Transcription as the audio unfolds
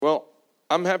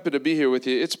I'm happy to be here with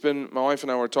you. My wife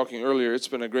and I were talking earlier, it's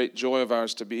been a great joy of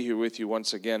ours to be here with you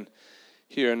once again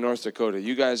here in North Dakota.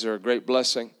 You guys are a great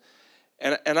blessing.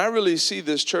 And I really see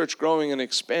this church growing and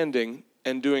expanding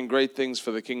and doing great things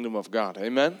for the kingdom of God.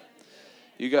 Amen?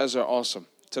 You guys are awesome.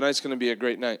 Tonight's going to be a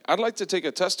great night. I'd like to take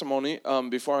a testimony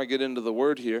before I get into the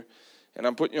word here. And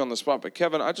I'm putting you on the spot. But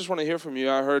Kevin, I just want to hear from you.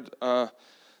 I heard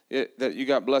that you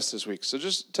got blessed this week. So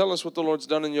just tell us what the Lord's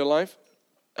done in your life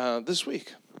this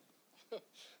week.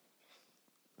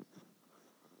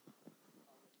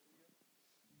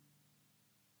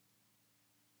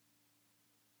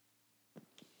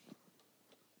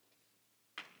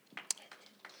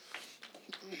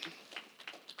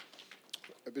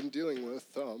 I've been dealing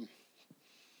with, the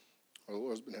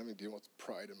Lord's been having to deal with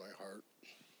pride in my heart.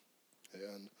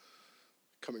 And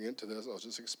coming into this, I was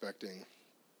just expecting,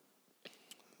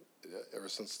 ever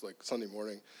since like Sunday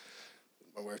morning,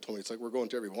 my wife told me, it's like, we're going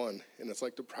to every one. And it's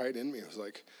like the pride in me was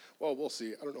like, well, we'll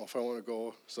see. I don't know if I want to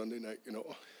go Sunday night,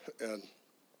 And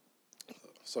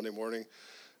Sunday morning,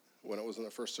 when I was in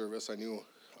the first service, I knew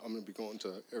I'm going to be going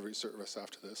to every service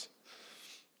after this.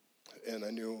 And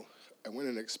I went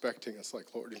in expecting, it's like,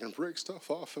 Lord, you're going to break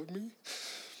stuff off of me.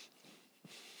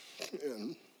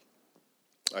 And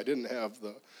I didn't have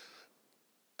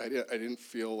I didn't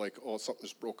feel like, oh, something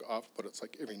just broke off, but it's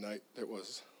like every night there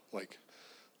was like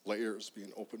layers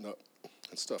being opened up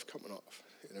and stuff coming off.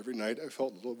 And every night I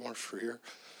felt a little more freer.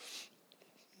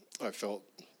 I felt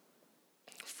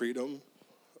freedom.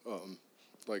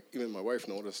 Like even my wife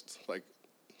noticed, like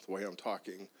the way I'm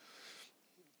talking,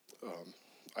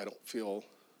 I don't feel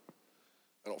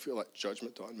that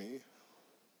judgment on me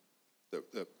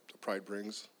that the pride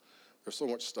brings. There's so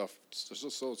much stuff. There's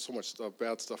just so much stuff,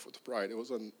 bad stuff with the pride. It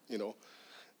was on,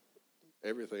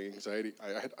 everything, anxiety.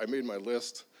 I made my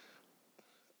list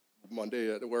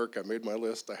Monday at work. I made my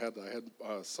list. I had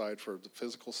a side for the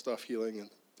physical stuff, healing,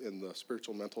 and the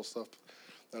spiritual, mental stuff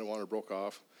that I wanted broke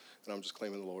off. And I'm just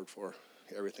claiming the Lord for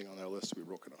everything on that list to be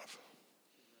broken off.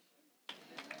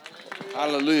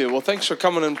 Hallelujah. Well, thanks for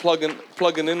coming and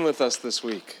plugging in with us this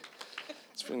week.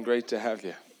 It's been great to have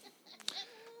you.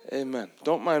 Amen.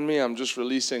 Don't mind me. I'm just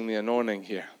releasing the anointing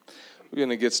here. We're going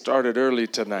to get started early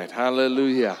tonight.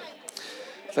 Hallelujah.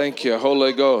 Thank you,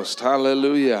 Holy Ghost.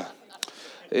 Hallelujah.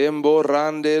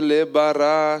 Emborande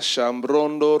lebara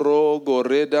shambrondo ro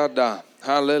goredada.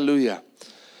 Hallelujah.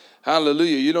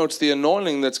 Hallelujah. It's the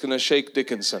anointing that's going to shake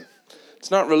Dickinson.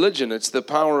 It's not religion. It's the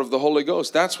power of the Holy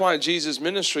Ghost. That's why Jesus'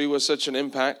 ministry was such an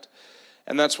impact.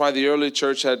 And that's why the early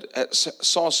church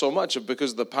saw so much of,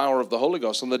 because of the power of the Holy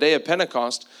Ghost. On the day of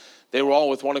Pentecost, they were all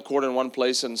with one accord in one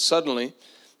place. And suddenly,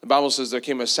 the Bible says there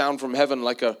came a sound from heaven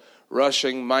like a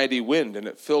rushing mighty wind. And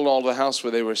it filled all the house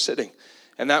where they were sitting.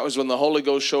 And that was when the Holy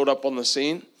Ghost showed up on the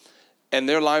scene. And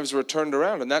their lives were turned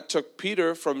around. And that took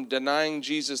Peter from denying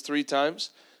Jesus 3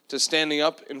 times to standing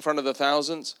up in front of the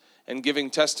thousands and giving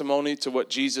testimony to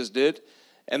what Jesus did.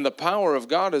 And the power of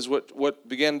God is what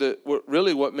made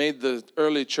the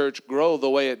early church grow the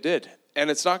way it did. And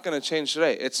it's not going to change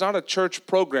today. It's not a church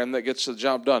program that gets the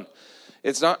job done.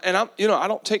 It's not, and I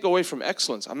don't take away from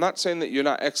excellence. I'm not saying that you're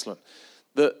not excellent.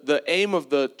 The aim of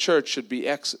the church should be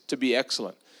to be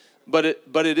excellent. But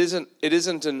it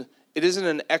isn't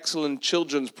an excellent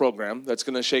children's program that's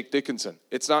going to shake Dickinson.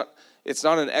 It's not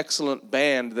an excellent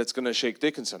band that's going to shake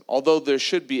Dickinson. Although there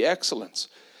should be excellence.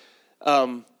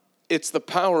 It's the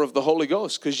power of the Holy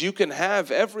Ghost, because you can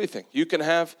have everything. You can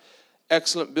have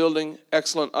excellent building,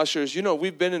 excellent ushers.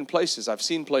 We've been in places. I've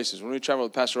seen places. When we travel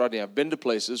with Pastor Rodney, I've been to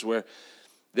places where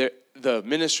the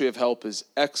ministry of help is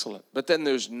excellent, but then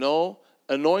there's no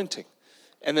anointing.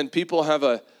 And then people have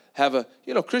a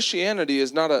Christianity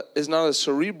is not a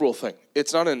cerebral thing.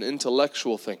 It's not an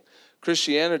intellectual thing.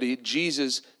 Christianity,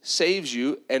 Jesus saves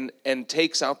you and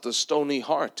takes out the stony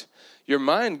heart. Your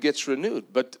mind gets renewed,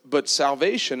 but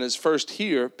salvation is first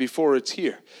here before it's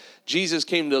here. Jesus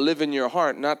came to live in your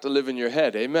heart, not to live in your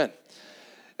head. Amen.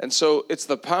 And so it's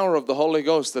the power of the Holy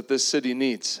Ghost that this city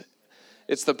needs.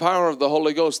 It's the power of the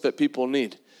Holy Ghost that people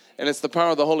need. And it's the power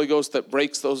of the Holy Ghost that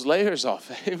breaks those layers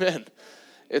off. Amen.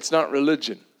 It's not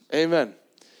religion. Amen.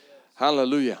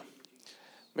 Hallelujah.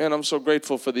 Man, I'm so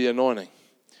grateful for the anointing.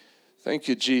 Thank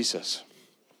you, Jesus.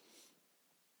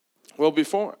 Well,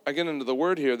 before I get into the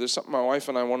word here, there's something my wife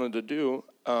and I wanted to do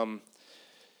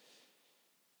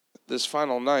this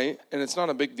final night. And it's not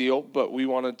a big deal, but we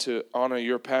wanted to honor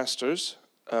your pastors,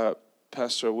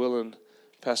 Pastor Will and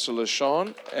Pastor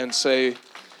LaShawn, and say,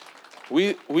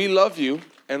 we love you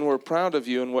and we're proud of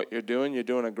you and what you're doing. You're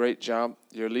doing a great job.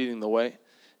 You're leading the way.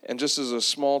 And just as a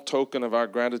small token of our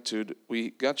gratitude,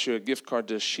 we got you a gift card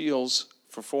to Shields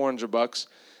for $400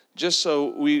 just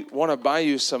so we want to buy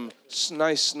you some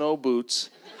nice snow boots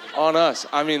on us.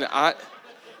 I mean,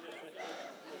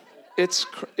 it's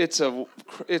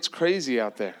crazy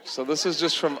out there. So this is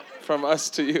just from us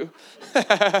to you.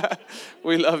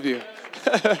 We love you.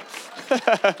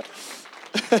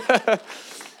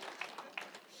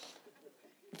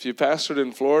 If you pastored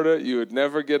in Florida, you would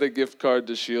never get a gift card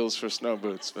to Shields for snow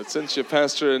boots. But since you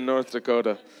pastor in North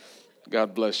Dakota,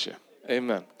 God bless you.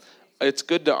 Amen. It's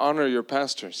good to honor your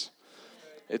pastors.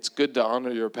 It's good to honor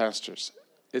your pastors.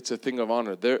 It's a thing of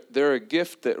honor. They're a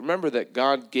gift that, remember that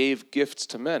God gave gifts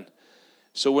to men.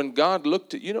 So when God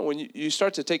looked at, when you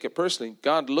start to take it personally,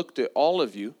 God looked at all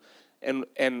of you, and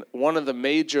one of the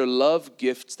major love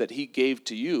gifts that he gave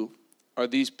to you are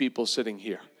these people sitting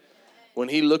here. When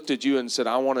he looked at you and said,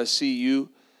 I want to see you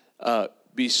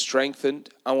be strengthened.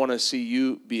 I want to see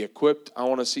you be equipped. I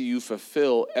want to see you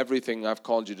fulfill everything I've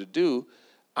called you to do.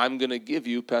 I'm going to give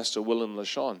you Pastor Will and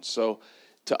LaShawn. So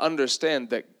to understand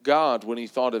that God, when he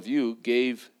thought of you,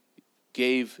 gave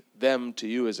them to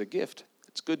you as a gift.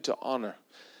 It's good to honor.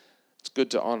 It's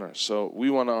good to honor. So we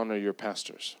want to honor your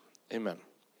pastors. Amen.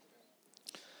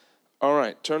 All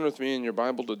right, turn with me in your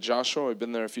Bible to Joshua. We've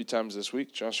been there a few times this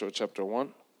week. Joshua chapter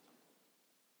 1.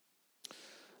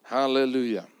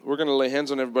 Hallelujah. We're going to lay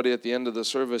hands on everybody at the end of the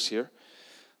service here.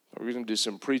 We're going to do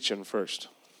some preaching first.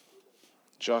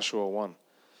 Joshua 1.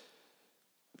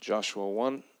 Joshua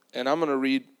 1. And I'm going to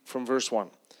read from verse 1.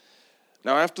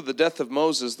 Now after the death of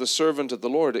Moses, the servant of the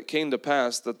Lord, it came to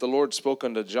pass that the Lord spoke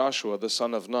unto Joshua, the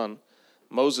son of Nun,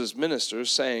 Moses' minister,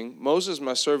 saying, Moses,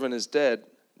 my servant, is dead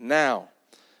now.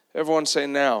 Everyone say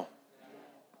now.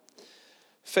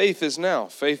 Faith is now.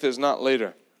 Faith is not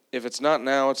later. If it's not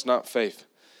now, it's not faith.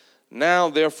 Now,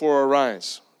 therefore,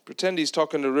 arise. Pretend he's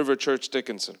talking to River Church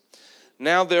Dickinson.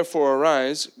 Now, therefore,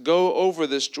 arise, go over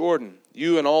this Jordan,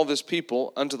 you and all this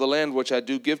people, unto the land which I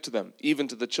do give to them, even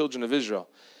to the children of Israel.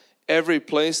 Every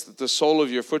place that the sole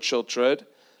of your foot shall tread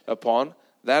upon,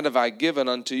 that have I given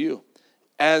unto you,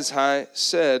 as I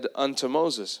said unto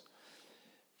Moses.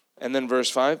 And then verse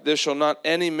 5, there shall not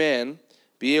any man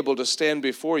be able to stand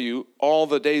before you all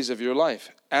the days of your life.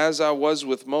 As I was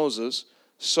with Moses,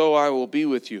 so I will be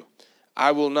with you.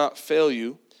 I will not fail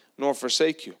you, nor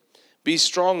forsake you. Be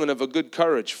strong and of a good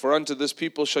courage, for unto this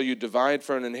people shall you divide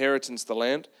for an inheritance the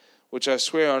land, which I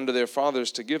swear unto their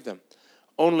fathers to give them.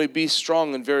 Only be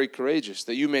strong and very courageous,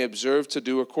 that you may observe to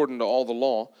do according to all the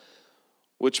law,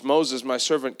 which Moses my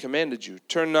servant commanded you.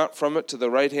 Turn not from it to the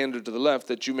right hand or to the left,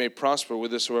 that you may prosper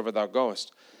whithersoever thou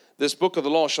goest. This book of the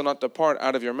law shall not depart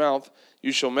out of your mouth.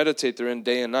 You shall meditate therein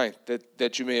day and night,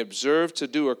 that you may observe to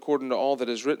do according to all that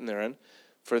is written therein.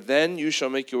 For then you shall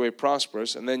make your way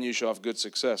prosperous, and then you shall have good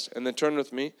success. And then turn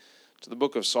with me to the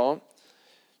book of Psalms.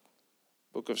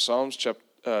 Book of Psalms,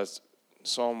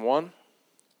 Psalm 1.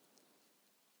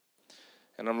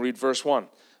 And I'm read verse 1.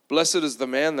 Blessed is the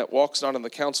man that walks not in the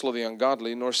counsel of the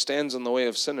ungodly, nor stands in the way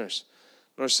of sinners,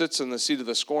 nor sits in the seat of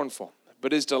the scornful.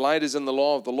 But his delight is in the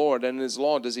law of the Lord, and in his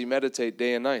law does he meditate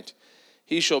day and night.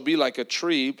 He shall be like a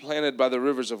tree planted by the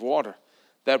rivers of water,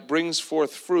 that brings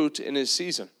forth fruit in his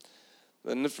season.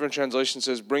 The different translation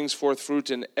says, brings forth fruit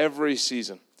in every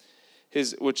season.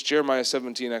 Which Jeremiah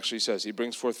 17 actually says, he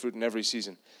brings forth fruit in every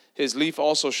season. His leaf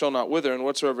also shall not wither, and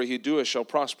whatsoever he doeth shall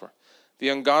prosper. The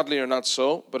ungodly are not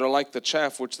so, but are like the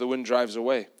chaff which the wind drives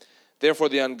away. Therefore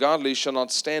the ungodly shall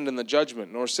not stand in the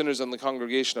judgment, nor sinners in the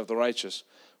congregation of the righteous.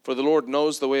 For the Lord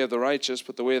knows the way of the righteous,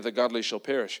 but the way of the godly shall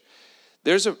perish.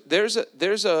 There's a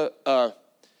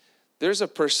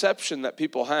perception that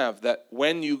people have that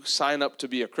when you sign up to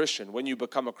be a Christian, when you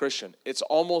become a Christian, it's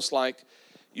almost like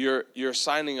you're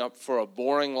signing up for a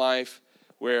boring life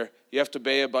where you have to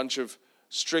obey a bunch of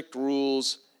strict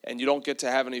rules and you don't get to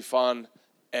have any fun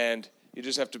and you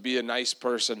just have to be a nice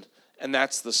person, and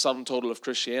that's the sum total of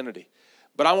Christianity.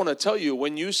 But I want to tell you,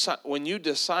 when you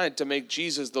decide to make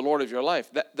Jesus the Lord of your life,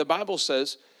 the Bible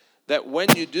says that when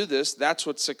you do this, that's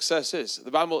what success is. The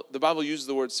Bible uses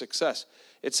the word success.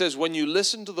 It says when you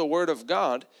listen to the word of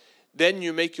God, then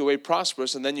you make your way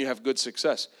prosperous, and then you have good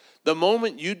success. The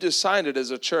moment you decided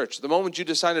as a church, the moment you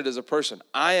decided as a person,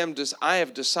 I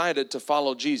have decided to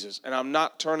follow Jesus, and I'm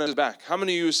not turning back. How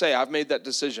many of you say, I've made that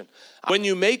decision? When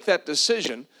you make that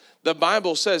decision, the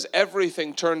Bible says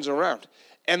everything turns around.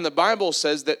 And the Bible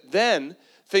says that then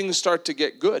things start to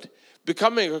get good.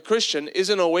 Becoming a Christian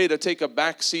isn't a way to take a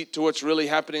back seat to what's really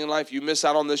happening in life. You miss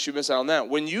out on this, you miss out on that.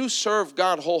 When you serve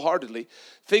God wholeheartedly,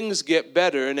 things get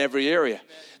better in every area.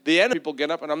 The enemy people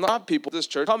get up, and I'm not people this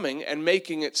church coming and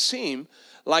making it seem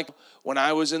like when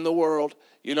I was in the world,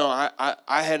 I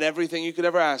had everything you could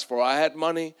ever ask for. I had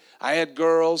money, I had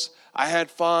girls, I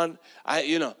had fun.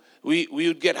 we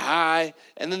would get high,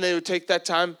 and then they would take that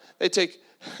time. They take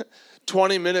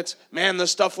 20 minutes. Man, the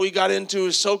stuff we got into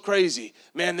is so crazy.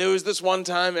 Man, there was this one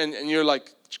time, and you're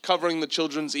like covering the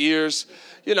children's ears,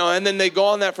 and then they go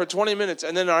on that for 20 minutes,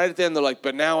 and then right at the end they're like,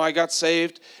 but now I got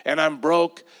saved, and I'm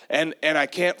broke, and I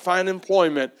can't find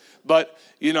employment, but,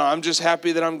 I'm just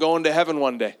happy that I'm going to heaven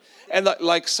one day. And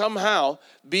like somehow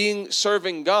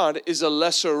serving God is a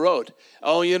lesser road.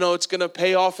 Oh, it's going to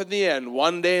pay off in the end.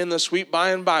 One day in the sweet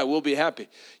by and by, we'll be happy.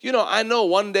 I know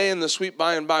one day in the sweet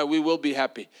by and by, we will be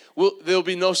happy. There'll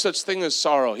be no such thing as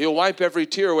sorrow. He'll wipe every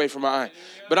tear away from our eye.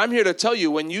 But I'm here to tell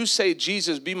you, when you say,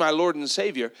 Jesus, be my Lord and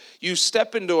Savior, you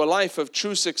step into a life of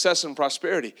true success and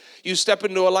prosperity. You step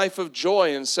into a life of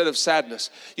joy instead of sadness.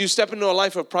 You step into a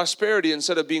life of prosperity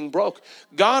instead of being broke.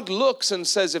 God looks and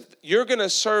says, if you're going to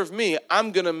serve me,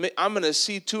 I'm going to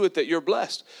see to it that you're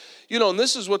blessed. And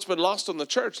this is what's been lost on the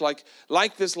church.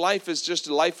 Like this life is just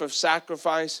a life of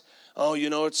sacrifice. Oh,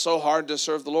 it's so hard to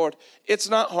serve the Lord. It's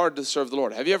not hard to serve the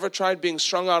Lord. Have you ever tried being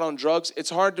strung out on drugs? It's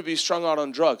hard to be strung out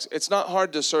on drugs. It's not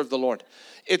hard to serve the Lord.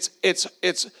 It's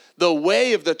the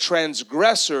way of the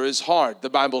transgressor is hard, the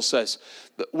Bible says.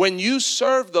 When you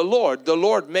serve the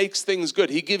Lord makes things good.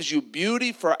 He gives you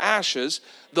beauty for ashes,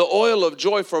 the oil of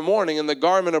joy for mourning, and the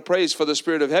garment of praise for the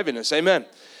spirit of heaviness. Amen.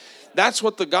 That's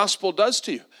what the gospel does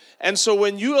to you. And so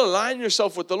when you align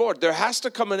yourself with the Lord, there has to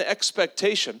come an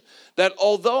expectation that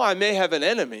although I may have an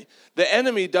enemy, the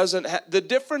enemy doesn't the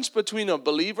difference between a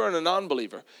believer and a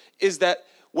non-believer is that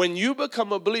when you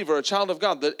become a believer, a child of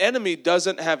God, the enemy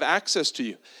doesn't have access to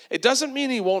you. It doesn't mean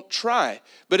he won't try,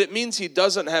 but it means he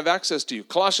doesn't have access to you.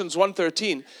 Colossians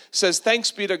 1:13 says, thanks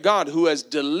be to God who has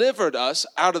delivered us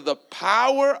out of the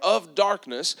power of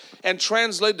darkness and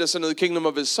translated us into the kingdom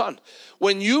of his Son.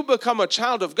 When you become a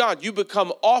child of God, you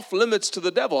become off limits to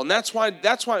the devil. And that's why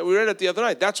we read it the other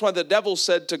night. That's why the devil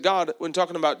said to God when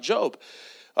talking about Job,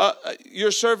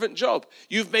 your servant Job,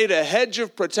 you've made a hedge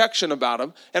of protection about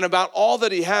him and about all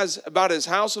that he has, about his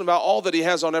house and about all that he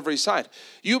has on every side.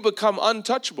 You become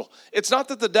untouchable. It's not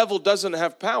that the devil doesn't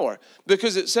have power,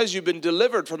 because it says you've been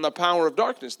delivered from the power of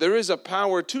darkness. There is a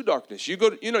power to darkness. You go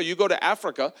to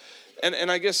Africa,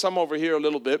 and I guess some over here a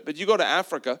little bit, but you go to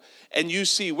Africa and you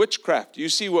see witchcraft. You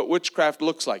see what witchcraft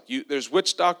looks like. There's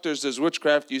witch doctors, there's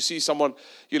witchcraft. You see someone,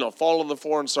 fall on the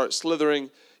floor and start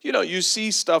slithering. You see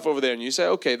stuff over there and you say,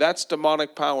 okay, that's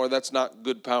demonic power. That's not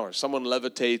good power. Someone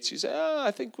levitates. You say,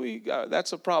 I think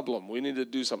that's a problem. We need to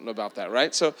do something about that,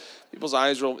 right? So people's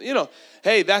eyes roll,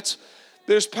 hey,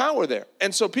 there's power there.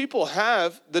 And so people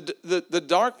have, the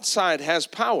dark side has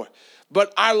power.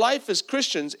 But our life as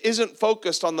Christians isn't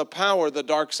focused on the power the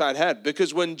dark side had.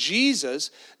 Because when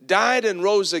Jesus died and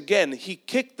rose again, he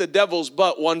kicked the devil's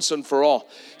butt once and for all.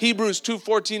 Hebrews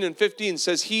 2:14 and 15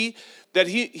 says he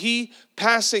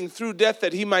passing through death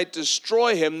that he might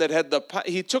destroy him that had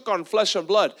he took on flesh and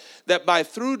blood, that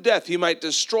through death he might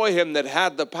destroy him that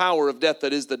had the power of death,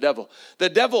 that is the devil. The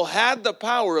devil had the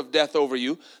power of death over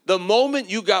you. The moment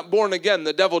you got born again,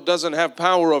 the devil doesn't have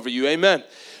power over you. Amen.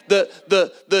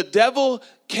 The devil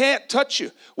can't touch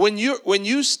you. When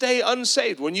you stay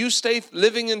unsaved, when you stay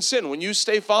living in sin, when you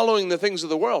stay following the things of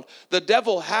the world, the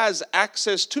devil has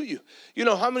access to you.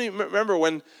 How many remember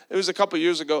when it was a couple of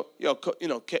years ago,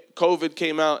 COVID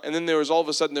came out, and then there was all of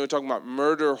a sudden they were talking about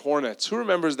murder hornets. Who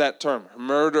remembers that term?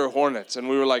 Murder hornets. And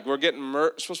we were like, we're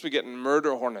supposed to be getting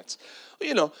murder hornets.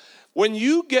 When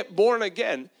you get born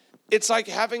again, it's like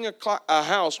having a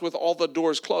house with all the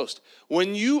doors closed.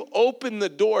 When you open the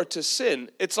door to sin,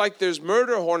 it's like there's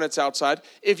murder hornets outside.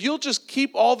 If you'll just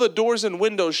keep all the doors and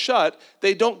windows shut,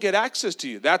 they don't get access to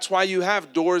you. That's why you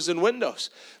have doors and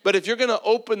windows. But if you're going to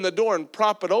open the door and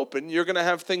prop it open, you're going to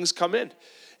have things come in.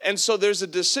 And so there's a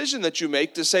decision that you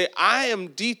make to say, I am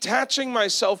detaching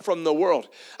myself from the world.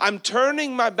 I'm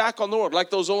turning my back on the world.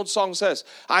 Like those old songs says,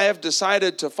 I have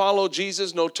decided to follow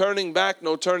Jesus. No turning back,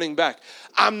 no turning back.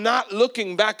 I'm not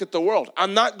looking back at the world.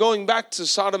 I'm not going back to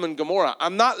Sodom and Gomorrah.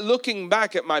 I'm not looking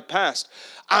back at my past.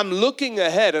 I'm looking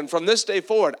ahead, and from this day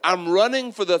forward, I'm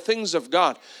running for the things of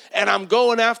God, and I'm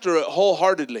going after it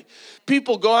wholeheartedly.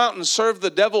 People go out and serve the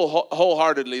devil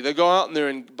wholeheartedly. They go out and they're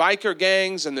in biker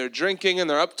gangs, and they're drinking, and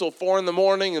they're up till 4 a.m,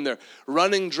 and they're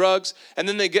running drugs, and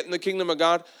then they get in the kingdom of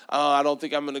God. Oh, I don't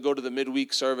think I'm going to go to the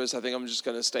midweek service. I think I'm just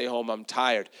going to stay home. I'm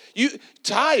tired.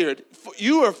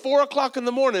 You are 4 o'clock in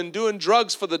the morning doing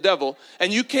drugs for the devil,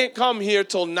 and you can't come here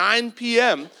till 9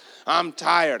 p.m., I'm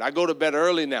tired. I go to bed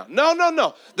early now.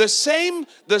 No. The same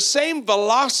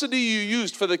velocity you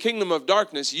used for the kingdom of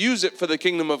darkness, use it for the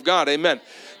kingdom of God. Amen.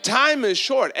 Time is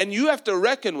short, and you have to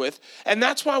reckon with, and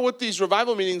that's why what these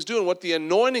revival meetings do and what the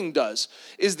anointing does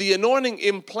is the anointing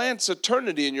implants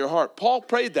eternity in your heart. Paul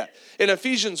prayed that. In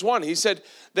Ephesians 1, he said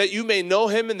that you may know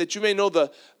him and that you may know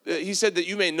he said that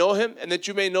you may know him and that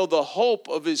you may know the hope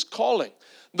of his calling.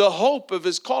 The hope of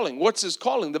his calling. What's his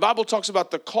calling? The Bible talks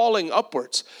about the calling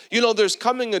upwards. You know, there's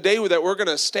coming a day that we're going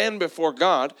to stand before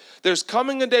God. There's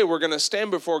coming a day we're going to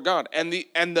stand before God. And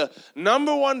the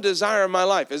number one desire in my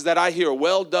life is that I hear,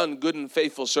 well done, good and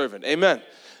faithful servant. Amen.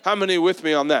 How many are with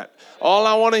me on that? All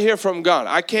I want to hear from God.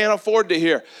 I can't afford to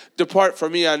hear, depart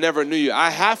from me, I never knew you. I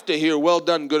have to hear, well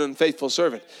done, good and faithful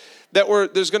servant. That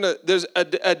there's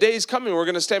a day's coming we're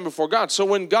going to stand before God. So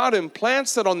when God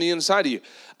implants that on the inside of you,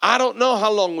 I don't know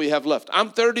how long we have left. I'm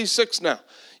 36 now.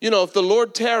 You know, if the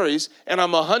Lord tarries and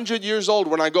I'm 100 years old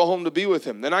when I go home to be with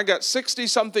him, then I got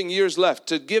 60-something years left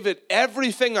to give it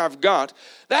everything I've got.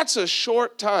 That's a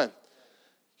short time.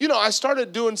 You know, I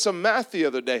started doing some math the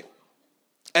other day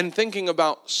and thinking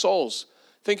about souls.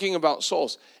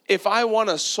 If I won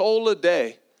a soul a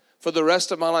day for the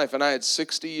rest of my life and I had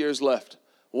 60 years left,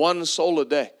 one soul a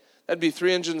day, that'd be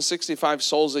 365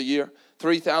 souls a year,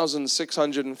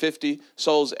 3,650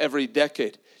 souls every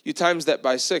decade. You times that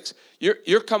by 6,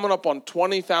 you're coming up on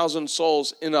 20,000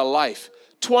 souls in a life.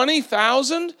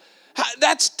 20,000?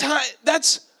 That's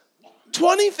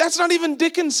 20. That's not even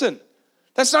Dickinson.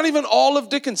 That's not even all of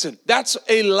Dickinson. That's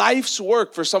a life's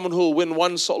work for someone who will win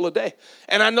one soul a day.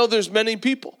 And I know there's many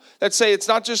people that say it's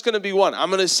not just going to be one. I'm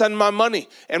going to send my money,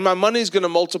 and my money's going to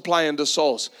multiply into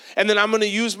souls. And then I'm going to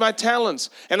use my talents,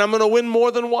 and I'm going to win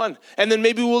more than one. And then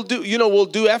maybe we'll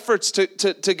do efforts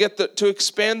to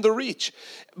expand the reach.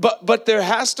 But there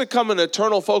has to come an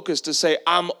eternal focus to say,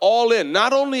 I'm all in.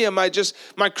 Not only am I just,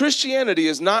 my Christianity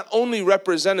is not only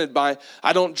represented by,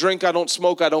 I don't drink, I don't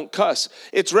smoke, I don't cuss.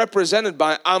 It's represented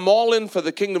by, I'm all in for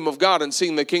the kingdom of God and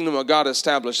seeing the kingdom of God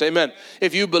established. Amen.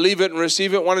 If you believe it and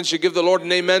receive it, why don't you give the Lord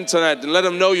an amen tonight and let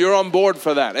him know you're on board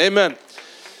for that. Amen.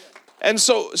 And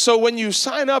so when you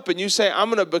sign up and you say,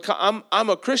 I'm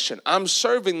a Christian, I'm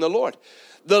serving the Lord.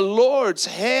 The Lord's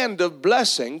hand of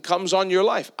blessing comes on your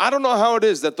life. I don't know how it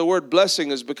is that the word blessing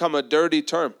has become a dirty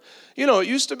term. You know, it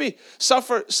used to be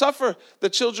suffer. The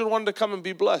children wanted to come and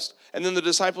be blessed, and then the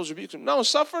disciples rebuked them. No,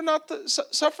 suffer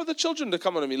the children to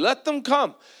come unto me. Let them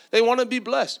come. They want to be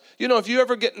blessed. You know, if you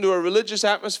ever get into a religious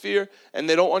atmosphere and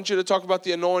they don't want you to talk about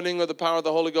the anointing or the power of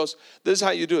the Holy Ghost, this is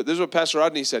how you do it. This is what Pastor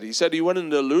Rodney said. He said he went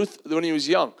into when he was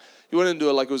young. He went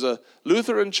into it was a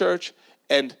Lutheran church,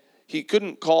 and he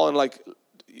couldn't call and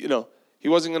he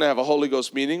wasn't going to have a Holy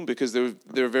Ghost meeting because there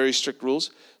were very strict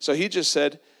rules. So he just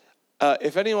said,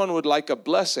 if anyone would like a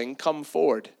blessing, come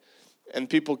forward. And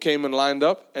people came and lined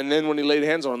up. And then when he laid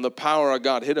hands on them, the power of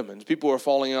God hit him. And people were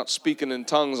falling out, speaking in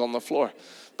tongues on the floor.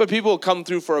 But people come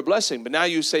through for a blessing. But now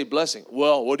you say blessing.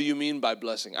 Well, what do you mean by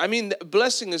blessing? I mean,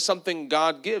 blessing is something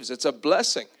God gives. It's a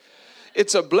blessing.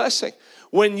 It's a blessing.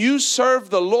 When you serve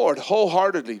the Lord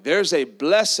wholeheartedly, there's a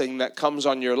blessing that comes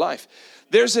on your life.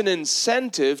 There's an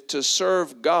incentive to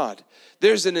serve God.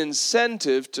 There's an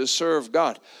incentive to serve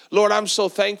God. Lord, I'm so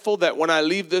thankful that when I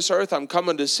leave this earth, I'm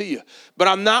coming to see you. But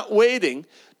I'm not waiting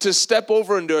to step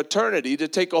over into eternity to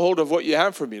take a hold of what you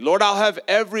have for me. Lord, I'll have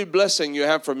every blessing you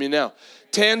have for me now.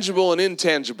 Tangible and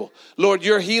intangible. Lord,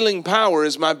 your healing power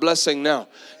is my blessing now.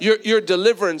 Your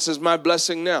deliverance is my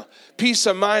blessing now. Peace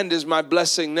of mind is my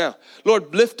blessing now.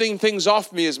 Lord, lifting things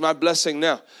off me is my blessing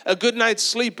now. A good night's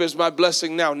sleep is my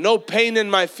blessing now. No pain in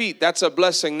my feet, that's a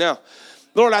blessing now.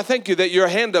 Lord, I thank you that your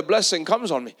hand of blessing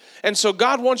comes on me. And so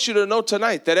God wants you to know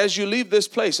tonight that as you leave this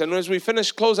place and as we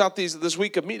close out this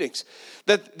week of meetings,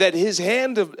 that his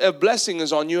hand of blessing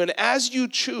is on you. And as you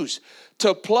choose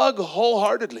to plug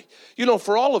wholeheartedly, you know,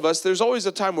 for all of us, there's always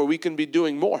a time where we can be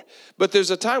doing more. But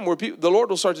there's a time where the Lord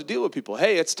will start to deal with people.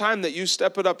 Hey, it's time that you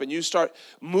step it up and you start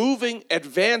moving,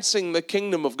 advancing the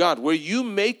kingdom of God, where you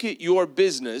make it your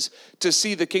business to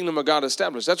see the kingdom of God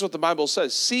established. That's what the Bible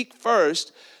says. Seek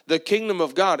first the kingdom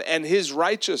of God and his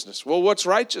righteousness. Well, what's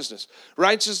righteousness?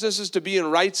 Righteousness is to be in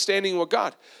right standing with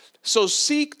God. So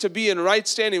seek to be in right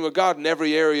standing with God in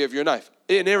every area of your life.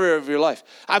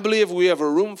 I believe we have a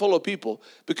room full of people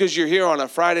because you're here on a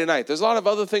Friday night. There's a lot of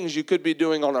other things you could be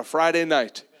doing on a Friday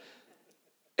night.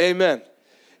 Amen.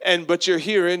 But you're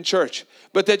here in church.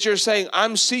 but that you're saying,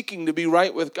 I'm seeking to be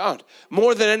right with God.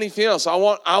 More than anything else, I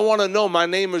want to know my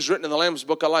name is written in the Lamb's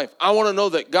Book of Life. I want to know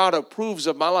that God approves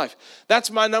of my life. That's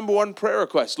my number one prayer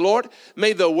request. Lord,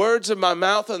 may the words of my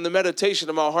mouth and the meditation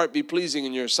of my heart be pleasing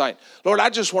in your sight. Lord, I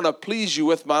just want to please you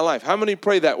with my life. How many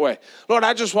pray that way? Lord,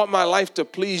 I just want my life to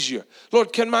please you.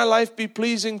 Lord, can my life be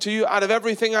pleasing to you? Out of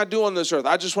everything I do on this earth,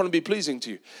 I just want to be pleasing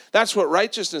to you. That's what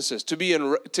righteousness is,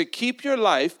 to keep your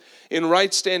life in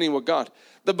right standing with God.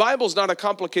 The Bible's not a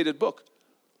complicated book.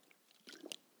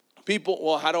 People,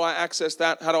 well, how do I access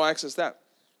that? How do I access that?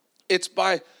 It's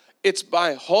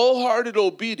by wholehearted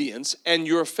obedience and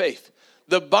your faith.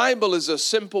 The Bible is a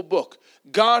simple book.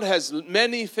 God has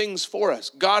many things for us.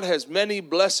 God has many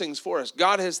blessings for us.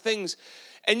 God has things.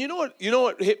 And you know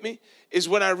what hit me? Is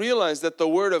when I realized that the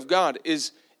Word of God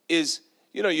is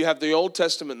you have the Old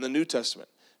Testament and the New Testament.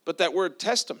 But that word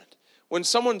testament, when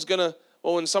someone's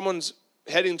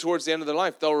heading towards the end of their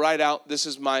life, they'll write out, this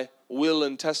is my will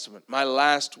and testament, my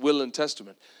last will and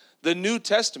testament. The New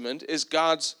Testament is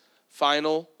God's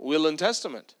final will and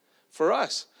testament for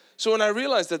us. So when I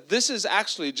realized that this is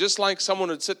actually just like someone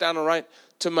would sit down and write,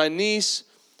 to my niece,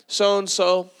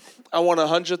 so-and-so, I want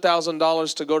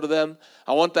 $100,000 to go to them.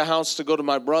 I want the house to go to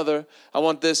my brother. I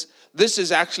want this. This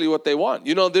is actually what they want.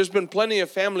 You know, there's been plenty of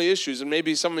family issues, and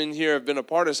maybe some in here have been a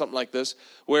part of something like this,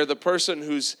 where the person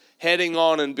who's heading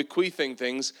on and bequeathing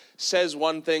things says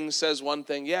one thing.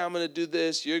 Yeah, I'm going to do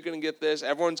this. You're going to get this.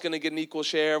 Everyone's going to get an equal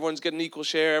share. Everyone's getting an equal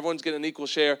share. Everyone's getting an equal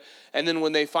share. And then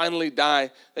when they finally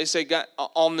die, they say, God,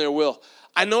 on their will.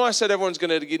 I know I said everyone's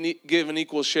going to give an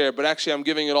equal share, but actually I'm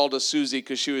giving it all to Susie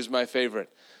because she was my favorite.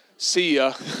 See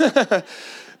ya.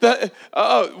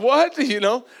 What? You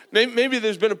know, maybe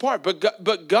there's been a part,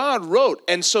 but God wrote,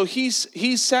 and so he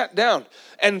sat down,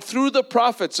 and through the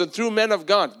prophets and through men of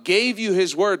God gave you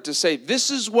his word to say, this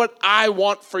is what I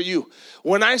want for you.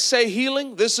 When I say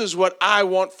healing, this is what I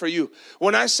want for you.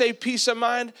 When I say peace of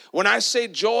mind, when I say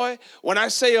joy, when I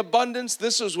say abundance,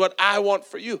 this is what I want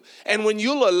for you. And when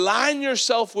you'll align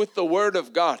yourself with the word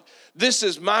of God, this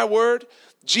is my word.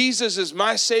 Jesus is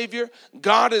my Savior.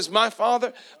 God is my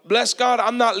Father. Bless God,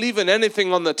 I'm not leaving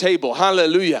anything on the table.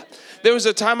 Hallelujah. There was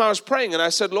a time I was praying and I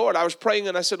said, Lord, I was praying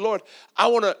about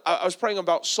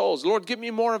souls. Lord, give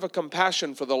me more of a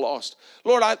compassion for the lost.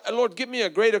 Lord, give me a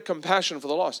greater compassion for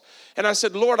the lost. And I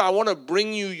said, Lord, I want to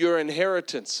bring you your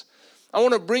inheritance. I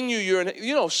want to bring you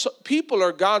people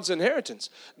are God's inheritance.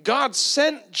 God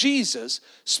sent Jesus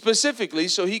specifically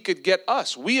so he could get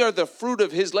us. We are the fruit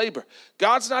of his labor.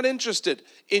 God's not interested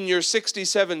in your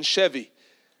 67 Chevy.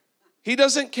 He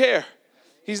doesn't care.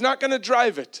 He's not going to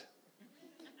drive it.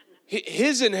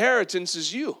 His inheritance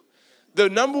is you. The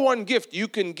number one gift you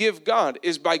can give God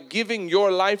is by giving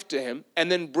your life to him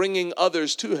and then bringing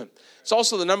others to him. It's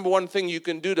also the number one thing you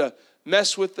can do to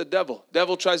mess with the devil.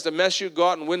 Devil tries to mess you, go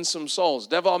out and win some souls.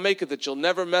 Devil, I'll make it that you'll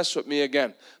never mess with me again.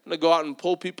 I'm going to go out and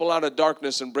pull people out of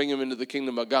darkness and bring them into the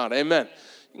kingdom of God. Amen.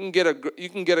 You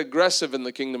can get aggressive in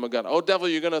the kingdom of God. Oh, devil,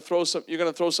 you're going to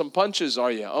throw some punches,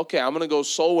 are you? Okay, I'm going to go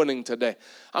soul winning today.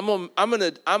 I'm going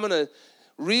to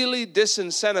really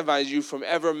disincentivize you from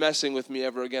ever messing with me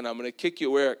ever again. I'm going to kick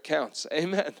you where it counts.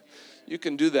 Amen. You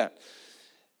can do that.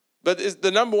 But it's the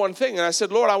number one thing. And I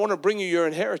said, Lord, I want to bring you your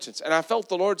inheritance. And I felt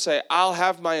the Lord say, I'll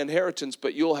have my inheritance,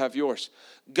 but you'll have yours.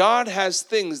 God has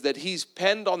things that he's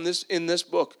penned in this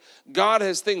book. God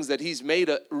has things that he's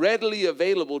made readily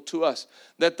available to us.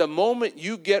 That the moment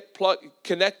you get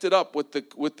connected up with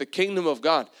the kingdom of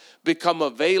God, become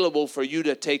available for you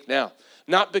to take now.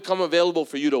 Not become available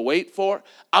for you to wait for.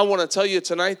 I want to tell you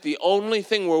tonight, the only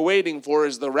thing we're waiting for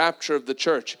is the rapture of the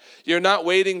church. You're not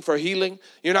waiting for healing.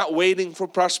 You're not waiting for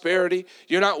prosperity.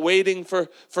 You're not waiting for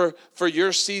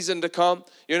your season to come.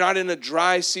 You're not in a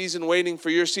dry season waiting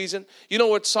for your season. You know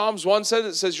what Psalms 1 says?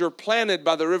 It says you're planted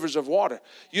by the rivers of water.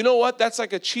 You know what? That's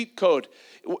like a cheat code.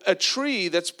 A tree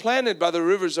that's planted by the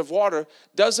rivers of water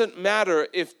doesn't matter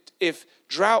if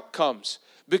drought comes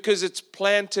because it's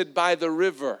planted by the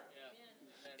river.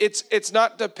 It's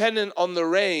not dependent on the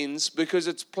rains because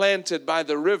it's planted by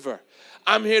the river.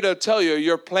 I'm here to tell you,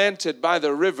 you're planted by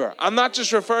the river. I'm not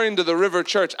just referring to the river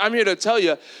church. I'm here to tell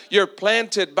you, you're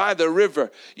planted by the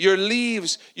river. Your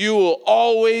leaves, you will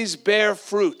always bear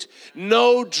fruit.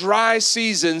 No dry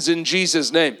seasons in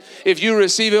Jesus' name. If you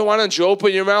receive it, why don't you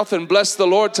open your mouth and bless the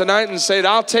Lord tonight and say,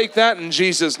 I'll take that in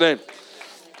Jesus' name.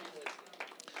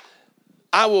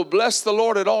 I will bless the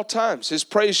Lord at all times. His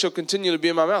praise shall continue to be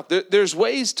in my mouth. There's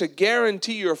ways to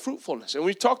guarantee your fruitfulness. And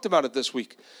we've talked about it this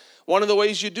week. One of the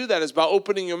ways you do that is by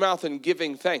opening your mouth and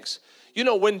giving thanks. You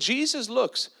know, when Jesus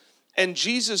looks and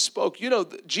Jesus spoke, you know,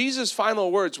 Jesus'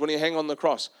 final words when he hung on the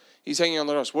cross, He's hanging on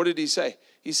the cross. What did he say?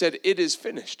 He said, it is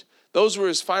finished. Those were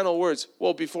his final words.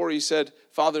 Well, before he said,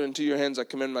 Father, into your hands I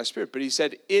commend my spirit. But he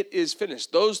said, it is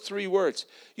finished. Those 3 words.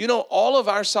 You know, all of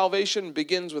our salvation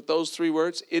begins with those 3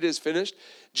 words. It is finished.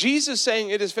 Jesus saying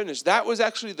it is finished. That was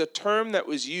actually the term that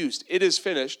was used. It is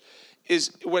finished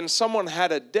is when someone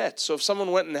had a debt. So if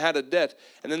someone went and had a debt,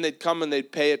 and then they'd come and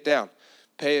they'd pay it down.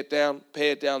 Pay it down,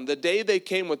 pay it down. The day they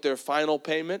came with their final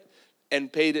payment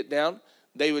and paid it down,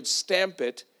 they would stamp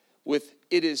it with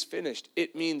it is finished.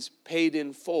 It means paid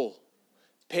in full.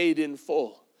 Paid in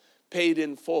full. Paid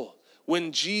in full.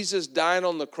 When Jesus died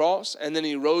on the cross and then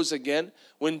he rose again,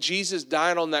 when Jesus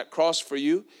died on that cross for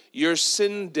you, your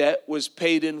sin debt was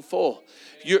paid in full.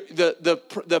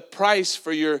 The price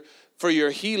for your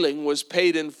healing was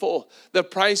paid in full. The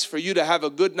price for you to have a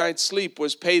good night's sleep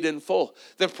was paid in full.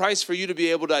 The price for you to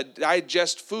be able to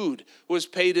digest food was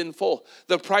paid in full.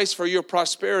 The price for your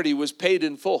prosperity was paid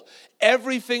in full.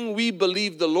 Everything we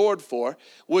believed the Lord for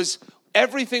was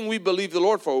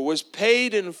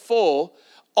paid in full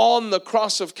on the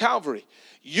cross of Calvary.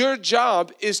 Your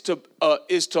job is to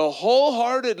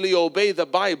wholeheartedly obey the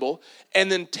Bible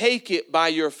and then take it by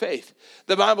your faith.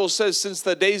 The Bible says, since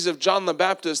the days of John the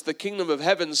Baptist, the kingdom of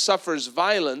heaven suffers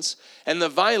violence, and the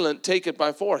violent take it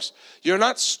by force. You're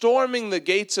not storming the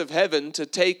gates of heaven to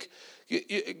take.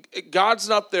 God's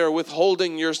not there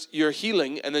withholding your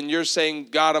healing, and then you're saying,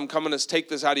 God, I'm coming to take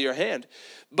this out of your hand.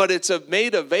 But it's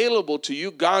made available to you.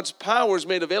 God's power is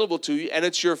made available to you, and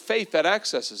it's your faith that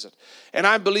accesses it. And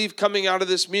I believe coming out of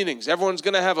this meetings, everyone's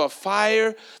going to have a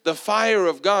fire, the fire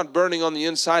of God burning on the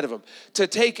inside of them, to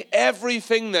take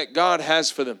everything that God has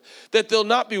for them. That there'll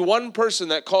not be one person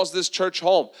that calls this church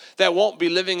home that won't be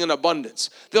living in abundance.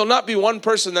 There'll not be one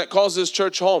person that calls this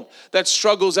church home that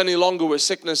struggles any longer with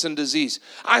sickness and disease.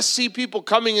 I see people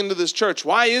coming into this church.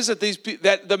 Why is it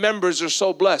that the members are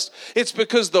so blessed? It's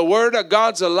because the word of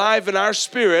God's alive in our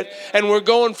spirit, and we're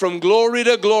going from glory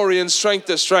to glory and strength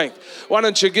to strength. Why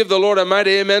don't you give the Lord a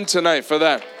mighty amen tonight for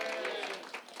that?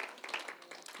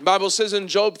 The Bible says in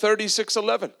Job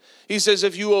 36:11, he says,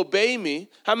 if you obey me,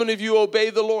 how many of you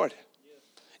obey the Lord?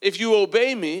 If you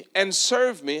obey me and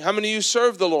serve me, how many of you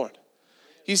serve the Lord?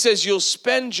 He says you'll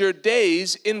spend your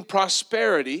days in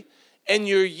prosperity and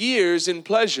your years in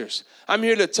pleasures. I'm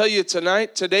here to tell you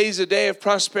tonight, today's a day of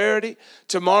prosperity.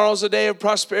 Tomorrow's a day of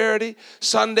prosperity.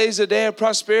 Sunday's a day of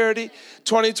prosperity.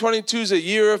 2022 is a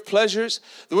year of pleasures.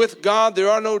 With God, there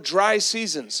are no dry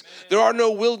seasons. There are no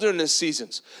wilderness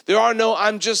seasons. There are no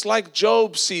I'm just like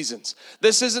Job seasons.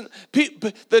 This isn't,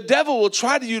 the devil will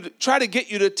try to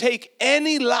get you to take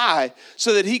any lie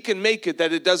so that he can make it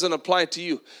that it doesn't apply to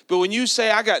you. But when you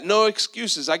say, I got no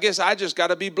excuses, I guess I just got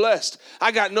to be blessed.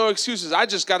 I got no excuses. I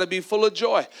just got to be full of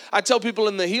joy. I tell people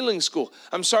in the healing school,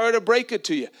 I'm sorry to break it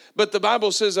to you, but the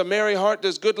Bible says a merry heart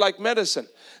does good like medicine.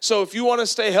 So if you want to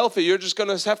stay healthy, you're just going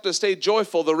to have to stay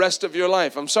joyful the rest of your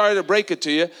life. I'm sorry to break it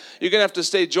to you. You're going to have to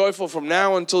stay joyful from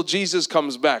now until Jesus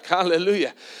comes back.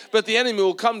 Hallelujah. But the enemy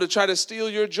will come to try to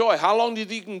steal your joy. How long do you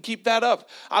think you can keep that up?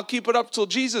 I'll keep it up till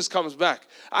Jesus comes back.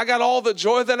 I got all the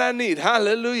joy that I need.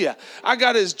 Hallelujah. I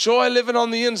got his joy living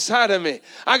on the inside of me.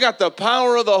 I got the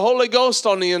power of the Holy Ghost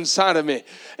on the inside of me.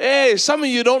 Hey, some of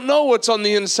you don't know what's on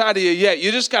the inside of you yet.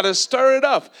 You just got to stir it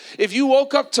up. If you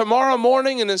woke up tomorrow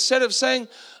morning and instead of saying,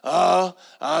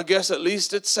 I guess at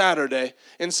least it's Saturday.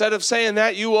 Instead of saying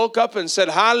that, you woke up and said,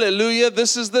 hallelujah,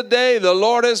 this is the day the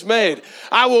Lord has made.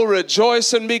 I will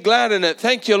rejoice and be glad in it.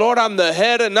 Thank you, Lord. I'm the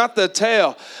head and not the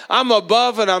tail. I'm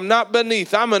above and I'm not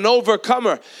beneath. I'm an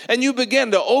overcomer. And you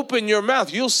begin to open your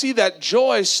mouth. You'll see that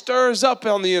joy stirs up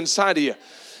on the inside of you.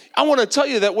 I want to tell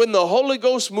you that when the Holy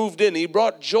Ghost moved in, he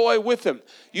brought joy with him.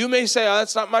 You may say,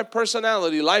 that's not my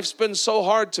personality. Life's been so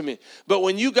hard to me. But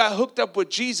when you got hooked up with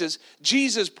Jesus,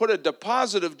 Jesus put a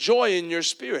deposit of joy in your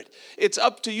spirit. It's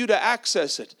up to you to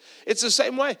access it. It's the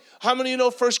same way. How many of you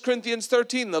know 1 Corinthians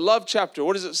 13, the love chapter?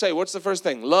 What does it say? What's the first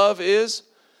thing? Love is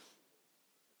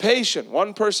patient.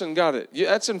 One person got it.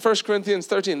 That's in 1 Corinthians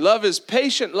 13. Love is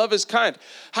patient. Love is kind.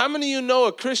 How many of you know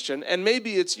a Christian, and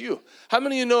maybe it's you, how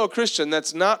many of you know a Christian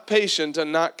that's not patient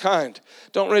and not kind?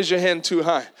 Don't raise your hand too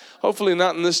high. Hopefully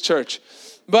not in this church.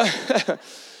 But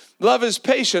love is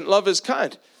patient. Love is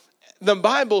kind. The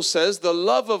Bible says the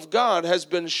love of God has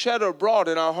been shed abroad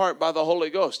in our heart by the Holy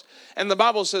Ghost. And the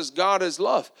Bible says God is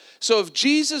love. So if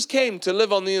Jesus came to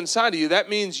live on the inside of you, that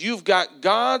means you've got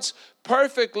God's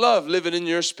perfect love living in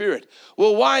your spirit.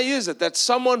 Well, why is it that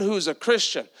someone who's a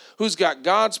Christian, who's got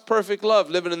God's perfect love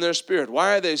living in their spirit,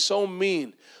 why are they so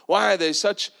mean? Why are they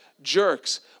such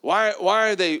jerks? Why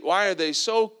are they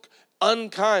so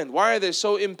unkind? Why are they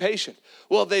so impatient?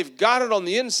 Well, they've got it on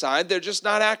the inside. They're just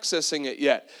not accessing it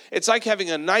yet. It's like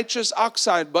having a nitrous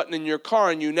oxide button in your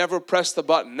car and you never press the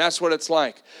button. That's what it's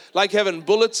like. Like having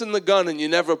bullets in the gun and you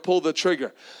never pull the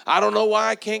trigger. I don't know why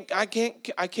I can't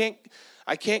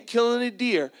kill any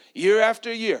deer year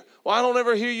after year. Well, I don't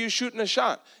ever hear you shooting a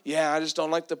shot. Yeah, I just don't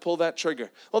like to pull that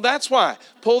trigger. Well, that's why.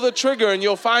 Pull the trigger and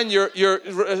you'll find your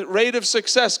rate of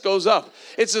success goes up.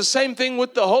 It's the same thing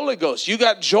with the Holy Ghost. You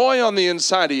got joy on the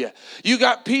inside of you. You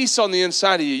got peace on the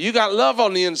inside of you. You got love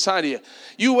on the inside of you.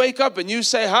 You wake up and you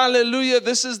say, hallelujah,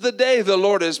 this is the day the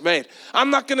Lord has made.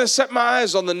 I'm not going to set my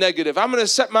eyes on the negative. I'm going to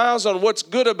set my eyes on what's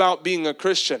good about being a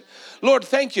Christian. Lord,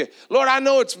 thank you. Lord, I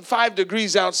know it's 5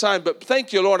 degrees outside, but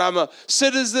thank you, Lord. I'm a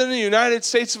citizen of the United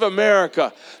States of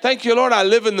America. Thank you, Lord. I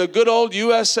live in the good old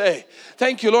USA.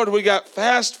 Thank you, Lord. We got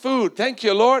fast food. Thank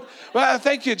you, Lord. Well,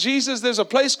 thank you, Jesus. There's a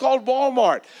place called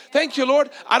Walmart. Thank you, Lord.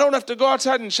 I don't have to go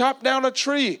outside and chop down a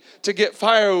tree to get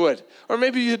firewood. Or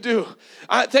maybe you do.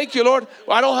 Thank you, Lord.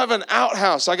 Well, I don't have an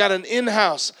outhouse. I got an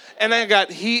in-house. And I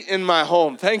got heat in my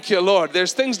home. Thank you, Lord.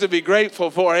 There's things to be grateful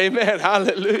for. Amen.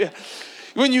 Hallelujah.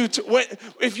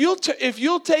 If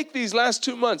you'll take these last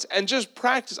 2 months and just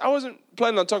practice, I wasn't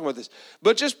planning on talking about this,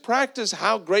 but just practice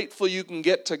how grateful you can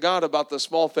get to God about the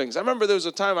small things. I remember there was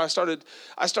a time I started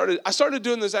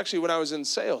doing this actually when I was in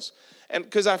sales, and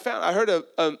because I heard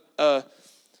a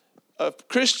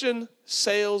Christian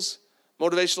sales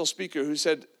motivational speaker who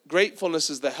said gratefulness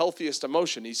is the healthiest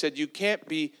emotion. He said you can't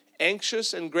be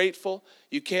anxious and grateful.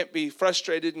 You can't be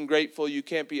frustrated and grateful. You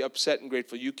can't be upset and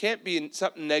grateful. You can't be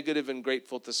something negative and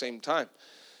grateful at the same time.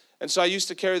 And so I used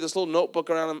to carry this little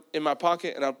notebook around in my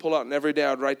pocket, and I'd pull out, and every day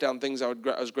I'd write down things I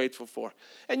was grateful for.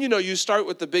 And you start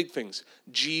with the big things: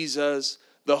 Jesus,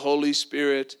 the Holy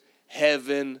Spirit,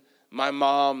 heaven, my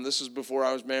mom. This was before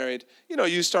I was married.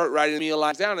 You start writing me a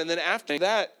lot down, and then after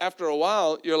that, after a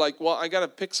while, you're like, well, I got to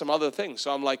pick some other things.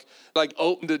 So I'm like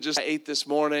open to just I ate this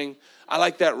morning. I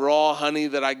like that raw honey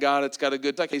that I got. It's got a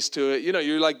good taste to it.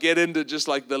 You're like get into just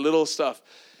like the little stuff.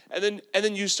 And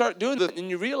then you start doing that, and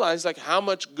you realize like how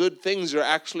much good things are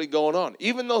actually going on.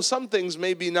 Even though some things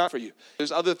may be not for you.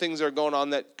 There's other things that are going on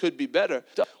that could be better.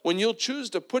 When you'll choose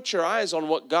to put your eyes on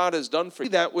what God has done for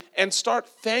you, and start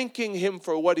thanking him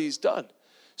for what he's done.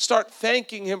 Start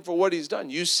thanking him for what he's done.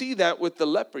 You see that with the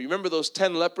leper. You remember those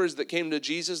 10 lepers that came to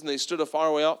Jesus and they stood a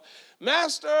far way off?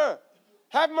 Master,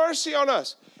 have mercy on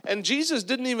us. And Jesus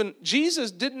didn't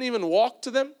even walk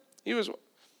to them. He was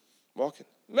walking.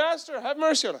 Master, have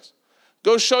mercy on us.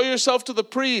 Go show yourself to the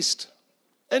priest.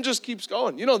 And just keeps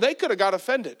going. They could have got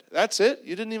offended. That's it.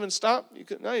 You didn't even stop. You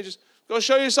just go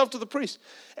show yourself to the priest.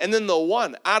 And then the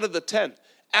one out of the 10,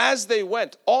 as they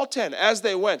went, all 10, as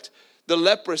they went, the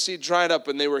leprosy dried up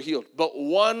and they were healed. But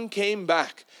one came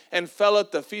back and fell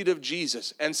at the feet of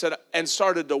Jesus and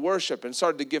started to worship and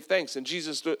started to give thanks. And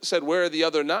Jesus said, where are the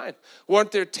other 9?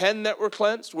 Weren't there 10 that were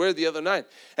cleansed? Where are the other 9?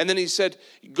 And then he said,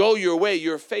 go your way.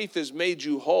 Your faith has made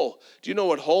you whole. Do you know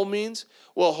what whole means?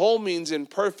 Well, whole means in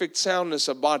perfect soundness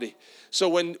of body. So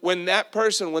when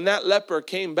that leper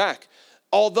came back,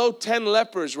 although 10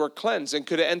 lepers were cleansed and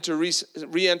could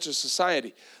re-enter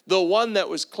society, the one that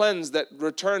was cleansed that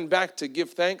returned back to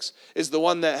give thanks is the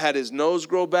one that had his nose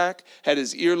grow back, had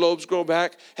his earlobes grow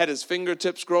back, had his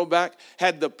fingertips grow back,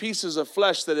 had the pieces of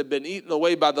flesh that had been eaten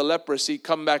away by the leprosy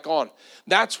come back on.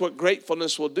 That's what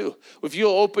gratefulness will do. If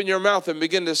you'll open your mouth and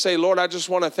begin to say, Lord, I just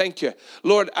want to thank you.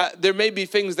 Lord, there may be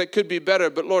things that could be better,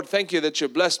 but Lord, thank you that you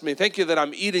blessed me. Thank you that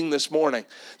I'm eating this morning.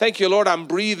 Thank you, Lord, I'm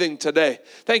breathing today.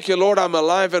 Thank you, Lord, I'm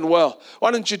alive and well.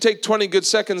 Why don't you take 20 good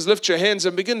seconds, lift your hands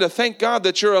and begin to thank God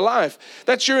that you're alive,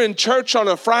 that you're in church on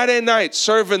a Friday night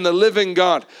serving the living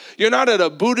God. You're not at a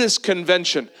Buddhist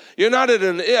convention. You're not at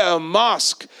a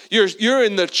mosque. You're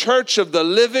in the church of the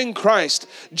living Christ.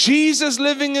 Jesus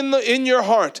living in your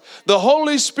heart. The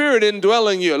Holy Spirit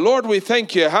indwelling you. Lord, we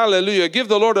thank you. Hallelujah. Give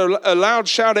the Lord a loud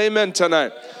shout, amen,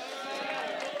 tonight.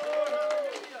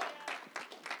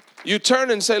 You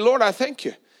turn and say, Lord, I thank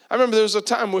you. I remember there was a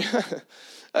time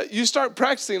you start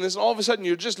practicing this, and all of a sudden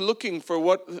you're just looking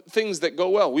for things that go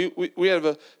well. We have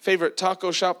a favorite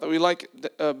taco shop that we like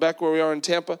back where we are in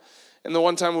Tampa. And the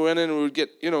one time we went in, we would get,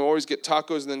 always get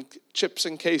tacos and then chips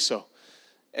and queso.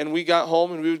 And we got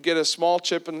home and we would get a small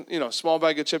chip and, small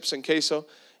bag of chips and queso.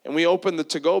 And we opened the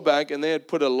to-go bag and they had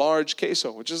put a large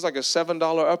queso, which is like a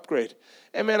 $7 upgrade.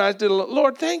 And man, I did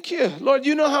Lord, thank you. Lord,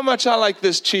 you know how much I like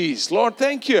this cheese. Lord,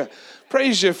 thank you.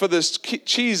 Praise you for this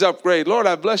cheese upgrade. Lord,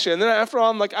 I bless you. And then after all,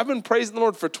 I'm like, I've been praising the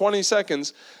Lord for 20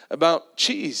 seconds about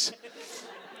cheese.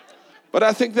 But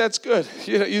I think that's good.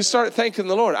 You start thanking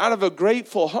the Lord out of a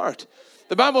grateful heart.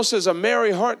 The Bible says a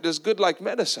merry heart does good like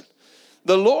medicine.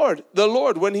 The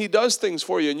Lord, when he does things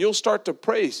for you and you'll start to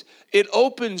praise, it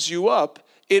opens you up.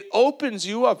 It opens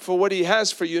you up for what he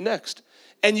has for you next.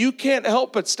 And you can't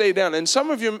help but stay down. And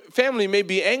some of your family may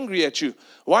be angry at you.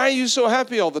 Why are you so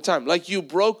happy all the time? Like you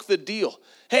broke the deal.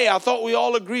 Hey, I thought we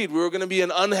all agreed we were going to be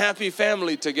an unhappy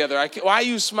family together. Why are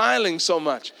you smiling so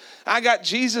much? I got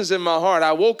Jesus in my heart.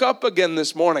 I woke up again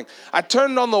this morning. I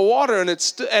turned on the water, and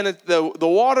the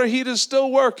water heat is still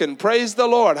working. Praise the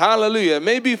Lord. Hallelujah. It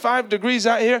may be 5 degrees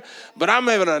out here, but I'm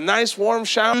having a nice warm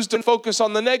shower. I choose to focus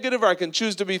on the negative, or I can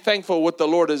choose to be thankful what the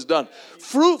Lord has done.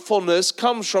 Fruitfulness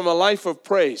comes from a life of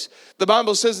praise. The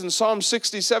Bible says in Psalm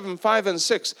 67, 5 and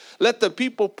 6, let the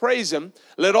people praise him.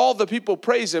 Let all the people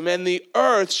praise him, and the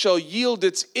earth shall yield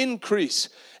its increase.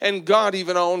 And God,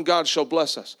 even our own God, shall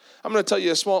bless us. I'm going to tell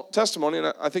you a small testimony,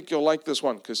 and I think you'll like this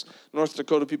one because North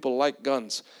Dakota people like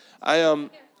guns. I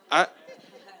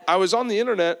was on the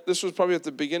internet. This was probably at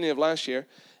the beginning of last year,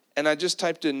 and I just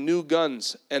typed in new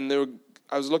guns, and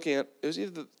I was looking at, it was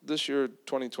either this year or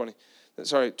 2020.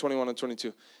 Sorry, 21 and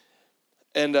 22.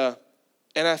 And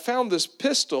I found this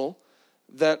pistol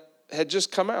that had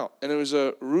just come out, and it was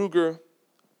a Ruger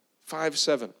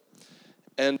 5.7,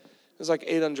 and it was like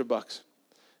 $800.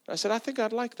 I said, I think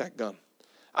I'd like that gun.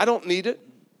 I don't need it.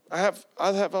 I have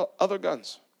other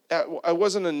guns. I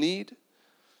wasn't a need.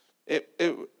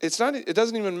 It's not. It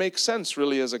doesn't even make sense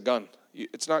really as a gun.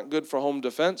 It's not good for home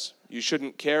defense. You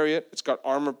shouldn't carry it. It's got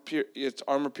armor. It's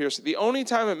armor piercing. The only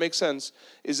time it makes sense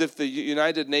is if the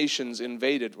United Nations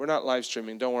invaded. We're not live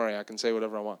streaming. Don't worry. I can say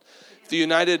whatever I want. If the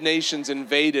United Nations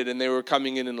invaded and they were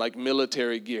coming in like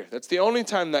military gear, that's the only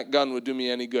time that gun would do me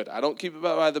any good. I don't keep it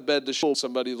by the bed to shoot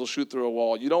somebody. They'll shoot through a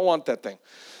wall. You don't want that thing.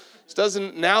 It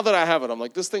doesn't. Now that I have it, I'm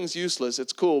like, this thing's useless.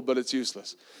 It's cool, but it's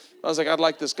useless. I was like, I'd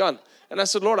like this gun. And I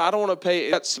said, Lord, I don't want to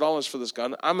pay $8 for this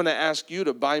gun. I'm going to ask you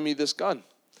to buy me this gun.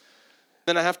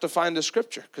 Then I have to find a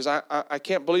scripture because I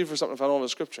can't believe for something if I don't have a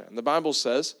scripture. And the Bible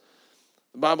says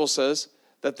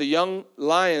that the young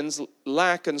lions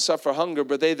lack and suffer hunger,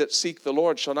 but they that seek the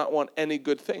Lord shall not want any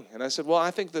good thing. And I said, well,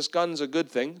 I think this gun's a good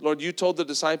thing. Lord, you told the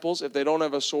disciples if they don't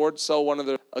have a sword, sell one of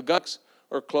their guns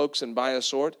or cloaks and buy a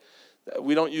sword.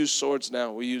 We don't use swords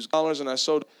now. We use dollars, and I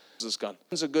sold this gun.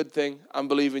 It's a good thing. I'm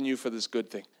believing you for this good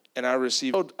thing. And I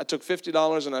received it. I took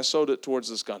 $50 and I sold it towards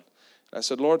this gun. And I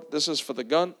said, Lord, this is for the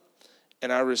gun,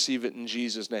 and I receive it in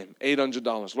Jesus' name.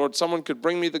 $800. Lord, someone could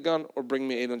bring me the gun or bring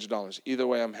me $800. Either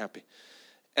way, I'm happy.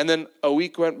 And then a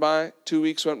week went by, 2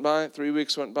 weeks went by, 3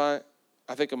 weeks went by,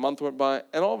 I think a month went by,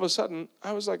 and all of a sudden,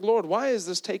 I was like, Lord, why is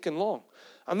this taking long?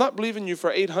 I'm not believing you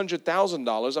for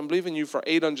 $800,000. I'm believing you for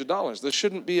 $800. This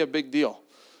shouldn't be a big deal.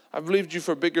 I've believed you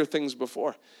for bigger things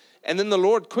before. And then the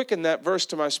Lord quickened that verse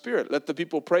to my spirit. Let the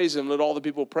people praise him, let all the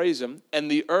people praise him, and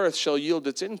the earth shall yield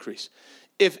its increase.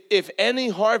 If any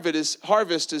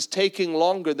harvest is taking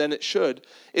longer than it should,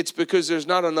 it's because there's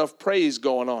not enough praise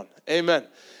going on. Amen.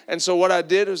 And so what I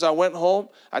did is I went home,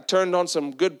 I turned on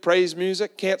some good praise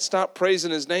music, Can't Stop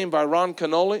Praising His Name by Ron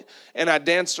Canoli, and I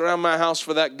danced around my house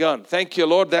for that gun. Thank you,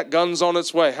 Lord, that gun's on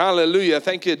its way. Hallelujah.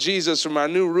 Thank you, Jesus, for my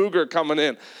new Ruger coming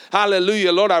in.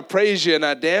 Hallelujah. Lord, I praise you, and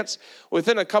I danced.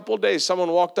 Within a couple of days,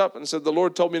 someone walked up and said, the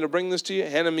Lord told me to bring this to you,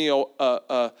 handed me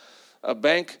a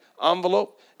bank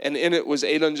envelope, and in it was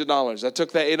 $800. I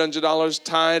took that $800,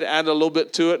 tied, added a little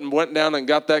bit to it, and went down and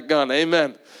got that gun.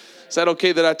 Amen. Is that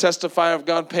okay that I testify of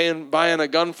God buying a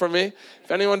gun for me? If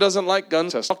anyone doesn't like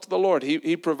guns, talk to the Lord.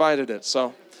 He provided it.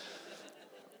 So,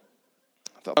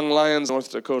 the Young Lions, North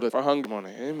Dakota, for hunger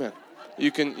money. Amen. You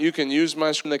can use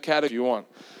my scripture in the category if you want.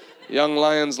 Young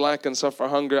lions lack and suffer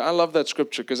hunger. I love that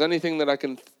scripture because anything that I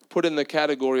can put in the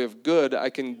category of good, I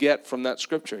can get from that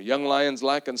scripture. Young lions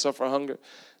lack and suffer hunger.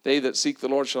 They that seek the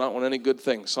Lord shall not want any good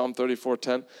thing. Psalm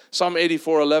 34:10. Psalm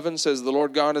 84:11 says, the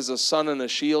Lord God is a sun and a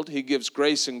shield. He gives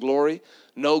grace and glory.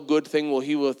 No good thing will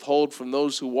he withhold from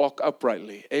those who walk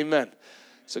uprightly. Amen.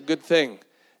 It's a good thing.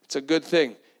 It's a good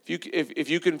thing. If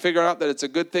you can figure out that it's a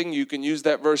good thing, you can use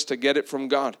that verse to get it from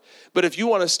God. But if you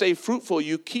want to stay fruitful,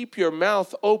 you keep your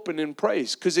mouth open in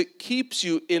praise because it keeps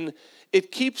you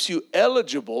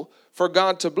eligible for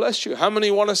God to bless you. How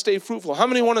many want to stay fruitful? How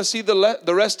many want to see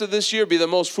the rest of this year be the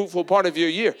most fruitful part of your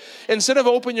year? Instead of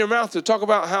open your mouth to talk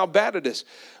about how bad it is.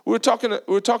 We were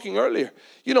talking earlier.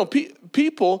 You know,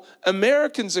 people,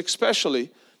 Americans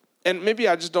especially, and maybe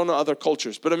I just don't know other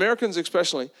cultures, but Americans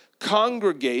especially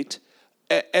congregate,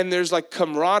 and there's like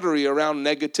camaraderie around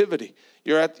negativity.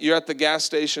 You're at the gas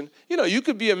station. You know, you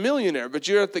could be a millionaire, but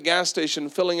you're at the gas station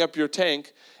filling up your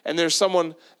tank, and there's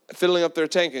someone filling up their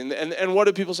tank. And what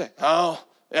do people say? Oh,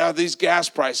 Yeah, these gas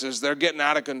prices, they're getting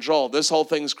out of control. This whole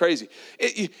thing's crazy.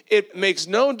 It makes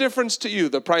no difference to you,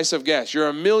 the price of gas. You're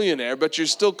a millionaire, but you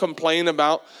still complain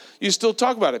about, you still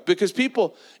talk about it. Because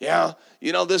people,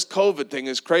 this COVID thing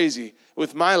is crazy.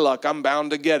 With my luck, I'm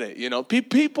bound to get it.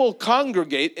 People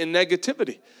congregate in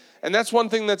negativity. And that's one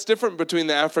thing that's different between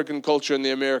the African culture and the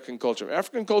American culture.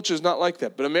 African culture is not like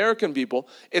that. But American people,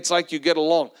 it's like you get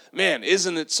along. Man,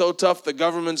 isn't it so tough? The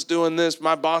government's doing this.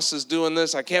 My boss is doing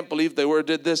this. I can't believe they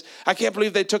did this. I can't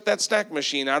believe they took that snack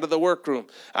machine out of the workroom,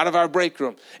 out of our break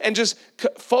room. And just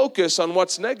focus on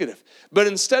what's negative. But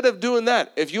instead of doing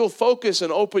that, if you'll focus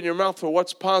and open your mouth for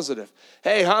what's positive.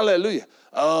 Hey, hallelujah.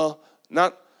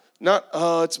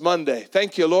 It's Monday.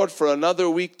 Thank you, Lord, for another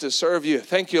week to serve you.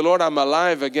 Thank you, Lord, I'm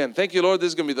alive again. Thank you, Lord, this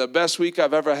is going to be the best week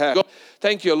I've ever had.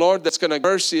 Thank you, Lord, that's going to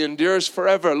mercy endures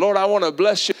forever. Lord, I want to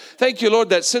bless you. Thank you, Lord,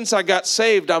 that since I got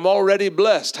saved, I'm already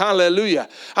blessed. Hallelujah.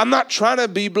 I'm not trying to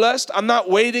be blessed. I'm not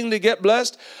waiting to get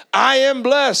blessed. I am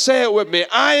blessed. Say it with me.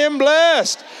 I am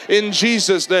blessed in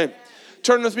Jesus' name.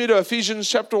 Turn with me to Ephesians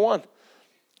chapter 1.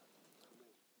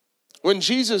 When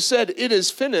Jesus said, it is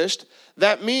finished,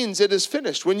 that means it is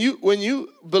finished. When you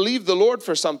believe the Lord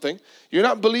for something, you're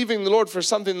not believing the Lord for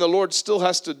something the Lord still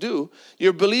has to do.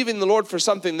 You're believing the Lord for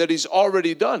something that he's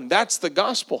already done. That's the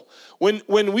gospel.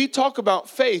 When we talk about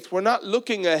faith, we're not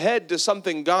looking ahead to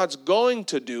something God's going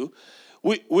to do.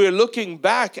 We're looking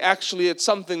back actually at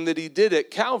something that he did at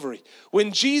Calvary.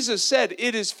 When Jesus said,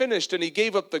 it is finished, and he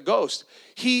gave up the ghost,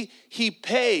 he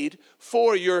paid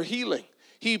for your healing.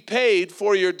 He paid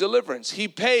for your deliverance. He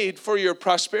paid for your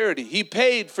prosperity. He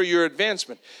paid for your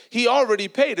advancement. He already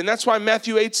paid. And that's why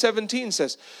Matthew 8:17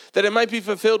 says that it might be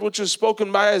fulfilled which was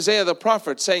spoken by Isaiah the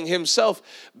prophet, saying himself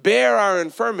bare our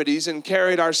infirmities and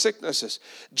carried our sicknesses.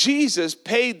 Jesus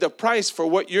paid the price for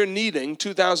what you're needing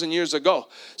 2,000 years ago.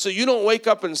 So you don't wake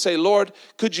up and say, Lord,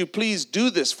 could you please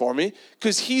do this for me?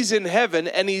 Because he's in heaven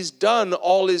and he's done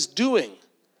all his doing.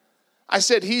 I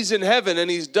said he's in heaven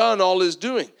and he's done all his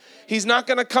doing. He's not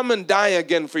going to come and die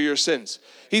again for your sins.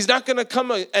 He's not going to come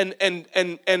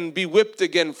and be whipped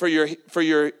again for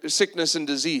your sickness and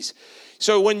disease.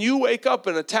 So when you wake up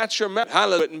and attach your mouth,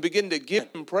 hallelujah, and begin to give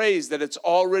him praise that it's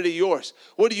already yours,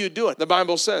 what are you doing? The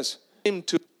Bible says,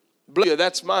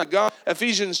 that's my God.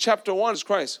 Ephesians chapter 1 is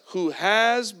Christ, who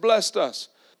has blessed us.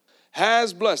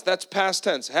 Has blessed, that's past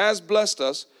tense, has blessed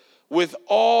us with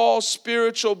all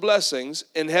spiritual blessings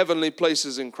in heavenly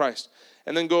places in Christ.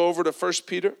 And then go over to 2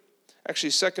 Peter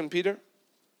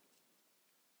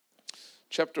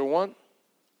chapter 1.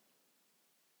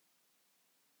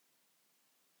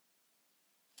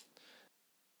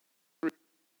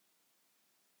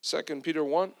 Second Peter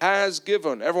 1, has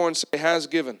given. Everyone say has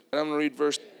given. And I'm going to read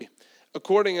verse 3.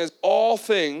 According as all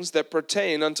things that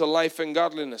pertain unto life and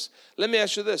godliness. Let me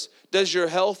ask you this. Does your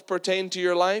health pertain to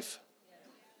your life?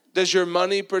 Does your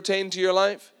money pertain to your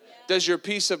life? Does your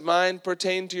peace of mind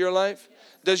pertain to your life?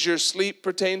 Does your sleep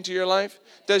pertain to your life?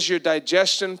 Does your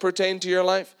digestion pertain to your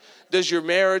life? Does your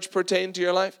marriage pertain to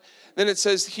your life? Then it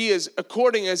says he is,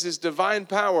 according as his divine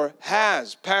power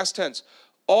has, past tense,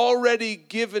 already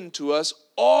given to us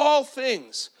all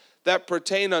things that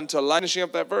pertain unto life. Finishing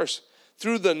up that verse.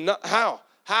 Through the,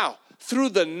 how? Through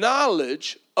the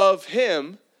knowledge of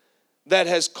him that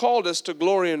has called us to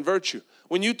glory and virtue.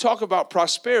 When you talk about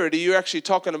prosperity, you're actually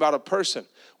talking about a person.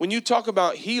 When you talk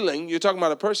about healing, you're talking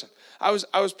about a person. I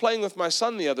was playing with my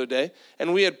son the other day,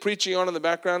 and we had preaching on in the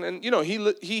background. And,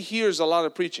 he hears a lot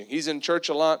of preaching. He's in church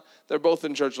a lot. They're both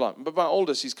in church a lot. But my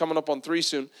oldest, he's coming up on 3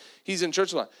 soon. He's in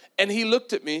church a lot. And he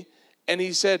looked at me, and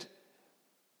he said,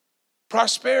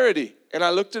 prosperity. And I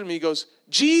looked at him, he goes,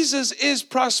 Jesus is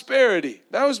prosperity.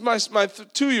 That was my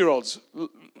 2-year-old's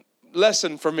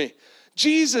lesson for me.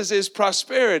 Jesus is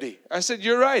prosperity. I said,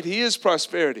 you're right, he is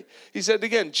prosperity. He said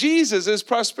again, Jesus is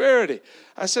prosperity.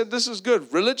 I said, this is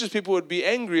good. Religious people would be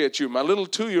angry at you, my little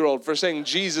 2-year-old, for saying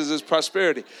Jesus is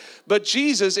prosperity. But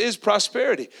Jesus is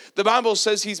prosperity. The Bible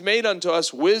says he's made unto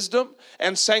us wisdom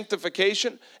and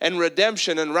sanctification and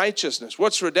redemption and righteousness.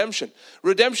 What's redemption?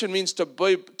 Redemption means to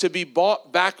be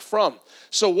bought back from.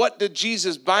 So what did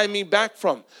Jesus buy me back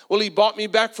from? Well, he bought me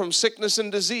back from sickness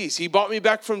and disease. He bought me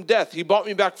back from death. He bought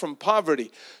me back from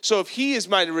poverty. So if he is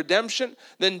my redemption,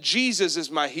 then Jesus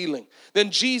is my healing.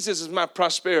 Then Jesus is my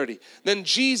prosperity. Then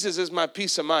Jesus is my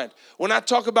peace of mind. When I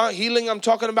talk about healing, I'm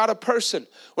talking about a person.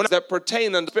 When that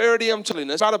pertain unto prosperity, I'm telling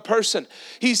you, it's about a person.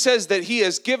 He says that he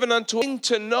has given unto him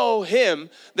to know him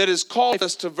that has called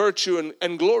us to virtue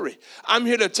and glory. I'm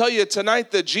here to tell you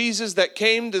tonight that Jesus that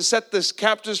came to set this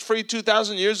captives free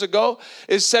 2,000 years ago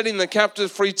is setting the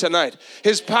captives free tonight.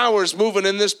 His power is moving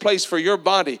in this place for your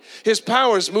body. His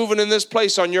power is moving in this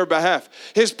place on your behalf.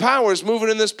 His power is moving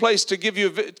in this place to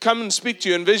come and speak to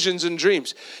you in visions and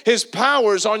dreams. His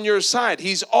power is on your side.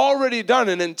 He's already done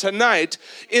it. And tonight,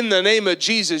 in the name of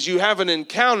Jesus, you have an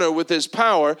encounter with his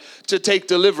power to take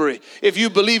delivery. If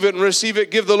you believe it and receive it,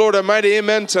 give the Lord a mighty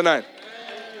amen tonight.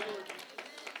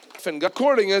 And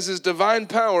according as his divine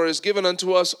power is given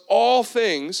unto us all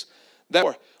things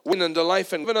that win unto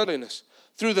life and godliness,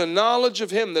 through the knowledge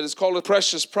of him that is called with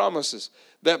precious promises,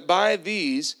 that by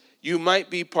these you might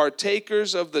be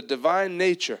partakers of the divine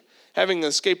nature, having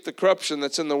escaped the corruption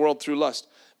that's in the world through lust.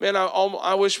 Man,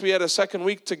 I wish we had a second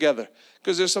week together,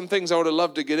 because there's some things I would have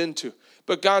loved to get into.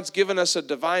 But God's given us a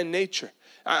divine nature.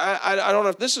 I don't know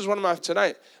if this is one of my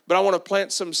tonight, but I want to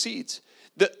plant some seeds.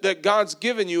 That God's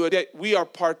given you, that we are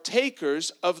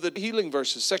partakers of the healing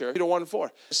verses, 2 Peter 1:4.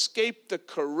 Escape the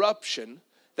corruption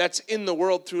that's in the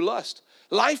world through lust.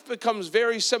 Life becomes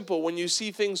very simple when you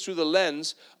see things through the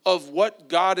lens of what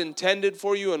God intended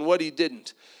for you and what he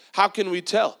didn't. How can we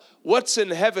tell? What's in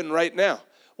heaven right now?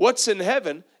 What's in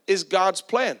heaven is God's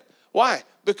plan. Why?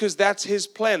 Because that's his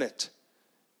planet.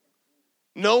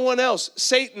 No one else.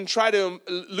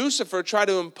 Lucifer tried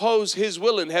to impose his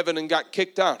will in heaven and got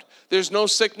kicked out. There's no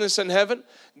sickness in heaven.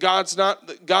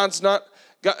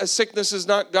 Sickness is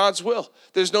not God's will.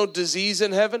 There's no disease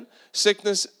in heaven.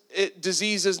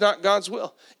 Disease is not God's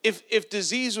will. If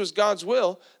disease was God's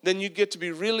will, then you'd get to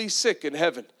be really sick in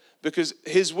heaven, because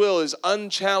his will is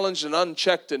unchallenged and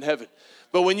unchecked in heaven.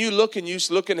 But when you look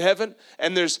in heaven,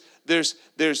 and there's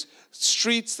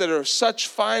streets that are such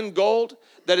fine gold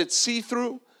that it's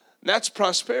see-through, that's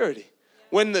prosperity.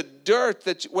 When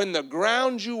the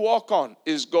ground you walk on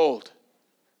is gold,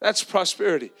 that's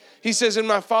prosperity. He says, in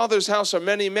my Father's house are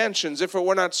many mansions. If it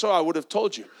were not so, I would have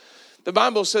told you. The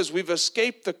Bible says we've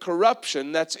escaped the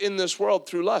corruption that's in this world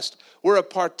through lust. We're a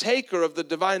partaker of the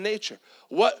divine nature.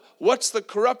 What's the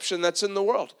corruption that's in the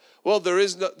world? Well, there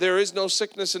is no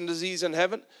sickness and disease in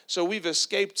heaven, so we've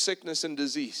escaped sickness and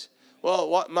disease.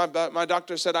 Well, my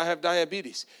doctor said I have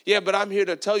diabetes. Yeah, but I'm here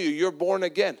to tell you, you're born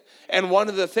again. And one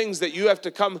of the things that you have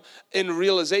to come in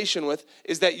realization with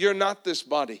is that you're not this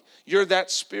body. You're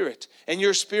that spirit. And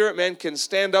your spirit, man, can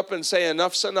stand up and say,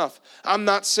 enough's enough. I'm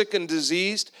not sick and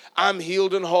diseased. I'm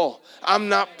healed and whole. I'm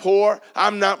not poor.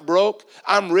 I'm not broke.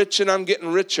 I'm rich and I'm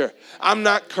getting richer. I'm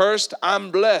not cursed.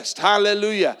 I'm blessed.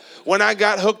 Hallelujah. When I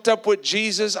got hooked up with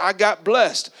Jesus, I got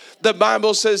blessed. The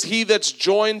Bible says he that's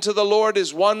joined to the Lord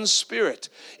is one spirit.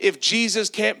 If Jesus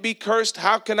can't be cursed,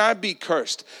 how can I be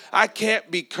cursed? I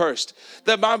can't be cursed.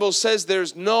 The Bible says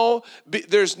there's no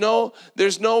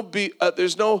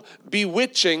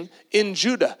bewitching in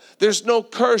Judah. There's no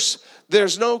curse.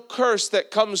 There's no curse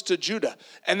that comes to Judah.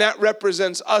 And that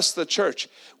represents us, the church.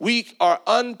 We are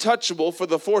untouchable for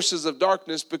the forces of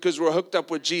darkness because we're hooked up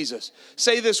with Jesus.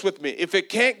 Say this with me. If it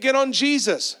can't get on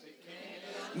Jesus,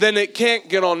 then it can't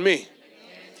get on me.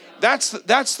 That's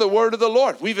the word of the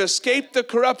Lord. We've escaped the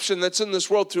corruption that's in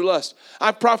this world through lust.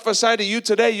 I prophesy to you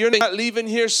today, you're not leaving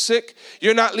here sick.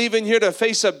 You're not leaving here to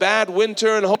face a bad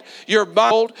winter and hope you're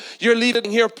bold. You're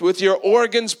leaving here with your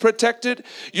organs protected.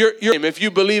 If you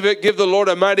believe it, give the Lord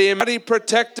a mighty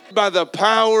protected by the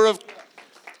power of.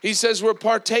 He says we're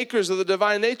partakers of the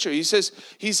divine nature. He says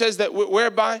that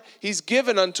whereby he's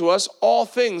given unto us all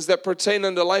things that pertain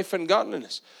unto life and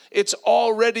godliness. It's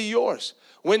already yours.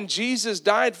 When Jesus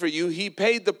died for you, he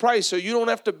paid the price, so you don't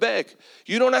have to beg.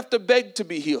 You don't have to beg to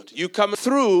be healed. You come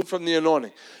through from the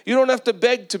anointing. You don't have to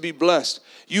beg to be blessed.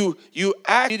 You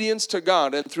act obedience to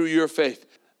God and through your faith.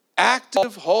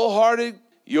 Active, wholehearted,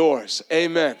 yours.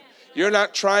 Amen. You're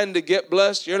not trying to get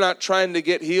blessed. You're not trying to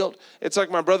get healed. It's like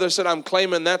my brother said, I'm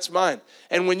claiming that's mine.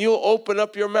 And when you open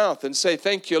up your mouth and say,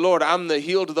 thank you, Lord, I'm the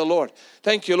healed of the Lord.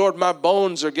 Thank you, Lord, my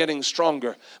bones are getting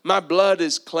stronger. My blood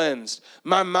is cleansed.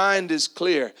 My mind is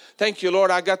clear. Thank you, Lord,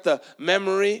 I got the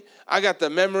memory. I got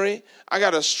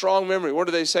a strong memory. What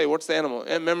do they say? What's the animal?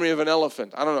 Memory of an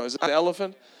elephant. I don't know. Is it an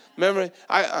elephant? Memory.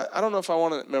 I don't know if I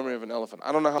want a memory of an elephant.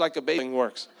 I don't know how like a baby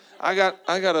works. I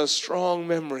got a strong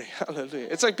memory. Hallelujah.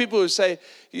 It's like people who say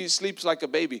he sleeps like a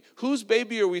baby. Whose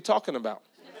baby are we talking about?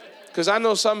 Because I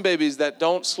know some babies that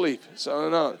don't sleep. So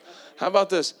no. How about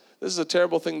this? This is a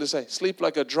terrible thing to say. Sleep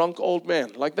like a drunk old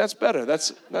man. Like that's better.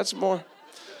 That's more.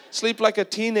 Sleep like a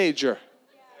teenager.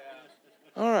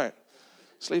 All right.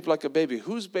 Sleep like a baby.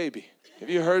 Whose baby? Have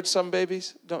you heard some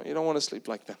babies? You don't want to sleep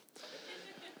like them.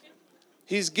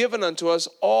 He's given unto us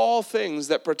all things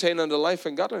that pertain unto life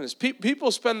and godliness.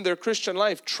 People spend their Christian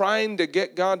life trying to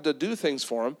get God to do things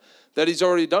for them that he's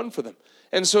already done for them.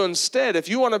 And so instead, if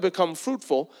you want to become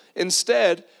fruitful,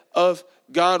 instead of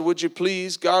God, would you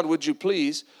please? God, would you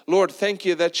please? Lord, thank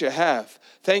you that you have.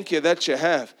 Thank you that you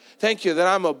have. Thank you that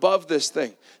I'm above this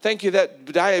thing. Thank you that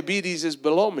diabetes is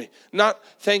below me. Not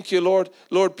thank you, Lord.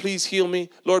 Lord, please heal me.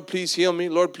 Lord, please heal me.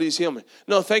 Lord, please heal me.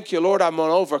 No, thank you, Lord, I'm an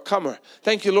overcomer.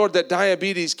 Thank you, Lord, that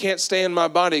diabetes can't stay in my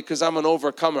body because I'm an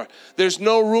overcomer. There's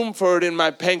no room for it in my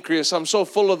pancreas. I'm so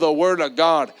full of the Word of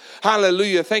God.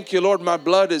 Hallelujah. Thank you, Lord, my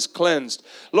blood is cleansed.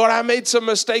 Lord, I made some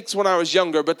mistakes when I was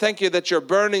younger, but thank you that you're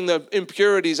burning the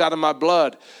impurities out of my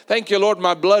blood. Thank you, Lord,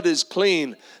 my blood is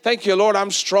clean. Thank you, Lord,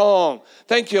 I'm strong.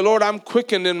 Thank you, Lord, I'm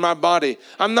quickened in my body.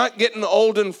 I'm not getting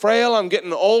old and frail. I'm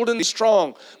getting old and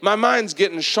strong. My mind's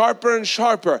getting sharper and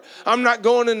sharper. I'm not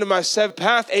going into my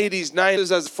 80s,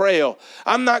 90s as frail.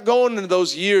 I'm not going into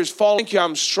those years falling. Thank you,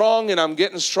 I'm strong and I'm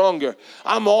getting stronger.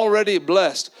 I'm already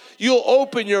blessed. You'll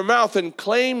open your mouth and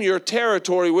claim your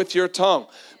territory with your tongue.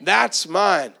 That's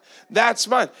mine. That's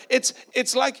mine.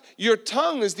 It's like your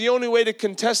tongue is the only way to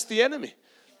contest the enemy.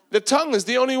 The tongue is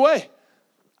the only way.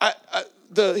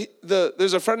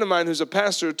 There's a friend of mine who's a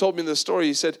pastor who told me this story.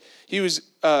 He said he was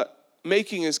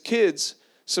making his kids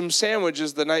some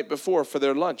sandwiches the night before for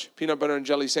their lunch, peanut butter and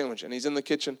jelly sandwich. And he's in the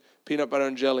kitchen, peanut butter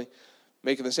and jelly,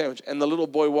 making the sandwich. And the little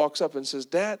boy walks up and says,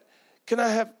 Dad, can I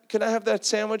have that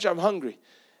sandwich? I'm hungry.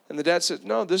 And the dad said,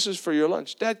 no, this is for your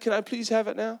lunch. Dad, can I please have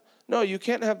it now? No, you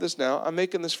can't have this now. I'm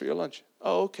making this for your lunch.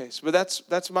 Oh, okay. So, but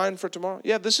that's mine for tomorrow?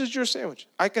 Yeah, this is your sandwich.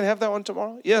 I can have that one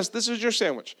tomorrow? Yes, this is your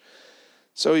sandwich.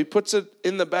 So he puts it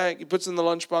in the bag. He puts it in the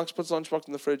lunchbox, puts the lunchbox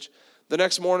in the fridge. The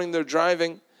next morning they're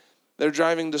driving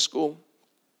to school.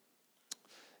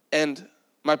 And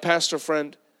my pastor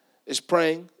friend is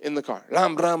praying in the car. And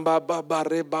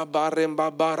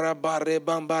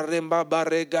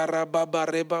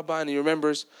he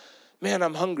remembers, man,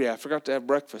 I'm hungry. I forgot to have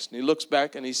breakfast. And he looks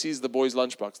back and he sees the boy's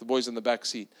lunchbox. The boy's in the back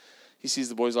seat. He sees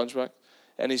the boy's lunchbox.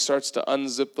 And he starts to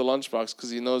unzip the lunchbox because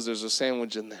he knows there's a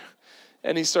sandwich in there.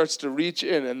 And he starts to reach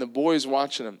in, and the boy's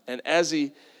watching him. And as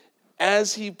he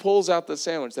pulls out the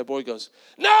sandwich, that boy goes,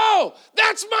 no,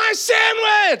 that's my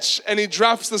sandwich! And he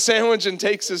drops the sandwich and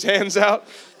takes his hands out,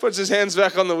 puts his hands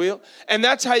back on the wheel. And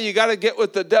that's how you got to get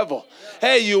with the devil.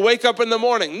 Hey, you wake up in the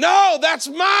morning. No, that's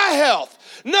my health.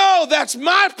 No, that's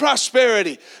my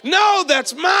prosperity. No,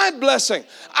 that's my blessing.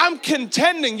 I'm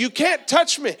contending. You can't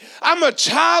touch me. I'm a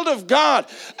child of God.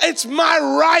 It's my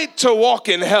right to walk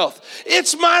in health.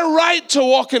 It's my right to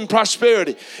walk in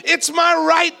prosperity. It's my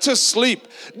right to sleep.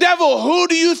 Devil, who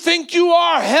do you think you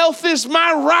are? Health is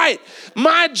my right.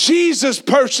 My Jesus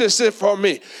purchased it for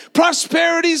me.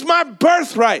 Prosperity is my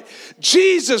birthright.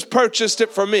 Jesus purchased it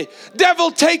for me.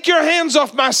 Devil, take your hands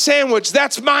off my sandwich.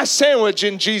 That's my sandwich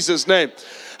in Jesus' name.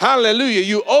 Hallelujah.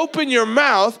 You open your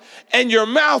mouth, and your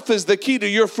mouth is the key to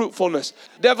your fruitfulness.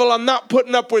 Devil, I'm not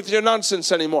putting up with your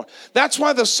nonsense anymore. That's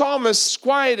why the psalmist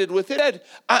quieted with it.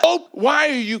 Why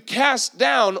are you cast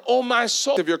down, O my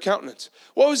soul, of your countenance?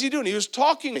 What was he doing? He was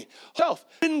talking to himself.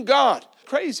 In God.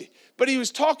 Crazy. But he was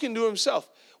talking to himself.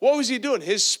 What was he doing?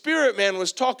 His spirit man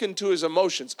was talking to his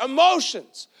emotions.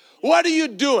 Emotions. What are you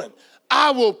doing?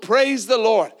 I will praise the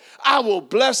Lord. I will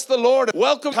bless the Lord.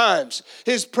 Welcome times.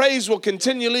 His praise will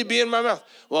continually be in my mouth.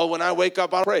 Well, when I wake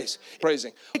up, I'll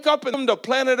praising. Wake up and come to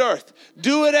planet Earth.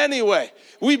 Do it anyway.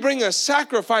 We bring a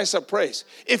sacrifice of praise.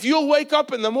 If you'll wake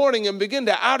up in the morning and begin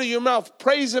to, out of your mouth,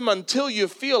 praise him until you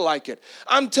feel like it.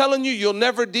 I'm telling you, you'll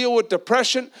never deal with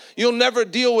depression. You'll never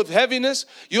deal with heaviness.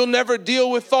 You'll never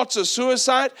deal with thoughts of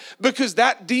suicide because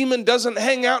that demon doesn't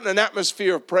hang out in an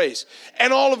atmosphere of praise.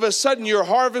 And all of a sudden, your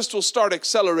harvest will start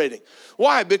accelerating.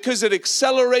 Why? Because it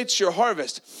accelerates your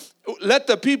harvest. Let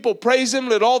the people praise him.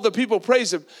 Let all the people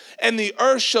praise him. And the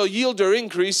earth shall yield her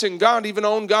increase. And God, even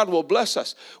our own God, will bless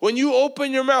us. When you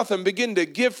open your mouth and begin to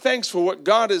give thanks for what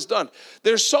God has done,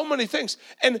 there's so many things.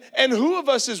 And who of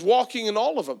us is walking in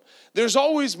all of them? There's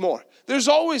always more. There's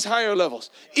always higher levels.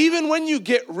 Even when you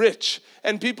get rich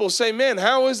and people say, man,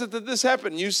 how is it that this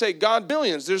happened? You say, God,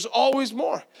 billions. There's always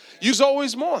more. There's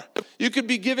always more. You could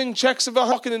be giving checks of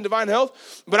walking in divine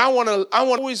health, but I want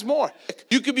always more.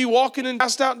 You could be walking in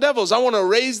cast out devils. I want to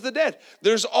raise the dead.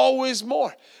 There's always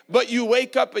more. But you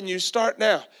wake up and you start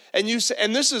now. And you say,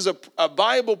 and this is a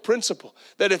Bible principle,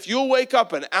 that if you'll wake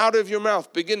up and out of your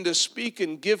mouth begin to speak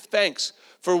and give thanks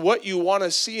for what you want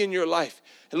to see in your life,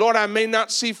 Lord, I may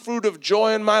not see fruit of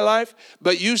joy in my life,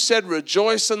 but you said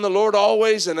rejoice in the Lord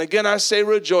always. And again, I say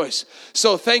rejoice.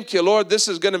 So thank you, Lord. This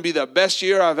is going to be the best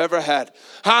year I've ever had.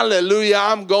 Hallelujah.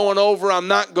 I'm going over. I'm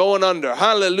not going under.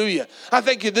 Hallelujah. I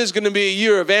thank you this is going to be a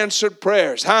year of answered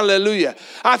prayers. Hallelujah.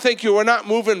 I thank you we're not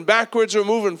moving backwards or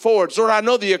moving forwards. Lord, I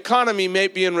know the economy may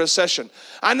be in recession.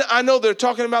 I know they're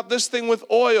talking about this thing with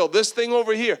oil, this thing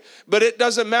over here, but it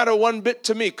doesn't matter one bit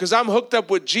to me because I'm hooked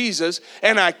up with Jesus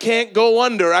and I can't go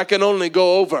under. I can only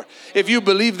go over. If you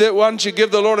believe that, why don't you give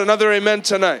the Lord another amen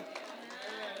tonight?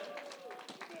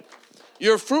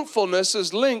 Your fruitfulness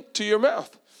is linked to your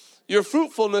mouth. Your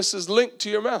fruitfulness is linked to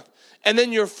your mouth. And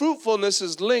then your fruitfulness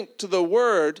is linked to the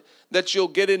word that you'll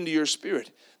get into your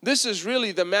spirit. This is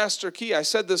really the master key. I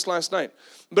said this last night.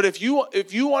 But if you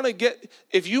want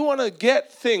to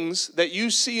get things that you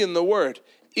see in the word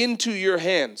into your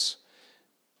hands,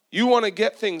 you want to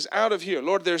get things out of here.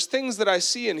 Lord, there's things that I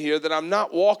see in here that I'm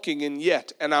not walking in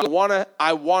yet, and I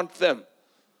want them.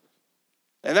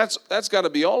 And that's got to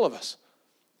be all of us.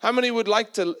 How many would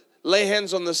like to lay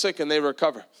hands on the sick and they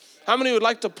recover? How many would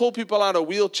like to pull people out of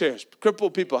wheelchairs,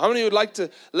 crippled people? How many would like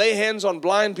to lay hands on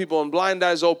blind people and blind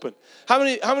eyes open? How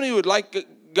many would like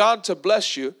God to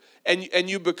bless you and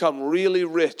you become really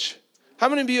rich? How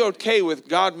many be okay with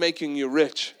God making you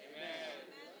rich?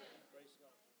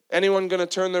 Anyone going to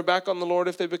turn their back on the Lord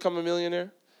if they become a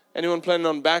millionaire? Anyone planning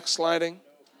on backsliding?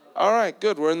 All right,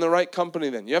 good. We're in the right company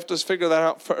then. You have to figure that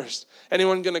out first.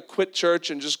 Anyone going to quit church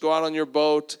and just go out on your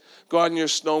boat, go out in your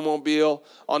snowmobile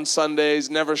on Sundays,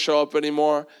 never show up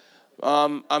anymore?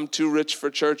 I'm too rich for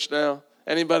church now.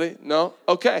 Anybody? No?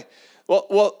 Okay.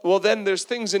 Well, then there's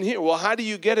things in here. Well, how do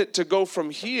you get it to go from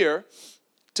here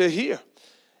to here?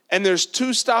 And there's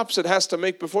 2 stops it has to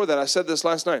make before that. I said this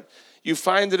last night. You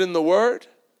find it in the Word.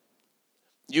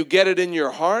 You get it in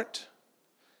your heart.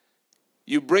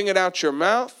 You bring it out your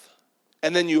mouth.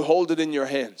 And then you hold it in your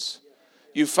hands.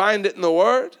 You find it in the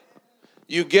Word.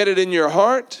 You get it in your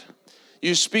heart.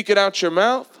 You speak it out your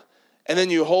mouth. And then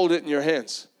you hold it in your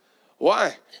hands.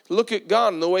 Why? Look at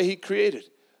God and the way He created.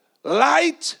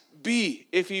 Light be.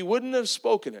 If He wouldn't have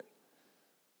spoken it.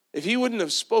 If He wouldn't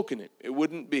have spoken it, it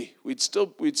wouldn't be. We'd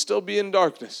still be in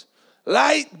darkness.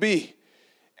 Light be.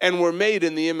 And we're made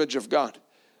in the image of God.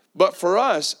 But for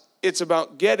us, it's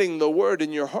about getting the word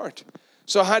in your heart.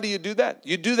 So how do you do that?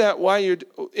 You do that while you're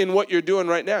in what you're doing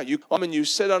right now. You come and you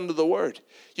sit under the word.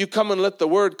 You come and let the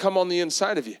word come on the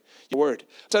inside of you. Word.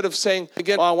 Instead of saying,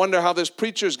 again, I wonder how this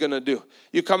preacher's going to do.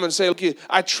 You come and say, look,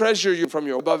 I treasure you from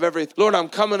your above everything. Lord, I'm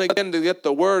coming again to get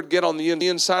the word, get on the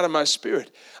inside of my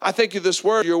spirit. I thank you this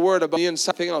word, your word above the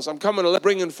inside, anything else. I'm coming to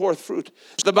bringing forth fruit.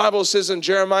 The Bible says in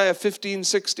Jeremiah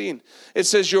 15:16, it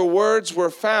says, your words were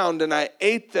found and I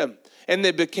ate them. And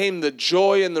they became the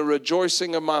joy and the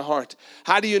rejoicing of my heart.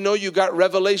 How do you know you got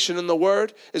revelation in the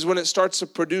word? Is when it starts to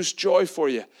produce joy for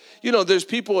you. You know, there's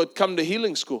people that come to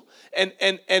healing school and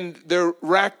they're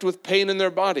racked with pain in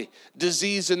their body,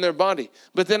 disease in their body.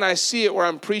 But then I see it where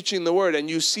I'm preaching the word and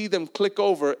you see them click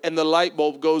over and the light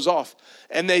bulb goes off.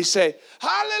 And they say,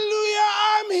 hallelujah,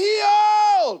 I'm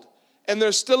healed. And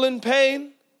they're still in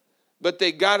pain, but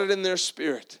they got it in their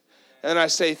spirit. And I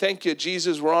say, thank you,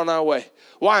 Jesus, we're on our way.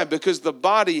 Why? Because the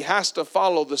body has to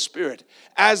follow the spirit.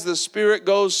 As the spirit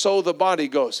goes, so the body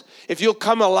goes. If you'll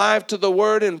come alive to the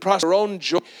word and prosper your own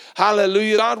joy,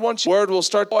 hallelujah, God wants you, the word will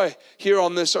start joy here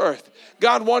on this earth.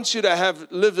 God wants you to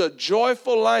live a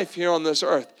joyful life here on this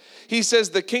earth. He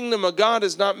says the kingdom of God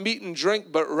is not meat and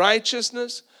drink, but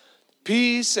righteousness,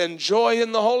 peace, and joy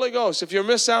in the Holy Ghost. If you're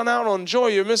missing out on joy,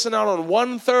 you're missing out on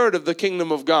 1/3 of the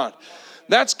kingdom of God.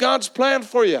 That's God's plan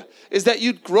for you, is that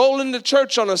you'd roll into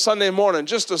church on a Sunday morning,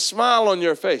 just a smile on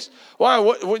your face. Why?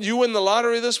 What you win the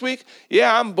lottery this week?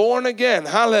 Yeah, I'm born again.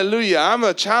 Hallelujah. I'm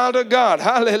a child of God.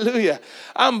 Hallelujah.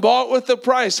 I'm bought with the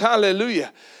price.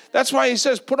 Hallelujah. That's why he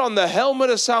says, put on the helmet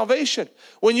of salvation.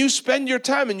 When you spend your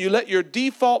time and you let your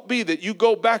default be that you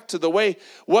go back to the way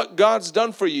what God's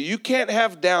done for you, you can't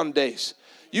have down days.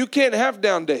 You can't have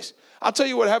down days. I'll tell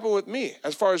you what happened with me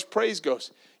as far as praise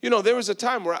goes. You know, there was a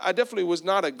time where I definitely was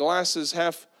not a glasses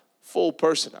half full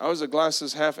person. I was a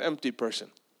glasses half empty person.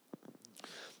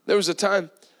 There was a time,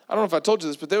 I don't know if I told you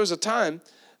this, but there was a time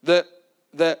that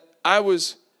I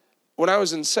was, when I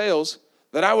was in sales,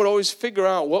 that I would always figure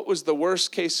out what was the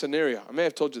worst case scenario. I may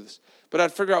have told you this, but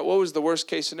I'd figure out what was the worst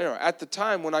case scenario. At the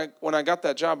time when I got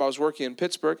that job, I was working in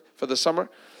Pittsburgh for the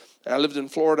summer, and I lived in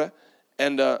Florida.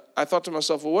 And I thought to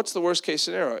myself, well, what's the worst case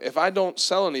scenario? If I don't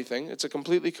sell anything, it's a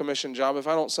completely commissioned job. If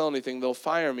I don't sell anything, they'll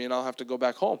fire me and I'll have to go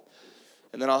back home.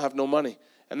 And then I'll have no money.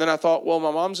 And then I thought, well, my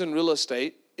mom's in real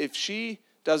estate. If she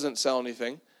doesn't sell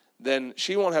anything, then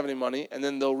she won't have any money, and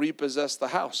then they'll repossess the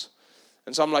house.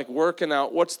 And so I'm like working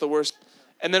out what's the worst.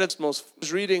 And then I was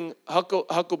reading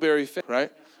Huckleberry Finn,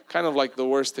 right? Kind of like the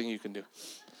worst thing you can do.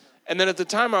 And then at the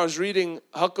time I was reading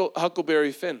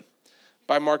Huckleberry Finn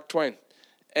by Mark Twain.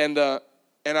 And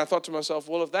I thought to myself,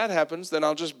 well, if that happens, then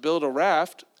I'll just build a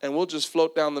raft and we'll just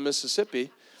float down the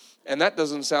Mississippi. And that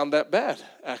doesn't sound that bad,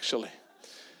 actually.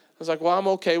 I was like, well, I'm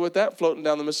okay with that, floating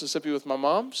down the Mississippi with my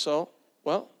mom. So,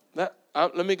 well,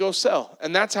 let me go sell.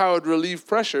 And that's how I would relieve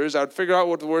pressures. I would figure out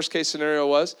what the worst case scenario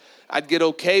was. I'd get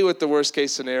okay with the worst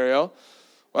case scenario.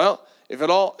 Well, if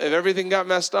everything got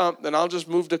messed up, then I'll just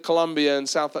move to Colombia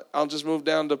and I'll just move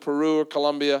down to Peru or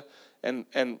Colombia and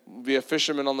be a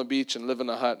fisherman on the beach and live in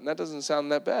a hut. And that doesn't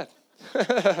sound that bad.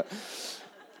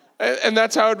 and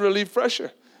that's how I'd relieve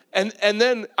pressure. And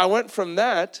then I went from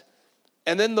that,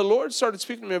 and then the Lord started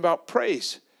speaking to me about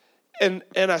praise. And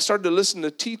I started to listen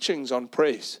to teachings on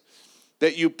praise.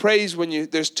 That you praise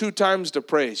there's 2 times to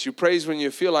praise. You praise when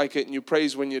you feel like it, and you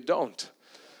praise when you don't.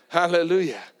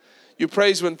 Hallelujah. You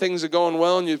praise when things are going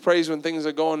well, and you praise when things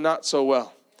are going not so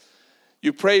well.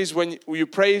 You praise when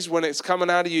it's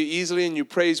coming out of you easily, and you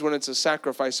praise when it's a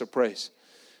sacrifice of praise.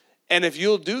 And if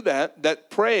you'll do that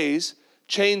praise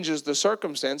changes the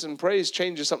circumstance, and praise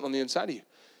changes something on the inside of you.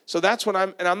 So that's when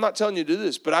I'm not telling you to do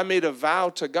this, but I made a vow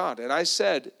to God. And I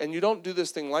said, and you don't do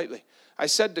this thing lightly. I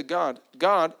said to God,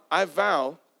 I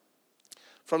vow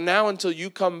from now until you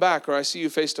come back or I see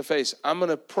you face to face, I'm going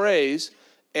to praise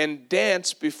and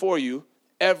dance before you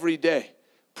every day.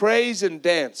 Praise and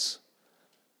dance.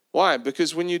 Why?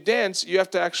 Because when you dance, you have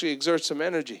to actually exert some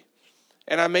energy.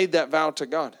 And I made that vow to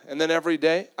God. And then every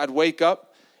day I'd wake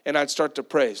up and I'd start to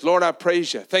praise. Lord, I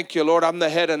praise you. Thank you, Lord, I'm the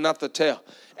head and not the tail.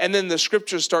 And then the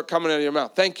scriptures start coming out of your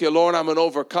mouth. Thank you, Lord, I'm an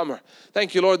overcomer.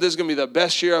 Thank you, Lord, this is going to be the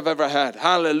best year I've ever had.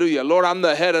 Hallelujah. Lord, I'm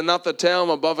the head and not the tail. I'm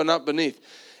above and not beneath.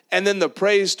 And then the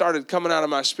praise started coming out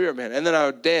of my spirit, man. And then I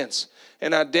would dance.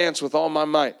 And I'd dance with all my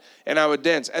might. And I would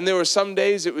dance. And there were some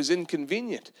days it was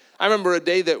inconvenient. I remember a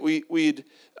day that we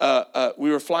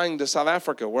were flying to South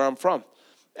Africa, where I'm from.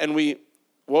 And we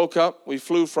woke up. We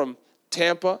flew from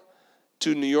Tampa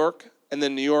to New York, and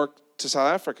then New York to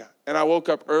South Africa. And I woke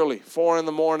up early, 4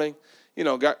 a.m,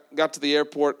 got to the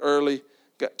airport early,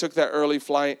 took that early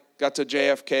flight, got to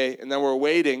JFK, and then we're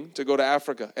waiting to go to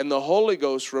Africa. And the Holy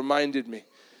Ghost reminded me,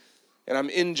 and I'm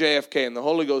in JFK, and the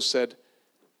Holy Ghost said,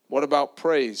 what about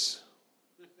praise?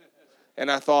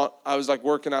 And I thought, I was like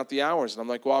working out the hours. And I'm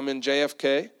like, well, I'm in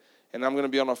JFK, and I'm going to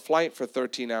be on a flight for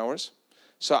 13 hours.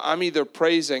 So I'm either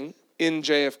praising in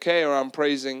JFK or I'm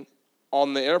praising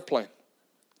on the airplane,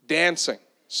 dancing.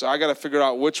 So I got to figure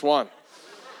out which one.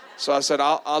 So I said,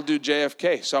 I'll do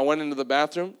JFK. So I went into the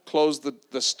bathroom, closed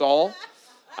the stall.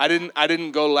 I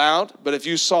didn't go loud, but if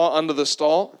you saw under the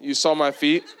stall, you saw my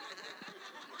feet.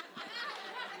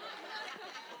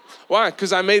 Why?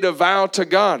 Because I made a vow to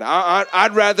God.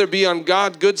 I'd rather be on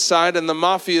God's good side and the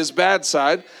mafia's bad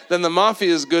side than the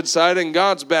mafia's good side and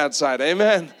God's bad side.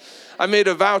 Amen. I made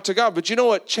a vow to God. But you know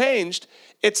what changed?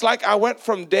 It's like I went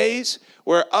from days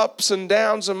where ups and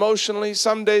downs emotionally,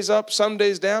 some days up, some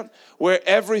days down, where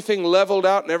everything leveled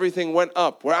out and everything went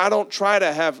up, where I don't try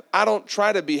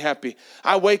to be happy.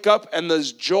 I wake up and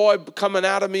there's joy coming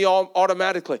out of me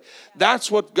automatically.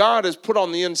 That's what God has put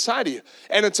on the inside of you.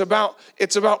 And it's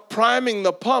about priming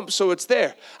the pump so it's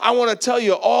there. I want to tell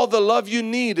you, all the love you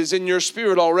need is in your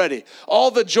spirit already. All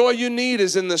the joy you need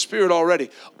is in the spirit already.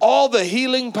 All the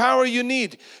healing power you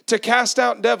need to cast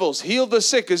out devils, heal the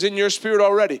sick is in your spirit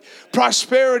already.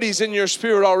 Prosperity's in your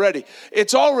spirit already.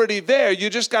 It's already there. You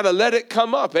just got to let it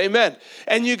come up. Amen.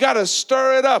 And you got to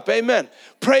stir it up. Amen.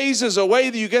 Praise is a way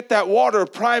that you get that water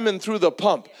priming through the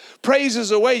pump. Praise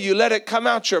is a way you let it come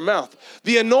out your mouth.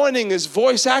 The anointing is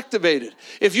voice activated.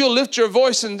 If you'll lift your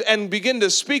voice and begin to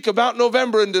speak about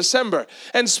November and December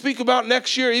and speak about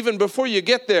next year even before you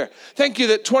get there. Thank you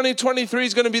that 2023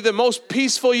 is going to be the most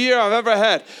peaceful year I've ever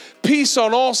had. Peace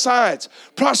on all sides.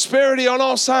 Prosperity on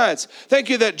all sides. Thank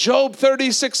you that Job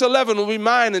 36:11 will be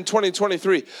mine in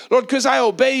 2023. Lord, because I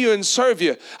obey you and serve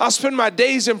you, I'll spend my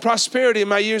days in prosperity and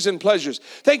my years in pleasures.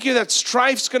 Thank you that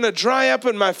strife's going to dry up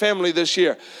in my family this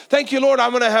year. Thank you, Lord,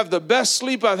 I'm going to have the best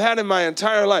sleep I've had in my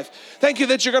entire life. Thank you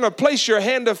that you're going to place your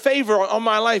hand of favor on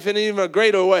my life in even a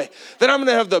greater way. That I'm going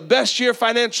to have the best year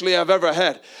financially I've ever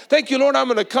had. Thank you, Lord, I'm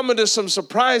going to come into some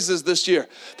surprises this year.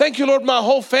 Thank you, Lord, my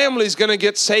whole family's going to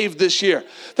get saved this year.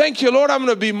 Thank you, Lord, I'm going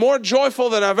to be more joyful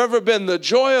than I've ever been. The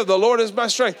joy of the Lord is my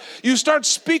strength. You start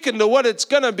speaking to what it's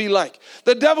going to be like.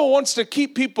 The devil wants to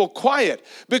keep people quiet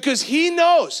because he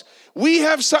knows we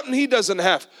have something he doesn't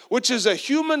have, which is a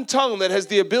human tongue that has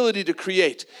the ability ability to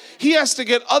create. He has to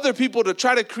get other people to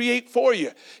try to create for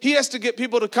you. He has to get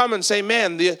people to come and say,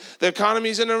 man, the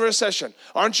economy's in a recession.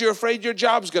 Aren't you afraid your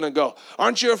job's going to go?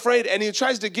 Aren't you afraid? And he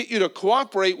tries to get you to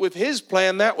cooperate with his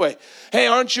plan that way. Hey,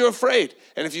 aren't you afraid?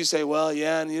 And if you say, well,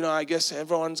 yeah, and I guess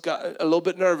everyone's got a little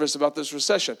bit nervous about this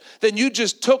recession, then you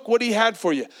just took what he had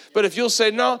for you. But if you'll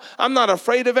say, no, I'm not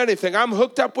afraid of anything. I'm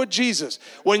hooked up with Jesus.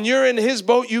 When you're in his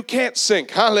boat, you can't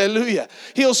sink. Hallelujah.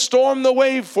 He'll storm the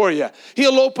wave for you.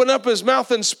 He'll open up his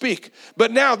mouth and speak.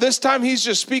 But now, this time, he's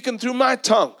just speaking through my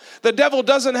tongue. The devil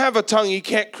doesn't have a tongue he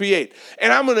can't create.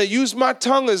 And I'm going to use my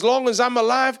tongue as long as I'm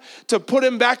alive to put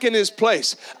him back in his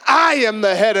place. I am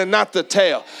the head and not the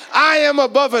tail. I am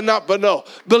above and not below.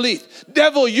 Belief.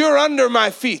 Devil, you're under my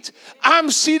feet.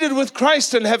 I'm seated with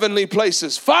Christ in heavenly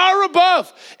places, far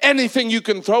above anything you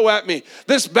can throw at me.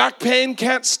 This back pain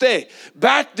can't stay.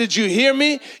 Back, did you hear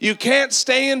me? You can't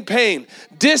stay in pain.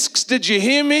 Discs, did you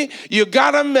hear me? You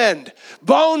gotta mend.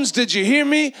 Bones, did you hear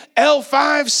me?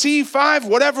 L5, C5,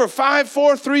 whatever, 5,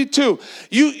 4, 3, 2.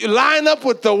 You line up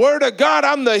with the word of God.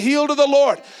 I'm the healed of the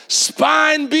Lord.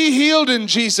 Spine, be healed in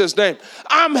Jesus' name.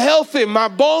 I'm healthy. My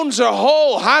bones are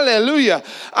whole. Hallelujah.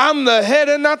 I'm the head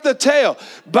and not the tail.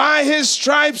 By his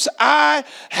stripes, I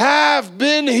have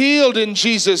been healed in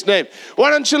Jesus' name.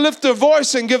 Why don't you lift your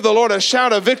voice and give the Lord a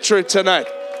shout of victory tonight?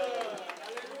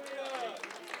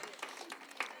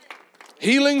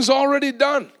 Healing's already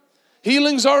done.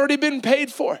 Healing's already been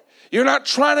paid for. You're not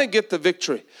trying to get the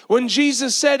victory. When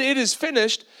Jesus said it is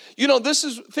finished,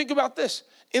 think about this.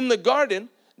 In the garden,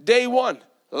 day 1,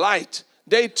 light.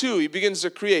 Day 2, he begins to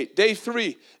create. Day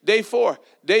 3, day 4,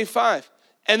 day 5.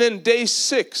 And then day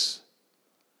 6,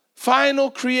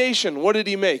 final creation. What did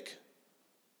he make?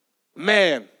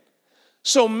 Man.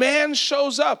 So man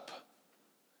shows up.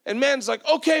 And man's like,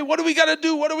 okay, what do we got to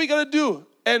do? What do we got to do?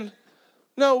 And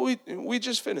no, we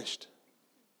just finished.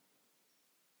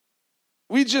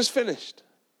 We just finished.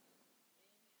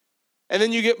 And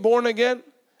then you get born again,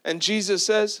 and Jesus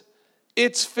says,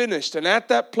 it's finished. And at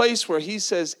that place where he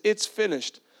says, it's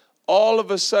finished, all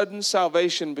of a sudden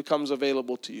salvation becomes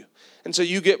available to you. And so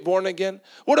you get born again.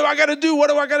 What do I got to do? What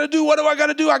do I got to do? What do I got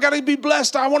to do? I got to be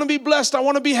blessed. I want to be blessed. I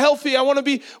want to be healthy. What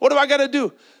do I got to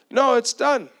do? No, it's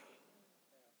done.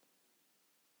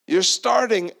 You're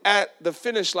starting at the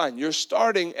finish line. You're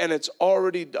starting and it's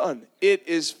already done. It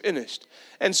is finished.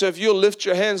 And so if you'll lift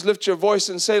your hands, lift your voice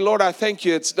and say, Lord, I thank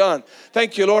you, it's done.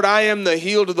 Thank you, Lord, I am the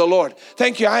healed of the Lord.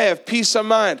 Thank you, I have peace of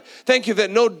mind. Thank you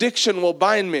that no addiction will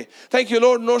bind me. Thank you,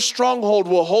 Lord, no stronghold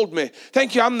will hold me.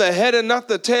 Thank you, I'm the head and not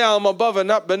the tail. I'm above and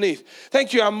not beneath.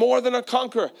 Thank you, I'm more than a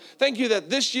conqueror. Thank you that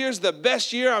this year's the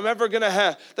best year I'm ever going to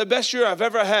have, the best year I've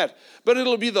ever had. But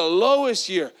it'll be the lowest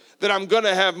year that I'm going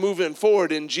to have moving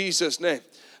forward in Jesus' name.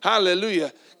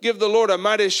 Hallelujah. Give the Lord a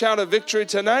mighty shout of victory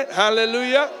tonight.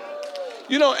 Hallelujah.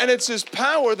 And it's his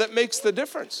power that makes the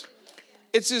difference.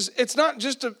 It's not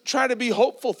just to try to be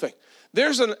hopeful thing.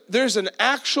 There's an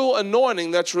actual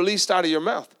anointing that's released out of your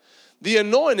mouth. The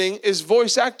anointing is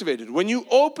voice activated. When you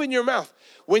open your mouth,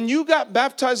 when you got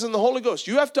baptized in the Holy Ghost,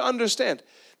 you have to understand.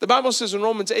 The Bible says in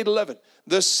Romans 8:11,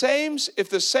 if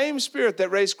the same spirit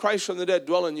that raised Christ from the dead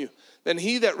dwell in you, then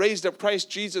he that raised up Christ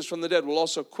Jesus from the dead will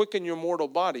also quicken your mortal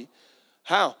body.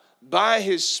 How? By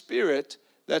his spirit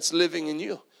that's living in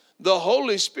you. The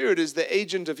Holy Spirit is the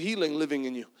agent of healing living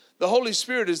in you. The Holy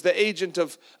Spirit is the agent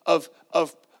of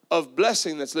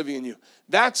blessing that's living in you.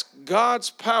 That's God's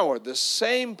power, the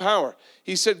same power.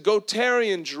 He said, go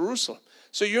tarry in Jerusalem.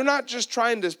 So you're not just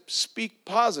trying to speak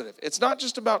positive. It's not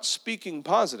just about speaking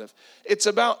positive. It's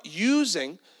about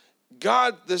using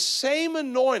God, the same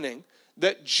anointing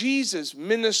that Jesus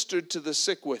ministered to the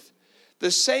sick with. The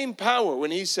same power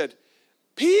when he said,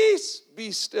 peace,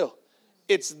 be still.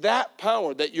 It's that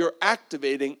power that you're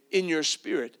activating in your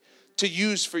spirit to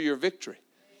use for your victory.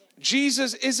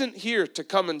 Jesus isn't here to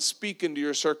come and speak into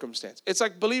your circumstance. It's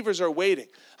like believers are waiting.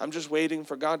 I'm just waiting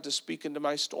for God to speak into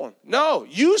my storm. No,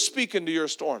 you speak into your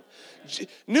storm.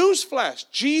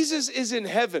 Newsflash, Jesus is in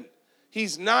heaven.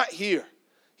 He's not here.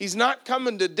 He's not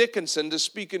coming to Dickinson to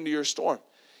speak into your storm.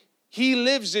 He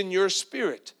lives in your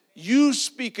spirit. You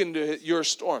speak into your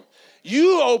storm.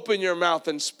 You open your mouth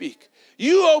and speak.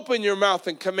 You open your mouth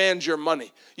and command your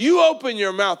money. You open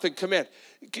your mouth and command.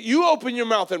 You open your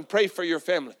mouth and pray for your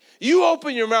family. You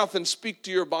open your mouth and speak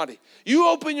to your body. You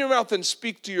open your mouth and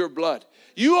speak to your blood.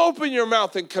 You open your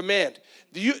mouth and command.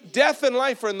 Death and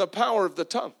life are in the power of the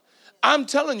tongue. I'm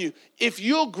telling you, if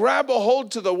you'll grab a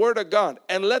hold to the Word of God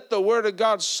and let the Word of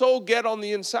God so get on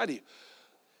the inside of you.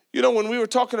 You know, when we were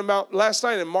talking about last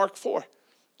night in Mark 4,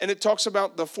 and it talks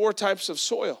about the 4 types of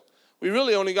soil. We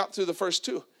really only got through the first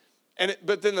 2.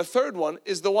 But then the third one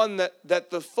is the one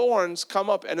that the thorns come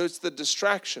up, and it's the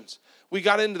distractions. We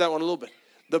got into that one a little bit.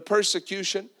 The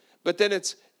persecution, but then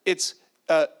it's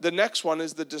the next one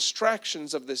is the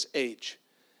distractions of this age.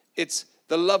 It's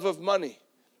the love of money.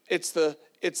 It's the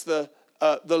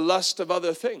lust of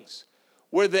other things,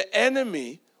 where the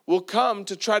enemy will come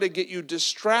to try to get you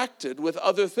distracted with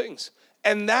other things.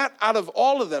 And that, out of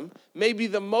all of them, may be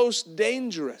the most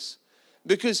dangerous,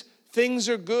 because things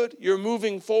are good. You're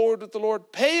moving forward with the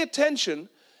Lord. Pay attention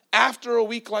after a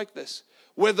week like this,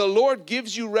 where the Lord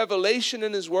gives you revelation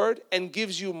in his word and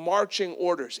gives you marching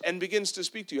orders and begins to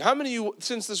speak to you. How many of you,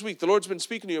 since this week, the Lord's been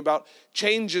speaking to you about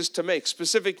changes to make,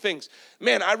 specific things?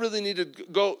 Man, I really need to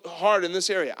go hard in this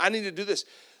area. I need to do this.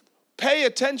 Pay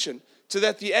attention to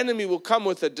that. The enemy will come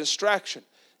with a distraction.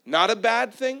 Not a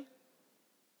bad thing,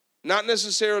 not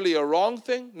necessarily a wrong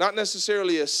thing, not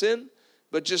necessarily a sin,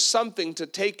 but just something to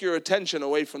take your attention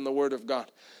away from the word of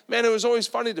God. Man, it was always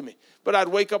funny to me. But I'd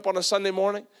wake up on a Sunday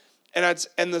morning, and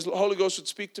the Holy Ghost would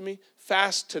speak to me,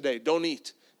 fast today, don't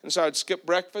eat. And so I'd skip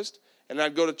breakfast, and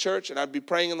I'd go to church, and I'd be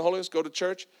praying in the Holy Ghost, go to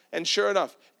church. And sure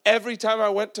enough, every time I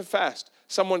went to fast,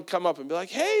 someone would come up and be like,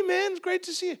 hey, man, it's great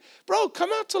to see you. Bro,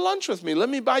 come out to lunch with me. Let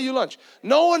me buy you lunch.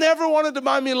 No one ever wanted to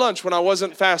buy me lunch when I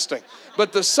wasn't fasting.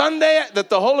 But the Sunday that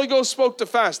the Holy Ghost spoke to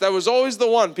fast, that was always the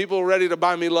one. People were ready to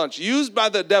buy me lunch. Used by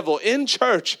the devil in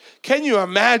church. Can you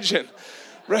imagine?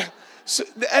 So,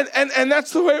 and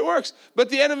that's the way it works. But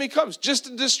the enemy comes. Just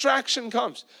a distraction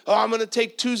comes. Oh, I'm going to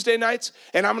take Tuesday nights,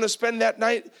 and I'm going to spend that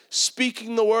night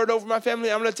speaking the word over my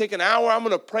family. I'm going to take an hour. I'm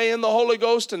going to pray in the Holy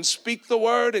Ghost and speak the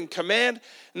word and command.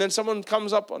 And then someone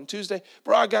comes up on Tuesday.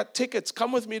 Bro, I got tickets.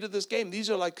 Come with me to this game. These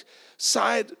are like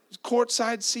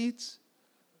courtside seats.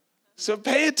 So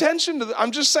pay attention to I'm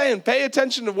just saying, pay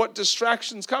attention to what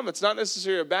distractions come. It's not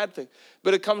necessarily a bad thing,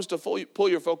 but it comes to pull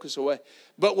your focus away.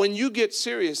 But when you get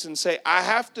serious and say, I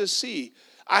have to see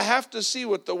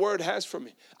what the word has for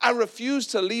me. I refuse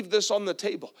to leave this on the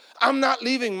table. I'm not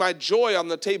leaving my joy on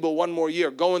the table one more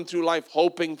year, going through life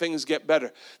hoping things get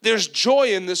better. There's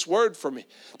joy in this word for me.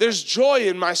 There's joy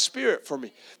in my spirit for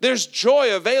me. There's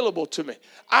joy available to me.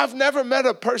 I've never met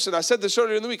a person, I said this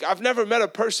earlier in the week, I've never met a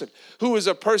person who was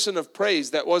a person of praise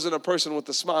that wasn't a person with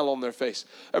a smile on their face,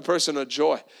 a person of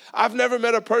joy. I've never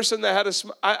met a person that had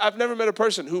I've never met a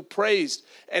person who praised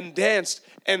and danced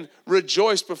and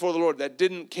rejoiced before the Lord that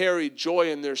didn't carry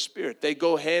joy in their spirit. They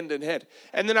go hand in hand.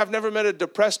 And then I've never met a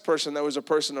depressed person that was a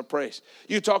person of praise.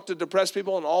 You talk to depressed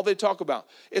people and all they talk about,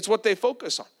 it's what they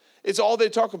focus on. It's all they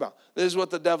talk about. This is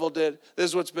what the devil did. This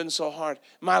is what's been so hard.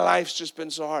 My life's just been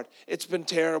so hard. It's been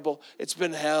terrible. It's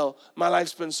been hell. My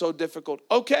life's been so difficult.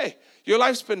 Okay, your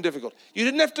life's been difficult. You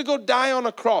didn't have to go die on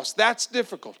a cross. That's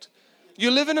difficult.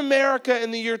 You live in America in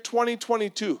the year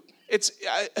 2022. It's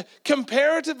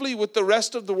comparatively with the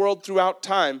rest of the world throughout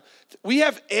time, we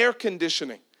have air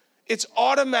conditioning. It's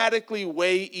automatically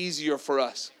way easier for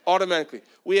us. Automatically.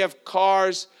 We have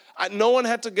cars. No one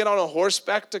had to get on a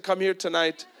horseback to come here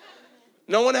tonight.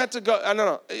 No one had to go.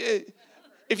 No.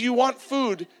 If you want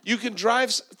food, you can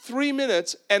drive 3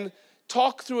 minutes and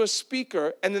talk through a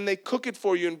speaker, and then they cook it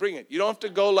for you and bring it. You don't have to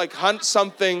go like hunt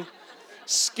something,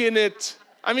 skin it.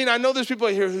 I mean, I know there's people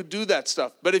here who do that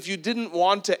stuff, but if you didn't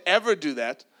want to ever do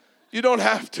that, you don't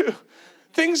have to.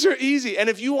 Things are easy. And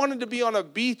if you wanted to be on a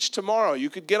beach tomorrow, you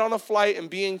could get on a flight and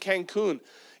be in Cancun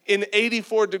in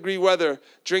 84-degree weather,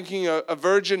 drinking a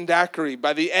virgin daiquiri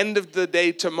by the end of the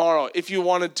day tomorrow, if you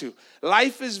wanted to.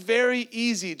 Life is very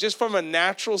easy, just from a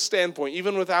natural standpoint,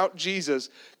 even without Jesus,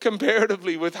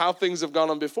 comparatively with how things have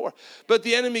gone on before. But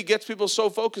the enemy gets people so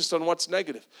focused on what's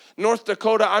negative. North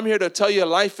Dakota, I'm here to tell you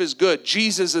life is good.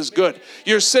 Jesus is good.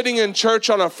 You're sitting in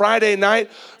church on a Friday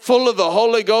night full of the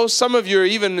Holy Ghost. Some of you are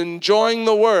even enjoying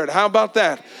the word. How about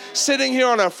that? Sitting here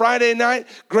on a Friday night,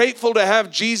 grateful to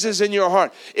have Jesus in your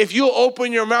heart. If you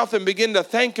open your mouth and begin to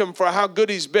thank him for how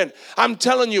good he's been, I'm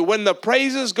telling you, when the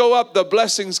praises go up, the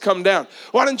blessings come down.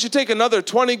 Why don't you take another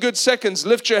 20 good seconds,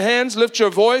 lift your hands, lift your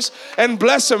voice, and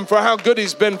bless him for how good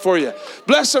he's been for you.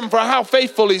 Bless him for how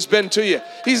faithful he's been to you.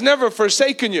 He's never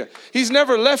forsaken you. He's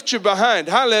never left you behind.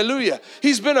 Hallelujah.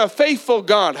 He's been a faithful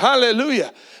God.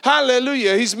 Hallelujah.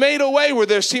 Hallelujah. He's made a way where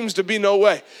there seems to be no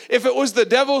way. If it was the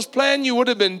devil's plan, you would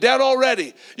have been dead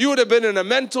already. You would have been in a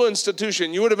mental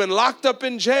institution. You would have been locked up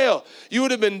in jail. You would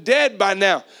have been dead by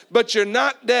now. But you're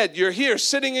not dead. You're here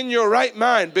sitting in your right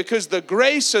mind because the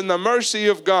grace and the mercy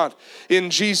of God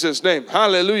in Jesus' name.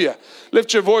 Hallelujah.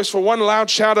 Lift your voice for one loud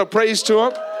shout of praise to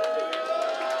him.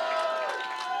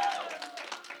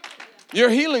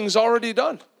 Your healing's already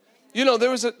done. You know,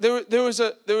 there was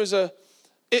a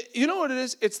You know what it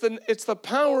is? It's the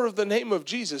power of the name of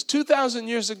Jesus. 2,000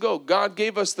 years ago, God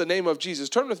gave us the name of Jesus.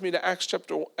 Turn with me to Acts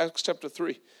chapter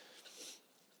 3.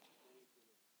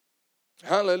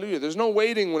 Hallelujah. There's no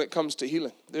waiting when it comes to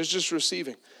healing. There's just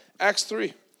receiving. Acts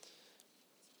 3.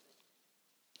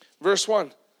 Verse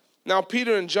 1. Now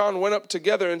Peter and John went up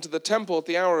together into the temple at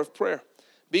the hour of prayer,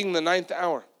 being the 9th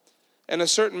hour. And a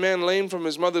certain man lame from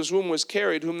his mother's womb was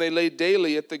carried, whom they laid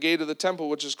daily at the gate of the temple,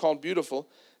 which is called Beautiful,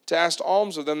 to ask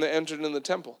alms of them that entered in the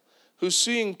temple, who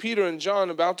seeing Peter and John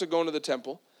about to go into the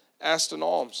temple, asked an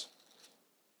alms.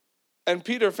 And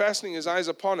Peter, fastening his eyes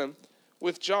upon him,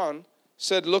 with John,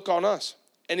 said, Look on us.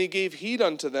 And he gave heed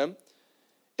unto them,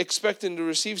 expecting to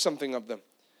receive something of them.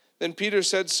 Then Peter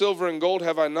said, Silver and gold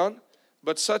have I none,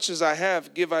 but such as I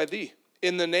have give I thee.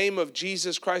 In the name of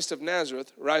Jesus Christ of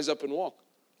Nazareth, rise up and walk.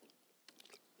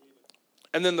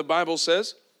 And then the Bible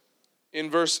says, in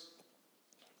verse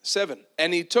 7,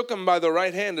 and he took him by the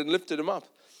right hand and lifted him up.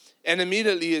 And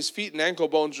immediately his feet and ankle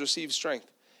bones received strength.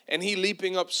 And he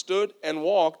leaping up stood and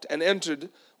walked and entered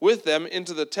with them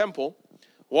into the temple,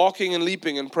 walking and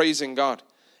leaping and praising God.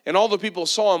 And all the people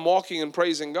saw him walking and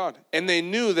praising God. And they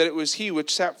knew that it was he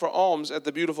which sat for alms at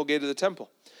the beautiful gate of the temple.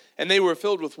 And they were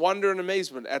filled with wonder and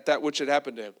amazement at that which had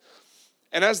happened to him.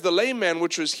 And as the lame man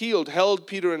which was healed held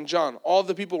Peter and John, all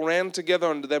the people ran together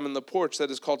unto them in the porch that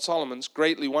is called Solomon's,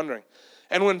 greatly wondering.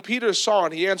 And when Peter saw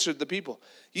it, he answered the people,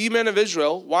 Ye men of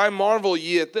Israel, why marvel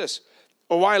ye at this?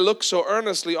 Or why look so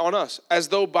earnestly on us, as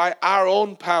though by our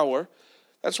own power?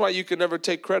 That's why you can never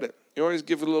take credit. You always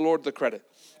give the Lord the credit.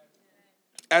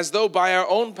 As though by our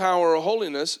own power or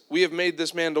holiness we have made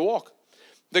this man to walk.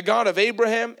 The God of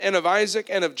Abraham and of Isaac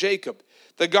and of Jacob,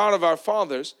 the God of our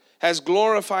fathers, has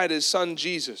glorified his son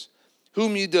Jesus,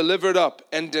 whom ye delivered up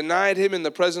and denied him in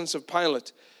the presence of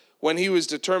Pilate, when he was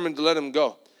determined to let him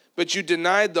go. But you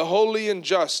denied the holy and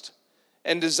just,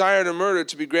 and desired a murder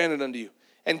to be granted unto you,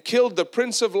 and killed the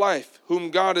Prince of Life, whom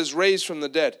God has raised from the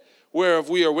dead, whereof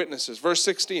we are witnesses. Verse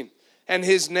 16, and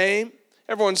his name,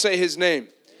 everyone say his name.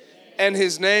 And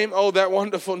his name, oh, that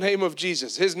wonderful name of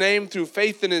Jesus. His name, through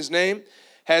faith in his name,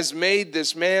 has made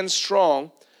this man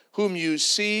strong, whom you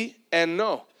see and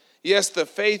know. Yes, the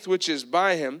faith which is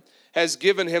by him has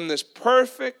given him this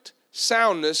perfect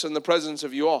soundness in the presence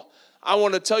of you all. I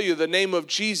want to tell you, the name of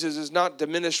Jesus is not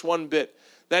diminished one bit.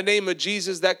 That name of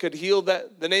Jesus that could heal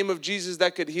the name of Jesus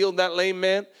that could heal that lame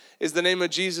man is the name of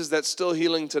Jesus that's still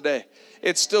healing today.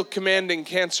 It's still commanding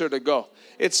cancer to go.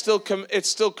 It's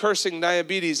still cursing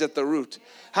diabetes at the root.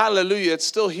 Hallelujah. It's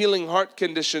still healing heart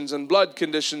conditions and blood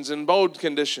conditions and bone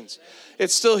conditions.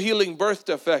 It's still healing birth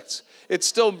defects. It's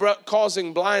still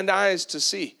causing blind eyes to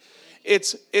see.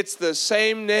 It's the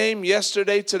same name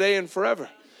yesterday, today, and forever.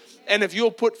 And if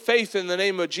you'll put faith in the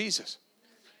name of Jesus.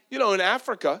 You know, in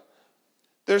Africa,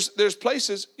 there's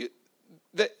places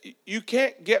that you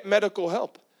can't get medical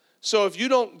help. So if you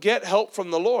don't get help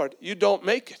from the Lord, you don't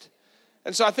make it.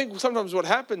 And so I think sometimes what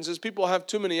happens is people have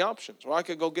too many options. Well, I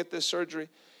could go get this surgery.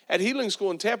 At Healing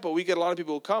School in Tampa, we get a lot of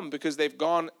people who come because they've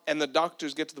gone and the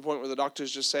doctors get to the point where the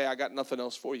doctors just say, I got nothing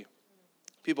else for you.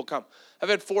 People come. I've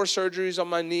had 4 surgeries on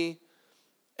my knee,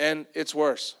 and it's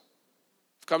worse.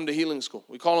 I've come to Healing School.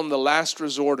 We call them the last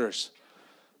resorters.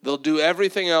 They'll do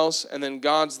everything else, and then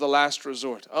God's the last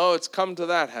resort. Oh, it's come to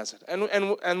that, has it?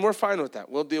 And we're fine with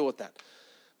that. We'll deal with that.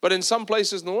 But in some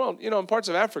places in the world, in parts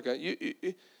of Africa,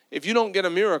 if you don't get a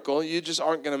miracle, you just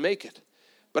aren't going to make it.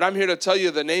 But I'm here to tell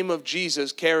you the name of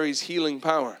Jesus carries healing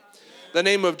power. The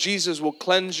name of Jesus will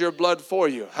cleanse your blood for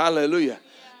you. Hallelujah.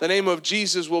 The name of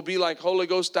Jesus will be like Holy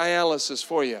Ghost dialysis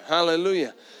for you.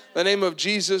 Hallelujah. The name of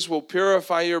Jesus will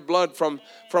purify your blood from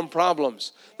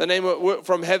problems.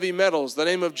 From heavy metals. The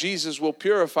name of Jesus will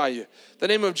purify you. The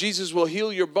name of Jesus will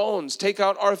heal your bones, take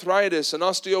out arthritis and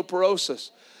osteoporosis.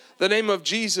 The name of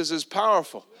Jesus is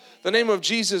powerful. The name of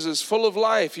Jesus is full of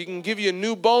life. He can give you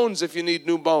new bones if you need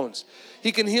new bones.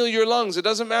 He can heal your lungs. It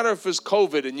doesn't matter if it's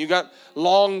COVID and you got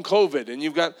long COVID and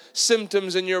you've got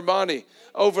symptoms in your body,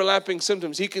 overlapping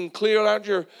symptoms. He can clear out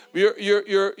your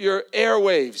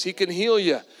airwaves. He can heal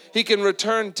you. He can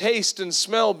return taste and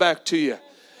smell back to you.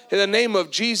 In the name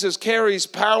of Jesus carries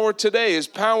power today. His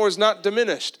power is not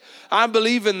diminished. I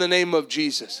believe in the name of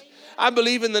Jesus. I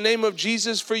believe in the name of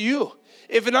Jesus for you.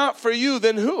 If not for you,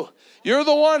 then who? You're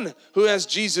the one who has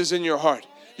Jesus in your heart.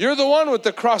 You're the one with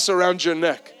the cross around your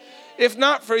neck. If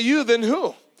not for you, then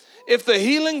who? If the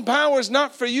healing power is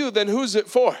not for you, then who's it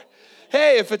for?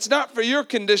 Hey, if it's not for your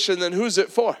condition, then who's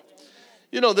it for?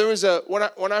 There was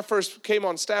when I first came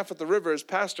on staff at the River as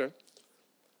pastor,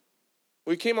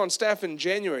 we came on staff in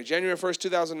January 1st,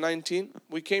 2019.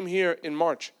 We came here in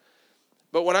March.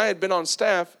 But when I had been on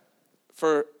staff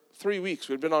for 3 weeks.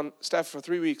 We'd been on staff for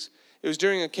 3 weeks. It was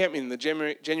during a camp meeting, the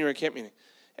January camp meeting.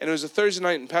 And it was a Thursday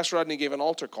night, and Pastor Rodney gave an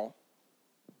altar call.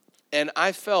 And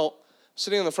I felt,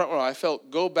 sitting in the front row, I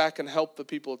felt, go back and help the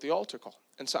people at the altar call.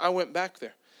 And so I went back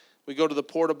there. We go to the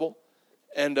portable,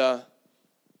 and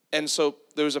so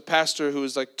there was a pastor who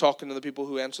was like talking to the people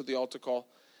who answered the altar call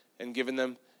and giving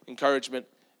them encouragement.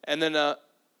 And then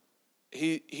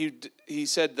he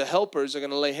said, the helpers are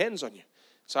going to lay hands on you.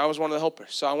 So I was one of the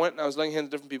helpers. So I went and I was laying hands on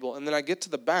different people. And then I get to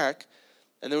the back,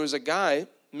 and there was a guy,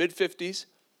 mid-50s,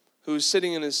 who was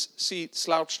sitting in his seat,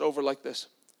 slouched over like this.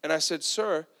 And I said,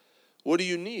 sir, what do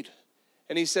you need?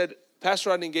 And he said, Pastor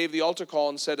Rodney gave the altar call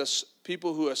and said,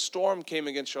 people who a storm came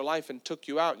against your life and took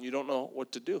you out and you don't know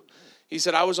what to do. He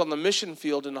said, I was on the mission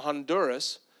field in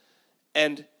Honduras,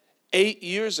 and 8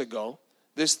 years ago,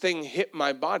 this thing hit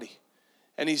my body.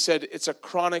 And he said, it's a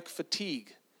chronic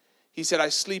fatigue. He said, I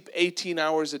sleep 18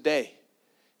 hours a day.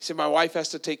 He said, my wife has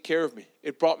to take care of me.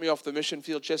 It brought me off the mission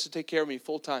field. She has to take care of me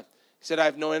full time. He said, I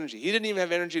have no energy. He didn't even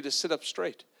have energy to sit up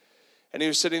straight. And he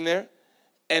was sitting there.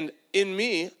 And in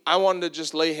me, I wanted to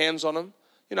just lay hands on him.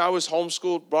 You know, I was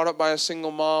homeschooled, brought up by a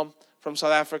single mom from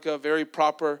South Africa, very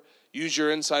proper, use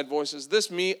your inside voices. This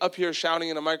me up here shouting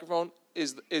in a microphone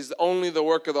is only the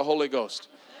work of the Holy Ghost.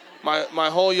 My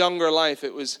whole younger life,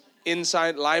 it was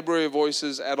inside library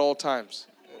voices at all times.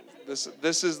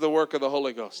 This is the work of the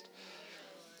Holy Ghost.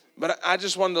 But I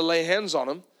just wanted to lay hands on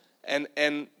him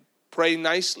and pray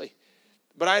nicely.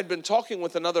 But I had been talking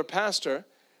with another pastor,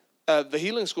 the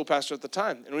healing school pastor at the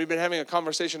time, and we've been having a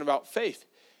conversation about faith.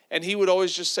 And he would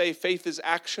always just say, faith is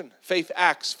action. Faith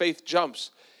acts. Faith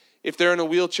jumps. If they're in a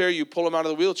wheelchair, you pull them out of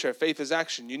the wheelchair. Faith is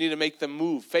action. You need to make them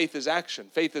move. Faith is action.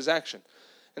 Faith is action.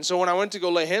 And so when I went to go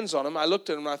lay hands on him, I looked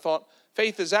at him and I thought,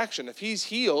 faith is action. If he's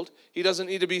healed, he doesn't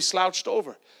need to be slouched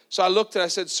over. So I looked and I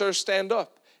said, sir, stand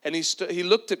up. And he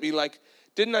looked at me like,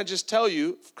 didn't I just tell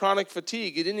you, chronic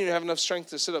fatigue, he didn't even have enough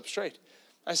strength to sit up straight.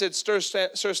 I said, sir,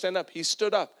 stand up. He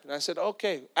stood up. And I said,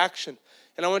 okay, action.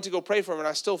 And I went to go pray for him, and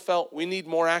I still felt we need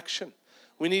more action.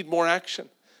 We need more action.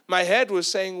 My head was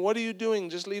saying, what are you doing?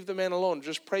 Just leave the man alone.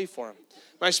 Just pray for him.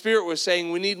 My spirit was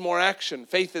saying, we need more action.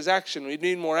 Faith is action. We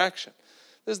need more action.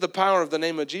 This is the power of the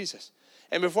name of Jesus.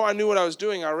 And before I knew what I was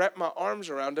doing, I wrapped my arms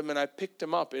around him, and I picked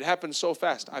him up. It happened so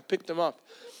fast. I picked him up,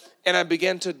 and I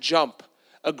began to jump.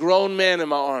 A grown man in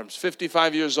my arms,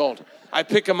 55 years old. I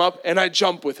pick him up, and I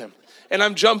jump with him. And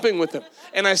I'm jumping with him.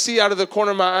 And I see out of the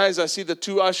corner of my eyes, I see the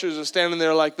two ushers are standing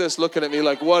there like this, looking at me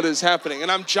like, what is happening? And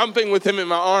I'm jumping with him in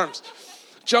my arms,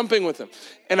 jumping with him.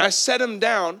 And I set him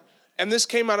down, and this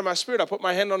came out of my spirit. I put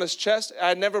my hand on his chest. I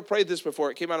had never prayed this before.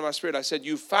 It came out of my spirit. I said,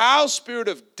 you foul spirit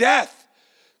of death,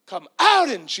 come out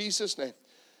in Jesus' name.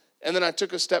 And then I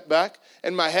took a step back,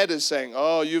 and my head is saying,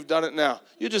 oh, you've done it now.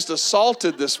 You just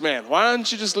assaulted this man. Why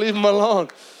don't you just leave him alone?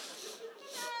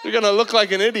 You're going to look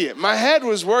like an idiot. My head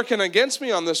was working against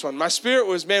me on this one. My spirit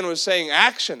was saying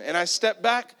action. And I stepped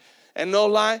back, and no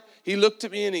lie, he looked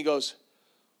at me and he goes,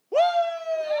 woo!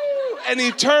 And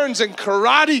he turns and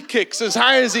karate kicks as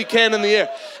high as he can in the air.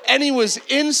 And he was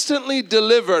instantly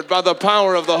delivered by the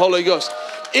power of the Holy Ghost.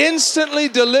 Instantly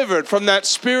delivered from that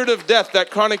spirit of death,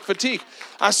 that chronic fatigue.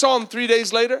 I saw him 3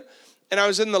 days later, and I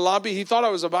was in the lobby. He thought I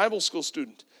was a Bible school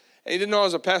student, and he didn't know I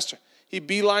was a pastor. He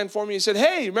beelined for me. He said,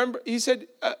 hey, remember, he said,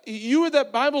 you were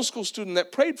that Bible school student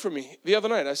that prayed for me the other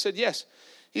night. I said, yes.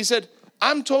 He said,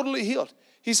 I'm totally healed.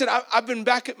 He said, I've been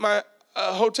back at my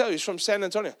hotel. He's from San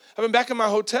Antonio. I've been back in my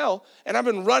hotel, and I've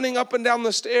been running up and down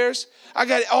the stairs. I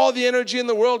got all the energy in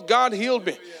the world. God healed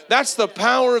me. That's the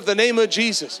power of the name of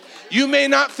Jesus. You may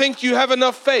not think you have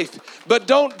enough faith, but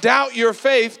don't doubt your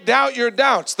faith. Doubt your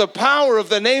doubts. The power of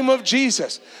the name of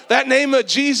Jesus. That name of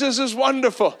Jesus is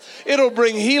wonderful. It'll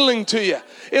bring healing to you.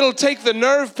 It'll take the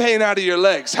nerve pain out of your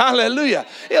legs. Hallelujah.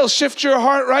 It'll shift your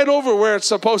heart right over where it's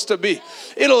supposed to be.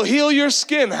 It'll heal your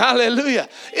skin. Hallelujah.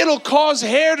 It'll cause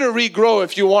hair to regrow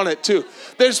if you want it to.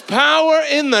 There's power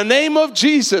in the name of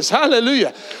Jesus.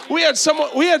 Hallelujah. We had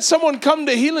someone come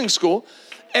to healing school,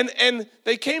 and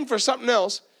they came for something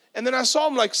else. And then I saw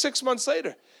him like 6 months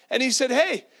later. And he said,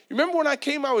 hey, you remember when I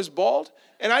came, I was bald?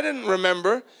 And I didn't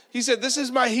remember. He said, this is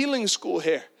my healing school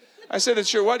hair. I said,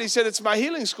 it's your what? He said, it's my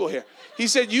healing school hair. He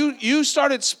said, you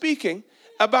started speaking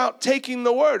about taking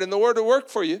the word and the word to work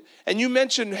for you. And you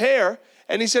mentioned hair.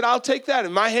 And he said, I'll take that.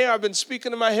 And my hair, I've been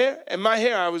speaking to my hair. And my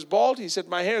hair, I was bald. He said,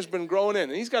 my hair's been growing in.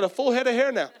 And he's got a full head of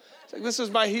hair now. It's like, this is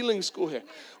my healing school hair.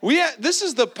 This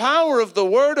is the power of the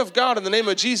word of God in the name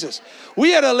of Jesus.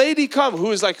 We had a lady come who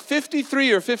was like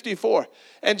 53 or 54.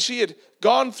 And she had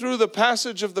gone through the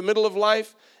passage of the middle of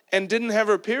life and didn't have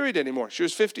her period anymore. She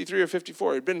was 53 or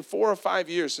 54. It had been 4 or 5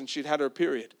 years since she'd had her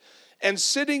period. and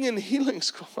sitting in healing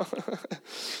school.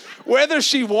 Whether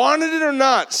she wanted it or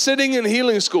not, sitting in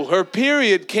healing school, her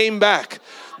period came back.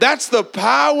 That's the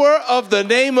power of the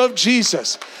name of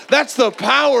Jesus. That's the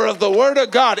power of the Word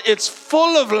of God. It's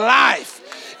full of life.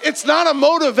 It's not a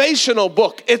motivational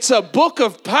book. It's a book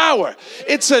of power.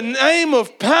 It's a name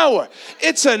of power.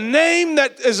 It's a name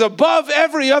that is above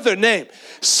every other name.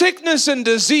 Sickness and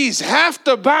disease have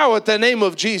to bow at the name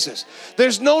of Jesus.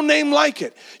 There's no name like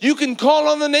it. You can call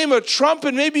on the name of Trump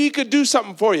and maybe he could do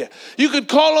something for you. You could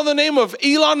call on the name of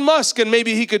Elon Musk and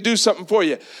maybe he could do something for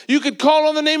you. You could call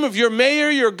on the name of your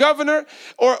mayor, your governor,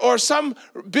 or some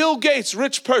Bill Gates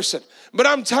rich person. But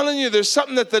I'm telling you, there's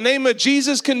something that the name of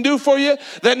Jesus can do for you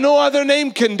that no other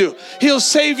name can do. He'll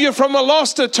save you from a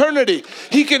lost eternity.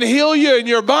 He can heal you in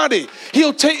your body.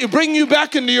 He'll bring you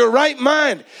back into your right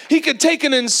mind. He could take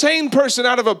an insane person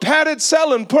out of a padded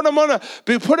cell and put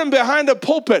him behind a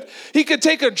pulpit. He could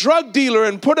take a drug dealer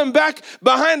and put him back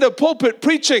behind a pulpit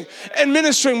preaching and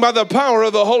ministering by the power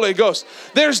of the Holy Ghost.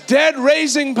 There's dead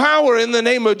raising power in the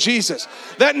name of Jesus.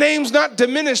 That name's not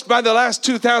diminished by the last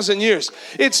 2,000 years.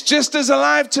 It's just as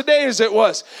alive today as it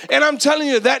was. And I'm telling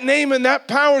you, that name and that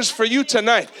power is for you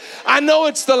tonight. I know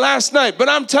it's the last night, but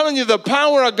I'm telling you, the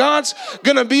power of God's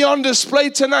going to be on display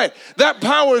tonight. That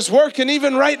power is working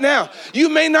even right now. You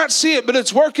may not see it, but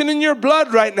it's working in your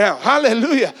blood right now.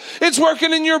 Hallelujah. It's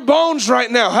working in your bones right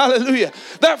now. Hallelujah.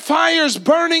 That fire's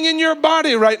burning in your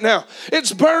body right now.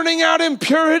 It's burning out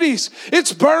impurities.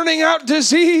 It's burning out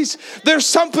disease. There's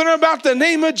something about the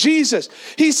name of Jesus.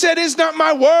 He said, is not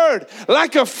my word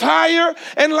like a fire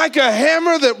and like a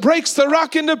hammer that breaks the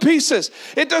rock into pieces?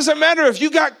 It doesn't matter if you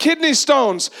got kidney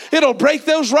stones. It'll break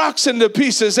those rocks into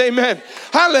pieces. Amen.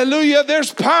 Hallelujah.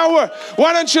 There's power.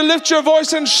 Why don't you lift your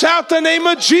voice and shout the name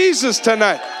of Jesus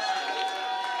tonight?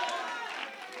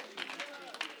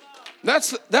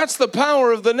 That's the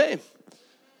power of the name.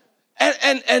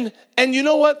 And you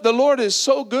know what? The Lord is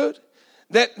so good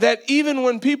that even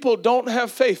when people don't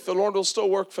have faith, the Lord will still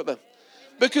work for them.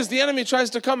 Because the enemy tries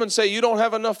to come and say, you don't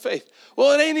have enough faith.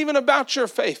 Well, it ain't even about your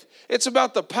faith. It's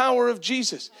about the power of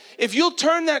Jesus. If you'll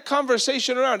turn that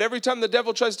conversation around every time the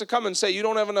devil tries to come and say, you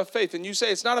don't have enough faith, and you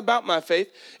say, it's not about my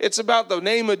faith, it's about the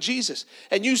name of Jesus.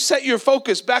 And you set your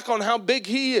focus back on how big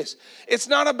he is. It's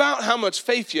not about how much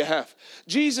faith you have.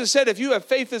 Jesus said, if you have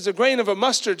faith as a grain of a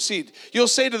mustard seed, you'll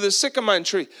say to the sycamore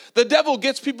tree. The devil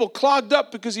gets people clogged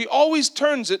up because he always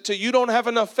turns it to you don't have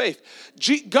enough faith.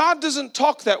 God doesn't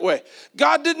talk that way.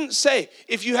 God didn't say,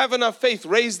 if you have enough faith,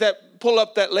 pull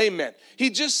up that lame man. He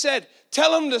just said,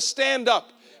 tell him to stand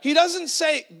up. He doesn't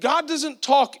say, God doesn't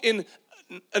talk in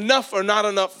enough or not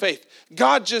enough faith.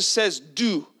 God just says,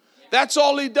 do. That's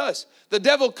all he does. The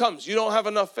devil comes, you don't have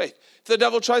enough faith. If the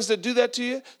devil tries to do that to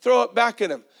you, throw it back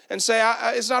at him. And say,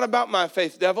 it's not about my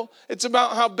faith, devil. It's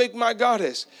about how big my God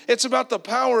is. It's about the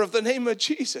power of the name of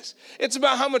Jesus. It's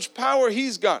about how much power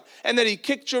he's got and that he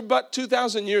kicked your butt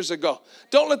 2,000 years ago.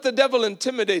 Don't let the devil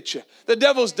intimidate you. The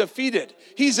devil's defeated.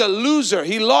 He's a loser.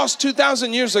 He lost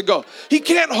 2,000 years ago. He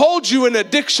can't hold you in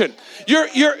addiction.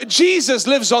 Jesus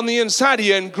lives on the inside of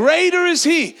you, and greater is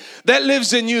he that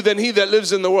lives in you than he that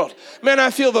lives in the world. Man,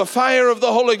 I feel the fire of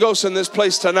the Holy Ghost in this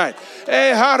place tonight.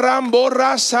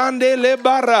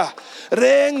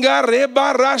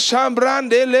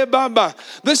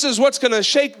 This is what's going to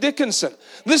shake Dickinson.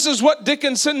 This is what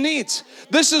Dickinson needs.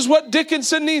 This is what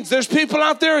Dickinson needs. There's people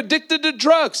out there addicted to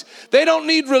drugs. They don't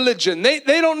need religion. They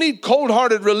don't need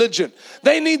cold-hearted religion.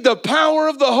 They need the power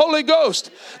of the Holy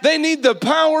Ghost. They need the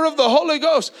power of the Holy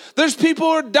Ghost. There's people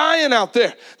who are dying out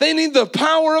there. They need the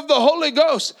power of the Holy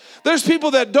Ghost. There's people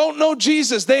that don't know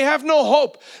Jesus. They have no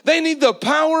hope. They need the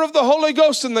power of the Holy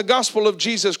Ghost in the gospel of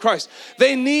Jesus Christ.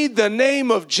 They need the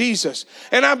name of Jesus.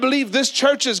 And I believe this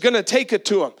church is going to take it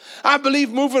to them. I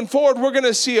believe moving forward, we're going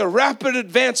to see a rapid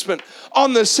advancement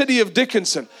on the city of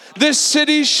Dickinson. This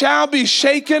city shall be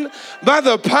shaken by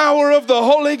the power of the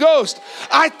Holy Ghost.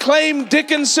 I claim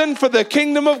Dickinson for the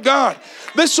kingdom of God.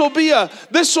 This will be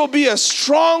a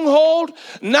stronghold,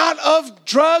 not of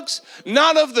drugs,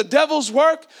 not of the devil's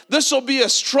work. This will be a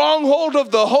stronghold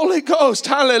of the Holy Ghost.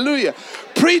 Hallelujah.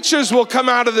 Preachers will come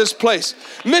out of this place.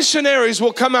 Missionaries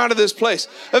will come out of this place.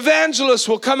 Evangelists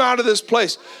will come out of this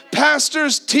place.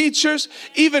 Pastors, teachers,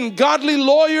 even godly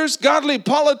lawyers, godly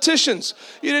politicians.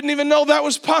 You didn't even know that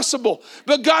was possible.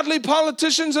 But godly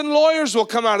politicians and lawyers will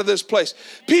come out of this place.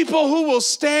 People who will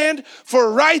stand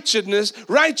for righteousness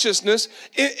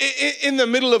in the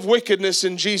middle of wickedness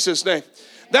in Jesus' name.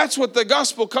 That's what the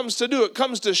gospel comes to do. It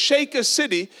comes to shake a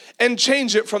city and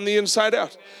change it from the inside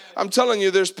out. I'm telling you,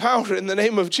 there's power in the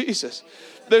name of Jesus.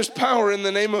 There's power in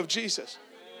the name of Jesus.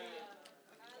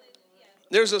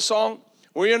 There's a song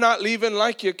Well, you're not leaving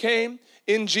like you came,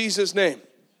 in Jesus' name.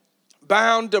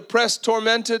 Bound, depressed,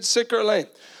 tormented, sick or lame.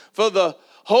 For the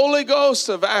Holy Ghost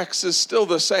of Acts is still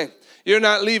the same. You're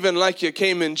not leaving like you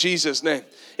came, in Jesus' name.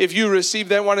 If you receive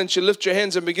that, why don't you lift your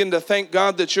hands and begin to thank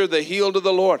God that you're the healed of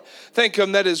the Lord. Thank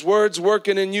Him that His word's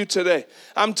working in you today.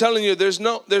 I'm telling you, there's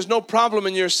no problem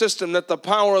in your system that the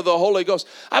power of the Holy Ghost.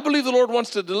 I believe the Lord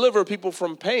wants to deliver people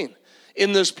from pain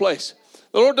in this place.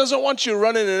 The Lord doesn't want you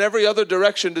running in every other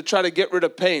direction to try to get rid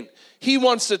of pain. He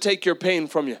wants to take your pain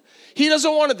from you. He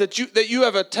doesn't want it that you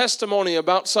have a testimony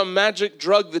about some magic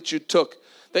drug that you took,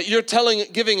 that you're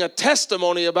giving a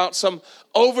testimony about some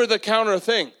over-the-counter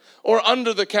thing or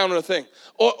under-the-counter thing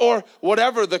or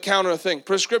whatever the counter thing,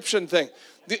 prescription thing.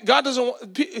 God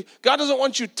doesn't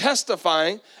want you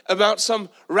testifying about some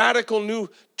radical new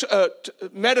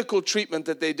medical treatment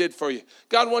that they did for you.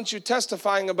 God wants you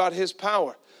testifying about His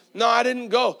power. No, I didn't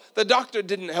go. The doctor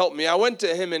didn't help me. I went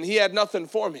to him and he had nothing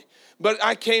for me. But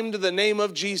I came to the name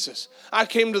of Jesus. I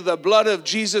came to the blood of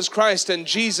Jesus Christ, and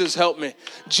Jesus helped me.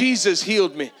 Jesus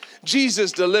healed me.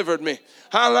 Jesus delivered me.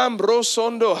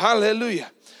 Hallelujah.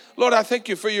 Lord, I thank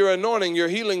you for your anointing, your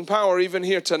healing power even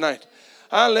here tonight.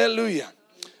 Hallelujah.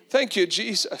 Thank you,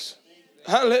 Jesus.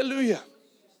 Hallelujah.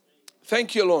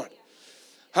 Thank you, Lord.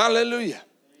 Hallelujah.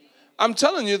 I'm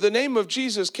telling you, the name of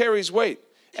Jesus carries weight.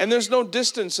 And there's no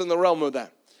distance in the realm of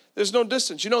that. There's no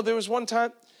distance. You know, there was one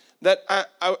time that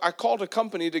I called a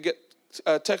company to get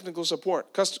technical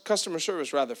support, customer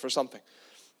service rather, for something.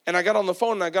 And I got on the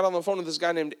phone with this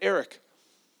guy named Eric.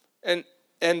 And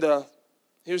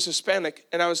he was Hispanic.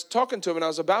 And I was talking to him and I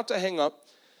was about to hang up.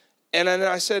 And then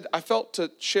I said, I felt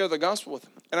to share the gospel with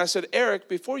him. And I said, Eric,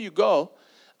 before you go,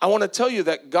 I want to tell you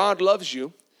that God loves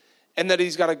you and that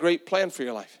He's got a great plan for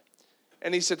your life.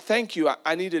 And he said, thank you.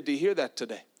 I needed to hear that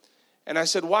today. And I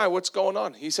said, why? What's going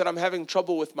on? He said, I'm having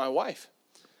trouble with my wife.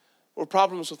 Or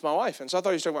problems with my wife. And so I thought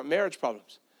he was talking about marriage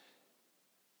problems.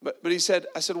 But I said,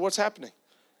 what's happening?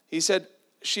 He said,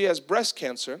 she has breast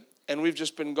cancer, and we've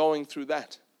just been going through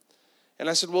that. And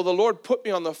I said, well, the Lord put me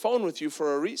on the phone with you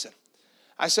for a reason.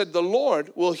 I said, the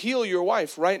Lord will heal your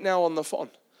wife right now on the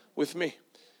phone with me.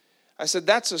 I said,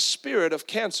 that's a spirit of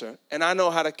cancer, and I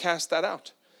know how to cast that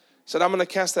out. I said, I'm going to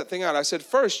cast that thing out. I said,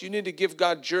 first, you need to give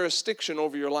God jurisdiction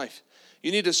over your life.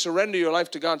 You need to surrender your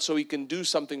life to God so He can do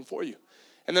something for you.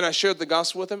 And then I shared the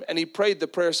gospel with him, and he prayed the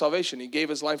prayer of salvation. He gave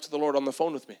his life to the Lord on the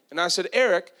phone with me. And I said,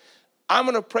 Eric, I'm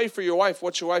going to pray for your wife.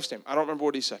 What's your wife's name? I don't remember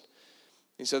what he said.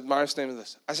 He said, my wife's name is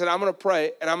this. I said, I'm going to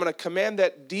pray, and I'm going to command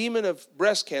that demon of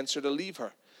breast cancer to leave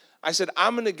her. I said,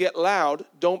 I'm going to get loud.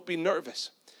 Don't be nervous.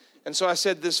 And so I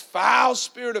said, this foul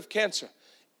spirit of cancer.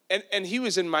 And he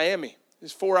was in Miami.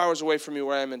 He's 4 hours away from me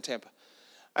where I am in Tampa.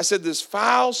 I said, this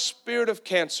foul spirit of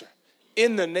cancer,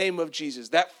 in the name of Jesus,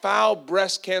 that foul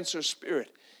breast cancer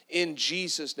spirit, in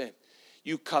Jesus' name,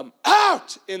 you come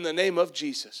out in the name of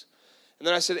Jesus. And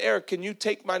then I said, Eric, can you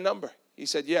take my number? He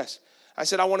said, yes. I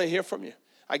said, I want to hear from you.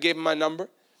 I gave him my number.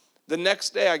 The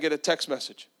next day I get a text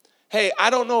message. Hey, I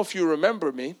don't know if you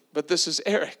remember me, but this is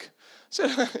Eric. I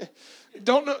said,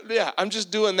 don't know. Yeah, I'm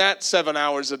just doing that 7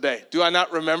 hours a day. Do I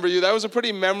not remember you? That was a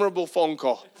pretty memorable phone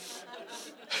call.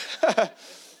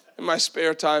 In my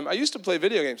spare time, I used to play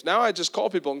video games. Now I just call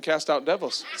people and cast out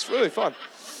devils. It's really fun.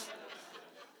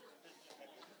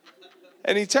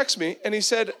 And he texted me and he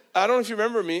said, I don't know if you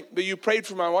remember me, but you prayed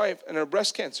for my wife and her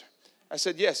breast cancer. I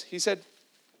said, yes. He said,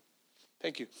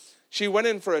 thank you. She went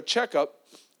in for a checkup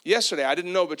yesterday. I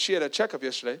didn't know, but she had a checkup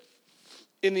yesterday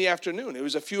in the afternoon. It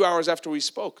was a few hours after we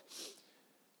spoke.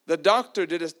 The doctor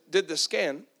did the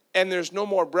scan, and there's no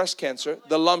more breast cancer.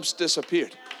 The lumps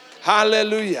disappeared.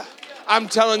 Hallelujah. I'm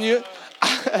telling you,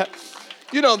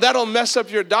 that'll mess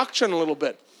up your doctrine a little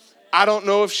bit. I don't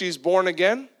know if she's born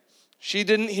again. She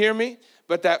didn't hear me,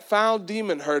 but that foul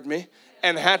demon heard me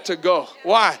and had to go.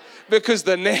 Why? Because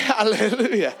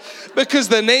hallelujah. Because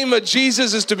the name of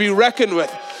Jesus is to be reckoned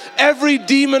with. Every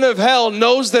demon of hell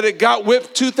knows that it got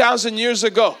whipped 2,000 years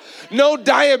ago. No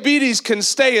diabetes can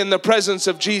stay in the presence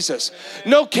of Jesus.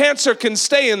 No cancer can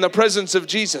stay in the presence of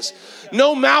Jesus.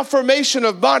 No malformation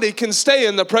of body can stay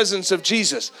in the presence of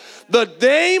Jesus. The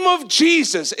name of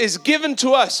Jesus is given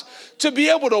to us to be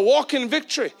able to walk in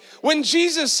victory. When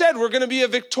Jesus said we're going to be a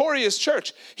victorious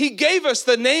church, He gave us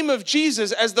the name of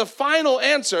Jesus as the final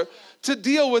answer to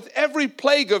deal with every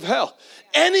plague of hell.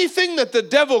 Anything that the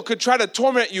devil could try to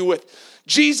torment you with,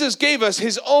 Jesus gave us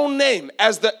His own name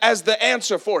as the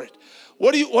answer for it.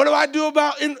 What do I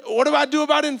do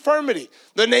about infirmity?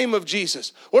 The name of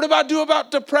Jesus. What do I do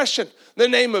about depression? The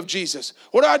name of Jesus.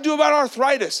 What do I do about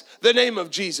arthritis? The name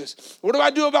of Jesus. What do I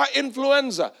do about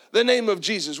influenza? The name of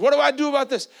Jesus. What do I do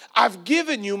about this? I've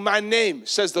given you my name,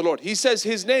 says the Lord. He says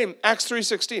his name, Acts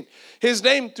 3:16. His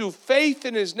name, through faith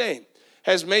in his name,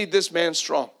 has made this man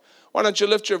strong. Why don't you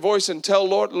lift your voice and tell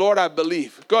Lord, I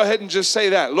believe. Go ahead and just say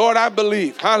that. Lord, I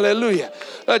believe. Hallelujah.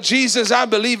 Jesus, I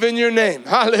believe in your name.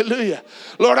 Hallelujah.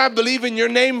 Lord, I believe in your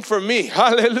name for me.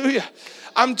 Hallelujah.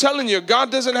 I'm telling you,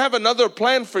 God doesn't have another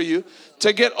plan for you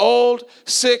to get old,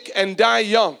 sick, and die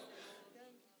young.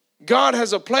 God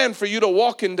has a plan for you to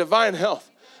walk in divine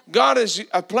health. God has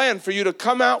a plan for you to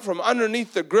come out from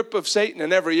underneath the grip of Satan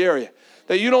in every area.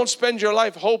 That you don't spend your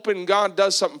life hoping God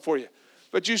does something for you,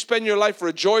 but you spend your life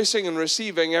rejoicing and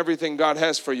receiving everything God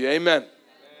has for you. Amen.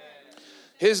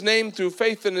 His name, through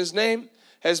faith in his name,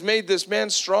 has made this man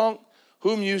strong,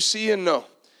 whom you see and know.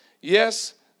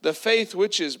 Yes, the faith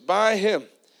which is by him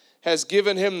has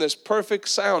given him this perfect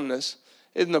soundness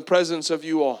in the presence of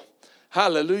you all.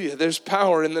 Hallelujah. There's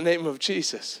power in the name of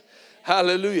Jesus.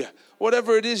 Hallelujah.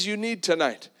 Whatever it is you need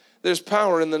tonight, there's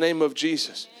power in the name of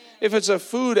Jesus. If it's a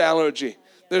food allergy,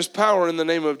 there's power in the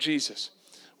name of Jesus.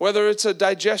 Whether it's a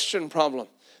digestion problem,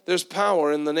 there's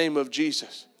power in the name of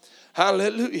Jesus.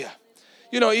 Hallelujah.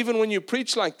 You know, even when you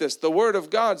preach like this, the word of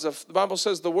God, the Bible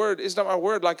says the word is not my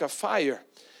word like a fire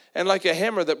and like a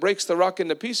hammer that breaks the rock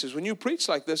into pieces. When you preach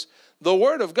like this, the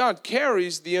word of God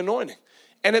carries the anointing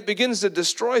and it begins to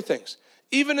destroy things.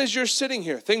 Even as you're sitting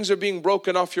here, things are being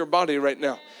broken off your body right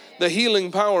now. The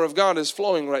healing power of God is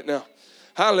flowing right now.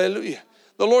 Hallelujah.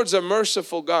 The Lord's a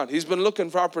merciful God. He's been looking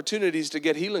for opportunities to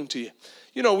get healing to you.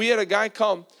 You know, we had a guy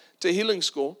come to healing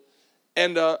school,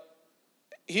 and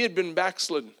he had been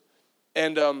backslidden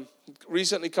and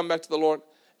recently come back to the Lord.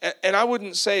 And I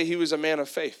wouldn't say he was a man of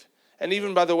faith. And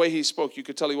even by the way he spoke, you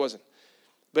could tell he wasn't.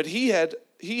 But he had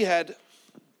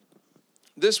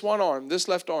this one arm, this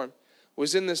left arm,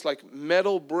 was in this like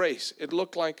metal brace. It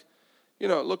looked like,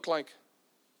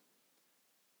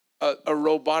 a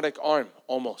robotic arm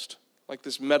almost, like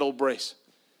this metal brace.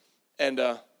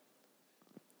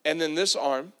 And then this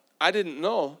arm, I didn't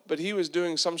know, but he was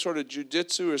doing some sort of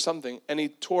jujitsu or something, and he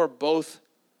tore both,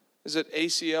 is it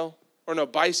ACL? Or no,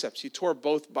 biceps. He tore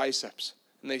both biceps,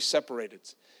 and they separated.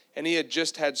 And he had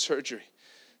just had surgery.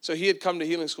 So he had come to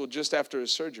healing school just after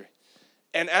his surgery.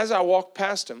 And as I walked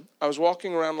past him, I was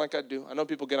walking around like I do. I know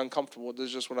people get uncomfortable. This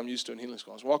is just what I'm used to in healing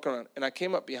school. I was walking around, and I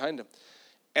came up behind him.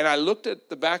 And I looked at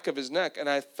the back of his neck, and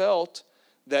I felt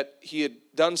that he had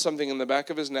done something in the back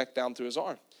of his neck down through his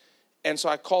arm. And so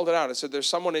I called it out. I said, there's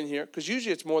someone in here, because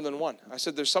usually it's more than one. I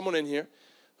said, there's someone in here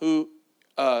who,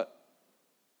 there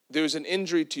was an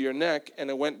injury to your neck, and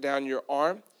it went down your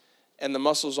arm, and the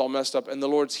muscles all messed up, and the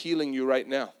Lord's healing you right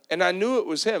now. And I knew it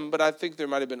was him, but I think there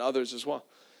might have been others as well.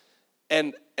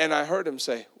 And I heard him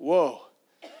say, whoa.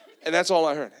 And that's all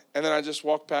I heard. And then I just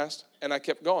walked past, and I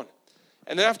kept going.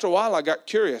 And then after a while, I got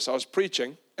curious. I was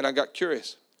preaching, and I got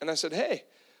curious. And I said, hey,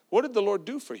 what did the Lord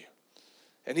do for you?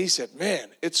 And he said, man,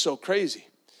 it's so crazy.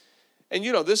 And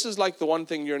you know, this is like the one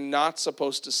thing you're not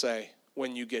supposed to say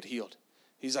when you get healed.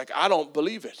 He's like, I don't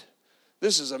believe it.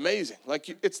 This is amazing.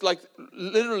 It's like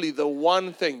literally the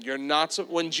one thing you're not,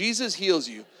 when Jesus heals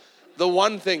you, the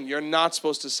one thing you're not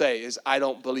supposed to say is, I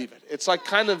don't believe it. It's like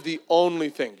kind of the only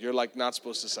thing you're like not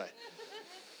supposed to say.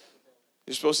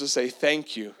 You're supposed to say,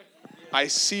 thank you. I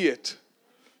see it.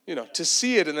 You know, to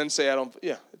see it and then say,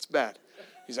 it's bad.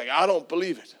 He's like, I don't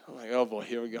believe it. I'm like, oh boy,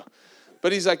 here we go.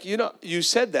 But he's like, you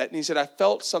said that. And he said, I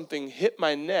felt something hit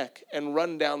my neck and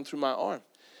run down through my arm.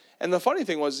 And the funny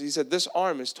thing was, he said, this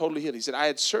arm is totally healed. He said, I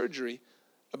had surgery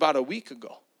about a week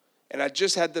ago. And I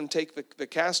just had them take the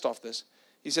cast off this.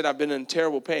 He said, I've been in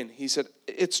terrible pain. He said,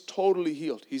 it's totally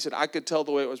healed. He said, I could tell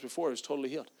the way it was before. It was totally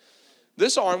healed.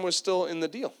 This arm was still in the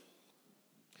deal.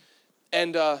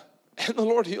 And the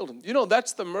Lord healed him. You know,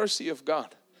 that's the mercy of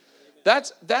God.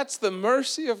 That's the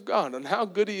mercy of God and how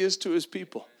good he is to his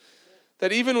people.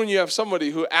 That even when you have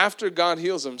somebody who, after God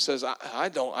heals them, says,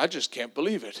 I just can't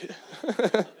believe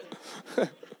it.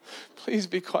 Please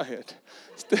be quiet.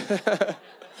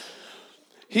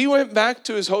 He went back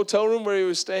to his hotel room where he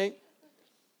was staying,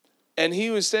 and he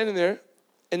was standing there,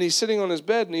 and he's sitting on his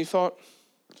bed, and he thought,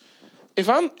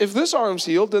 if this arm's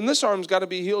healed, then this arm's got to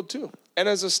be healed too. And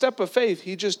as a step of faith,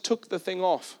 he just took the thing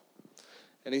off.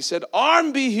 And he said,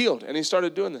 arm be healed. And he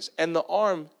started doing this. And the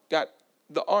arm,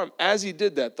 as he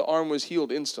did that, the arm was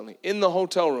healed instantly in the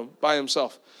hotel room by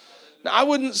himself. Now, I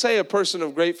wouldn't say a person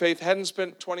of great faith hadn't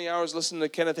spent 20 hours listening to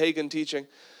Kenneth Hagin teaching,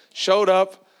 showed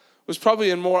up was probably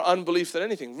in more unbelief than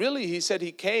anything. Really, he said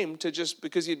he came to just,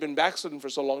 because he'd been backslidden for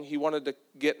so long, he wanted to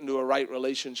get into a right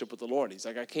relationship with the Lord. He's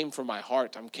like, I came from my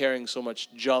heart. I'm carrying so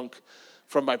much junk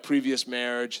from my previous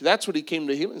marriage. That's what he came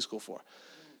to healing school for.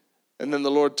 And then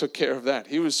the Lord took care of that.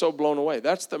 He was so blown away.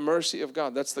 That's the mercy of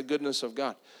God. That's the goodness of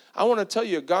God. I want to tell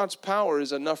you, God's power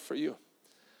is enough for you.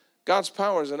 God's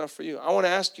power is enough for you. I want to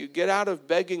ask you, get out of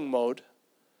begging mode.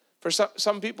 For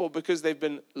some people, because they've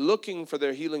been looking for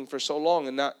their healing for so long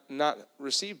and not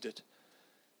received it,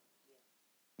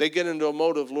 they get into a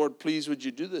mode of, Lord, please, would you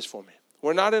do this for me?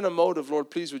 We're not in a mode of, Lord,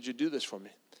 please, would you do this for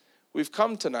me? We've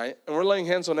come tonight, and we're laying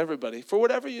hands on everybody for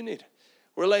whatever you need.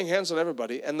 We're laying hands on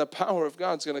everybody, and the power of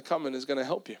God's going to come and is going to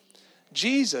help you.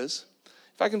 Jesus,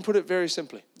 if I can put it very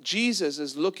simply, Jesus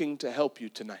is looking to help you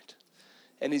tonight,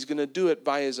 and he's going to do it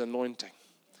by his anointing.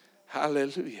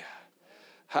 Hallelujah.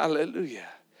 Hallelujah.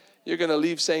 You're going to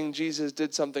leave saying, Jesus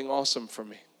did something awesome for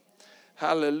me.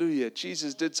 Hallelujah.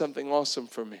 Jesus did something awesome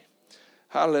for me.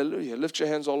 Hallelujah. Lift your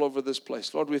hands all over this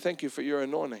place. Lord, we thank you for your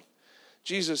anointing.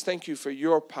 Jesus, thank you for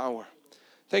your power.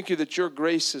 Thank you that your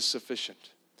grace is sufficient.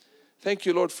 Thank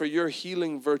you, Lord, for your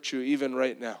healing virtue even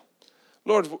right now.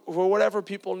 Lord, for whatever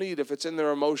people need, if it's in their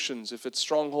emotions, if it's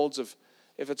strongholds of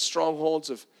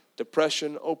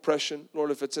depression, oppression,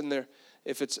 Lord, if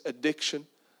it's addiction,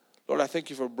 Lord, I thank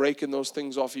you for breaking those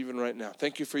things off even right now.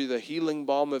 Thank you for the healing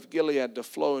balm of Gilead to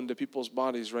flow into people's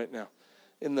bodies right now.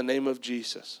 In the name of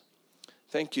Jesus.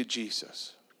 Thank you,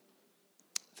 Jesus.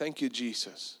 Thank you,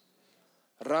 Jesus.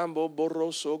 Rambo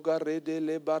borroso garede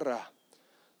le barra.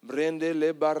 Brende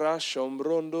le barra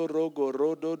shombrondo rogo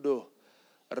rododo.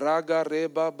 Raga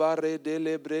reba bare de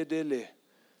le bredele.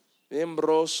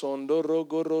 Embro sondo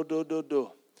rogo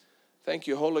rodododo. Thank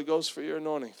you, Holy Ghost, for your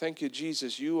anointing. Thank you,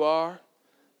 Jesus. You are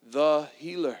the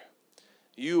healer.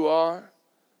 You are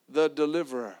the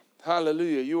deliverer.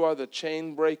 Hallelujah. You are the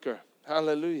chain breaker.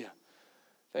 Hallelujah.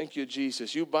 Thank you,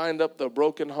 Jesus. You bind up the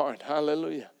broken heart.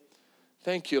 Hallelujah.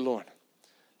 Thank you, Lord.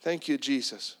 Thank you,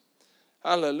 Jesus.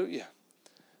 Hallelujah.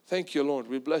 Thank you, Lord.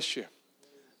 We bless you.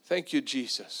 Thank you,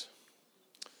 Jesus.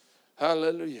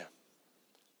 Hallelujah.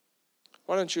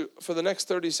 Why don't you, for the next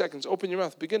 30 seconds, open your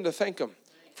mouth. Begin to thank him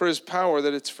for his power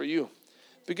that it's for you.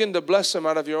 Begin to bless him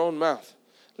out of your own mouth.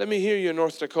 Let me hear you,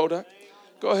 North Dakota.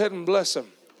 Go ahead and bless him.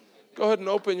 Go ahead and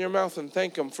open your mouth and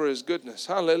thank him for his goodness.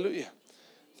 Hallelujah.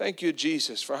 Thank you,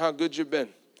 Jesus, for how good you've been.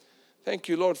 Thank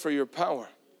you, Lord, for your power.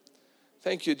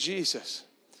 Thank you, Jesus.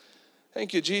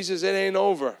 Thank you, Jesus. It ain't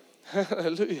over.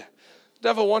 Hallelujah. The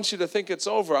devil wants you to think it's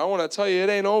over. I want to tell you it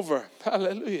ain't over.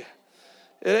 Hallelujah.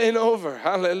 It ain't over.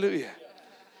 Hallelujah.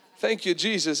 Thank you,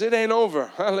 Jesus. It ain't over.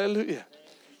 Hallelujah.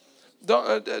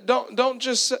 Don't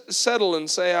just settle and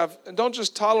say, don't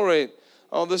just tolerate,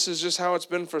 oh, this is just how it's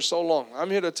been for so long.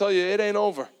 I'm here to tell you it ain't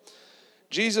over.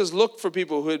 Jesus looked for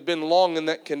people who had been long in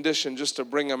that condition just to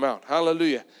bring them out.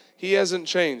 Hallelujah. He hasn't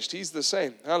changed. He's the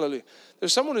same. Hallelujah.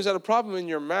 There's someone who's had a problem in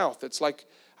your mouth. It's like,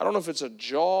 I don't know if it's a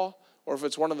jaw or if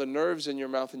it's one of the nerves in your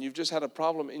mouth, and you've just had a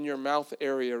problem in your mouth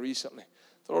area recently.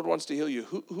 The Lord wants to heal you.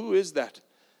 Who is that?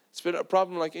 It's been a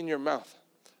problem like in your mouth.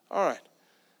 All right.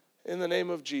 In the name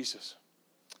of Jesus.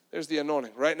 There's the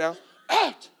anointing. Right now,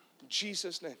 out in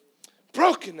Jesus' name.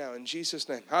 Broken now in Jesus'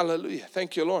 name. Hallelujah.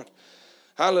 Thank you, Lord.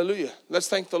 Hallelujah. Let's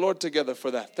thank the Lord together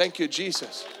for that. Thank you,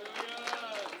 Jesus.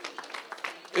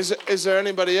 Is there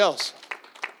anybody else?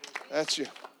 That's you.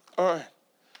 All right.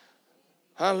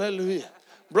 Hallelujah.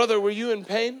 Brother, were you in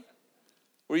pain?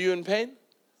 Were you in pain?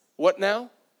 What now?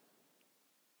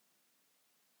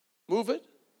 Move it.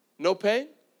 No pain?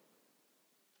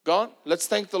 Gone? Let's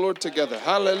thank the Lord together.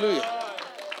 Hallelujah.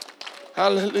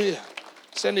 Hallelujah.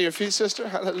 Stand to your feet, sister.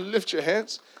 Hallelujah. Lift your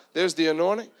hands. There's the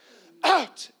anointing.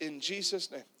 Out in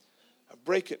Jesus' name. I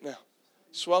break it now.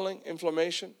 Swelling,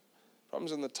 inflammation,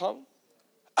 problems in the tongue.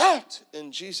 Out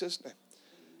in Jesus' name.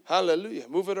 Hallelujah.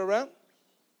 Move it around.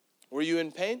 Were you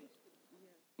in pain?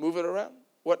 Move it around.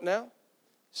 What now?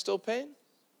 Still pain?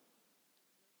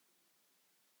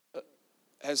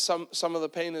 Has some of the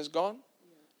pain is gone?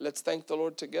 Let's thank the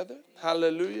Lord together.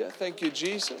 Hallelujah. Thank you,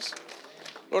 Jesus.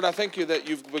 Lord, I thank you that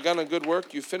you've begun a good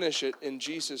work. You finish it in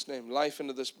Jesus' name. Life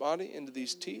into this body, into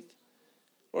these teeth.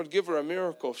 Lord, give her a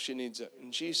miracle if she needs it.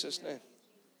 In Jesus' name.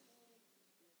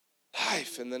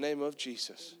 Life in the name of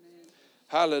Jesus.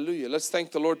 Hallelujah. Let's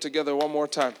thank the Lord together one more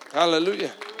time.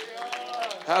 Hallelujah.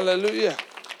 Hallelujah.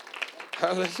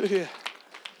 Hallelujah.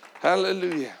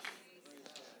 Hallelujah.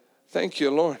 Thank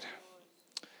you, Lord.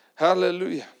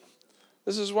 Hallelujah.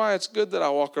 This is why it's good that I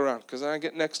walk around, because I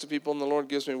get next to people and the Lord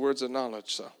gives me words of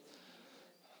knowledge. So,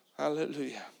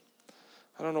 hallelujah.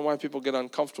 I don't know why people get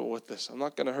uncomfortable with this. I'm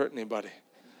not going to hurt anybody.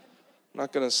 I'm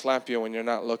not going to slap you when you're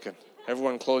not looking.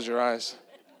 Everyone close your eyes.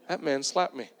 That man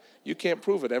slapped me. You can't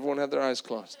prove it. Everyone had their eyes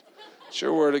closed. It's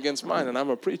your word against mine, and I'm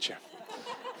a preacher.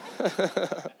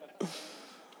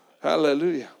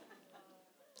 Hallelujah.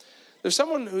 There's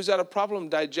someone who's had a problem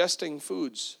digesting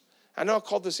foods. I know I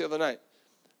called this the other night,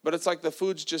 but it's like the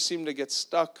foods just seem to get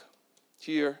stuck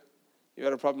here. You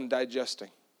had a problem digesting.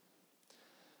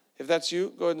 If that's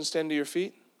you, go ahead and stand to your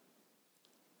feet.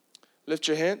 Lift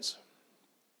your hands.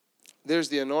 There's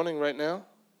the anointing right now.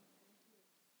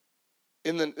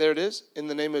 There it is. In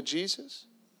the name of Jesus.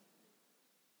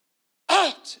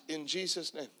 Out in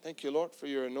Jesus' name. Thank you, Lord, for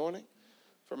your anointing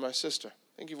for my sister.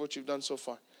 Thank you for what you've done so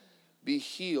far. Be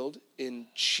healed in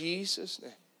Jesus'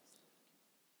 name.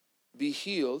 Be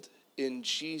healed in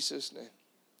Jesus' name.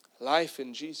 Life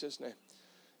in Jesus' name.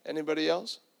 Anybody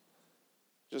else?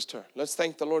 Just her. Let's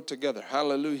thank the Lord together.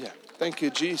 Hallelujah. Thank you,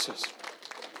 Jesus.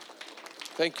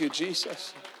 Thank you,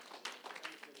 Jesus.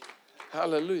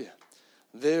 Hallelujah.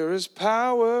 There is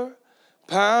power,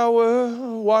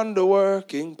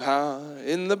 wonder-working power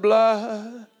in the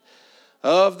blood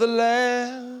of the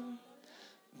Lamb.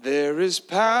 There is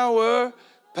power,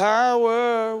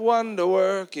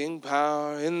 wonder-working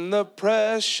power in the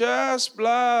precious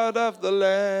blood of the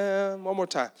Lamb. One more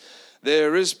time.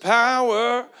 There is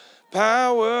power,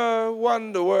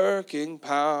 wonder-working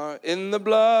power in the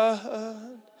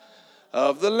blood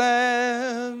of the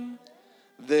Lamb.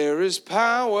 There is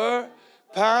power,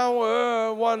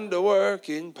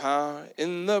 wonder-working power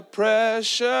in the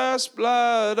precious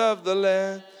blood of the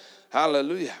Lamb.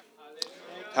 Hallelujah.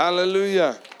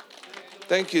 Hallelujah.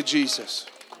 Thank you, Jesus.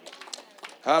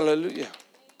 Hallelujah.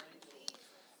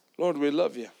 Lord, we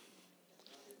love you.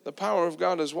 The power of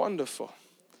God is wonderful.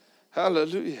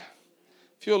 Hallelujah.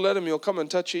 If you'll let him, he'll come and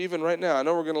touch you even right now. I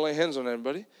know we're going to lay hands on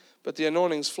anybody, but the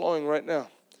anointing's flowing right now.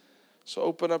 So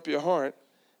open up your heart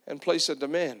and place a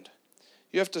demand.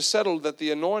 You have to settle that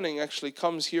the anointing actually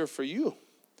comes here for you.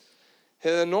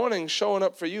 The anointing's showing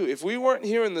up for you. If we weren't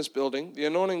here in this building, the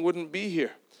anointing wouldn't be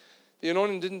here. The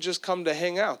anointing didn't just come to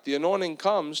hang out. The anointing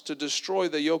comes to destroy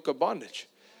the yoke of bondage.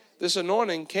 This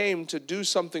anointing came to do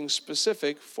something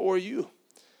specific for you.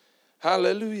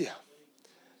 Hallelujah.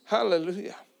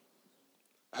 Hallelujah.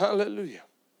 Hallelujah.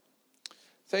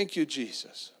 Thank you,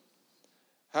 Jesus.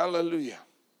 Hallelujah.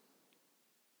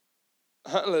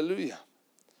 Hallelujah.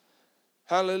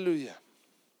 Hallelujah.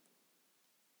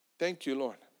 Thank you,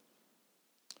 Lord.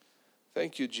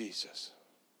 Thank you, Jesus.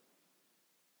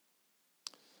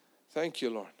 Thank you,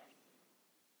 Lord.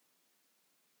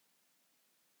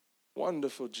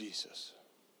 Wonderful Jesus.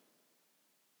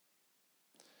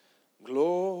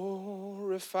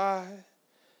 Glorify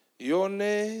your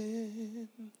name.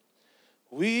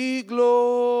 We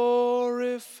glorify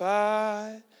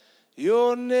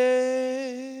your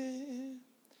name.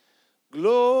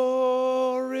 Glorify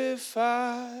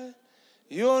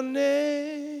your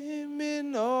name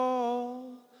in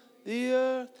all the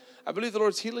earth. I believe the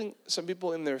Lord's healing some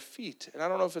people in their feet. And I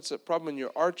don't know if it's a problem in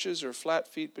your arches or flat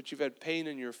feet, but you've had pain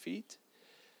in your feet.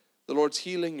 The Lord's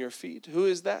healing your feet. Who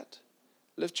is that?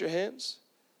 Lift your hands.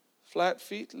 Flat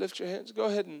feet, lift your hands. Go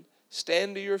ahead and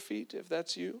stand to your feet if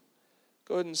that's you.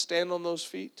 Go ahead and stand on those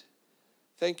feet.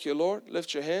 Thank you, Lord.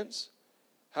 Lift your hands.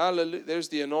 Hallelujah. There's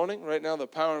the anointing. Right now, the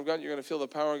power of God. You're going to feel the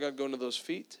power of God go into those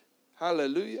feet.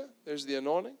 Hallelujah. There's the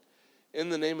anointing. In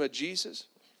the name of Jesus.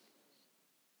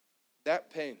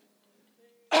 That pain.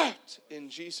 Out in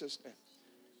Jesus' name.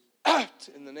 Out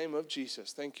in the name of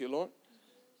Jesus. Thank you, Lord.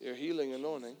 Your healing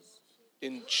anointing.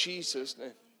 In Jesus'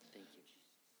 name.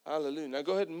 Hallelujah. Now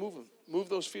go ahead and move them. Move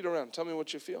those feet around. Tell me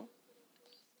what you feel.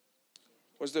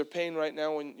 Was there pain right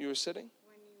now when you were sitting?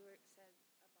 When you said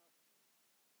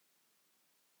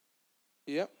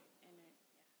about. Yep.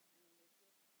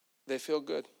 They feel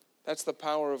good. That's the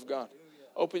power of God.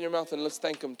 Open your mouth and let's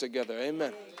thank him together.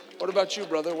 Amen. What about you,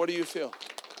 brother? What do you feel?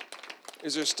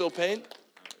 Is there still pain?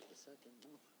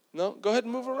 No? Go ahead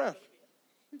and move around.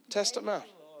 Test them out.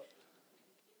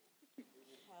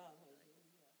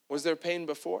 Was there pain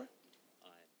before?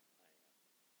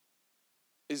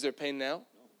 Is there pain now?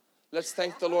 Let's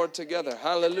thank the Lord together.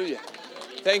 Hallelujah.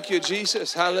 Thank you,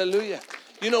 Jesus. Hallelujah.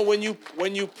 You know, when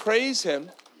you praise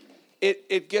him,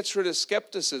 it gets rid of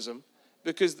skepticism,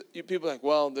 because people are like,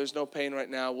 well, there's no pain right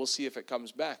now. We'll see if it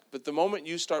comes back. But the moment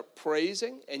you start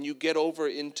praising and you get over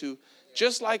into,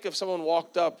 just like if someone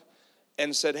walked up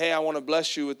and said, hey, I want to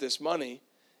bless you with this money.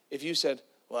 If you said,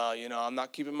 well, you know, I'm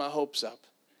not keeping my hopes up.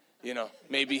 You know,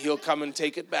 maybe he'll come and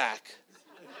take it back.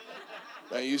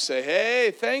 Now you say,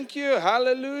 hey, thank you.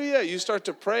 Hallelujah. You start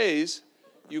to praise.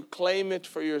 You claim it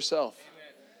for yourself.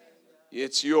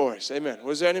 It's yours. Amen.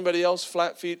 Was there anybody else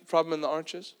flat feet, problem in the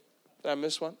arches? Did I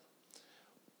miss one?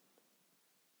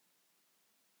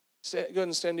 Go ahead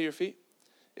and stand to your feet.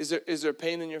 Is there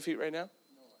pain in your feet right now?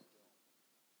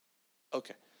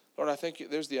 Okay. Lord, I thank you.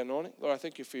 There's the anointing. Lord, I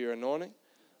thank you for your anointing.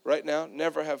 Right now,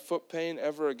 never have foot pain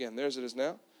ever again. There's it is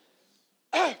now.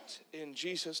 Out in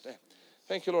Jesus' name.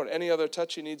 Thank you, Lord. Any other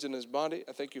touch he needs in his body,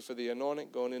 I thank you for the anointing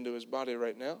going into his body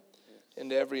right now,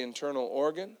 into every internal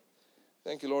organ.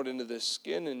 Thank you, Lord, into this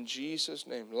skin in Jesus'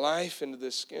 name. Life into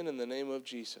this skin in the name of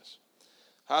Jesus.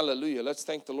 Hallelujah. Let's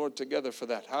thank the Lord together for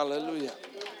that. Hallelujah.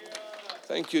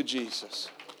 Thank you, Jesus.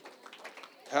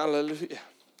 Hallelujah.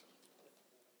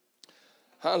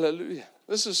 Hallelujah.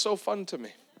 This is so fun to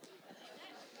me.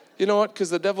 You know what? Because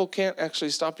the devil can't actually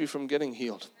stop you from getting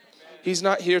healed. He's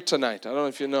not here tonight. I don't know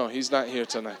if you know. He's not here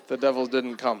tonight. The devil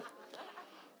didn't come.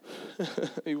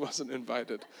 He wasn't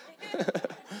invited.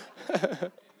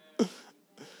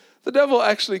 The devil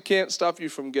actually can't stop you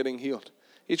from getting healed.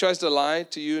 He tries to lie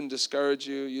to you and discourage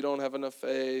you. You don't have enough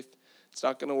faith. It's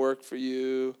not going to work for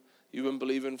you. You've been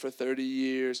believing for 30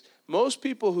 years. Most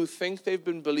people who think they've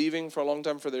been believing for a long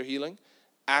time for their healing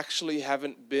actually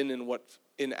haven't been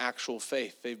in actual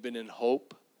faith. They've been in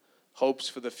hopes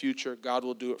for the future. God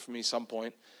will do it for me some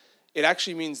point. It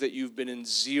actually means that you've been in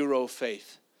zero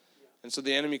faith. And so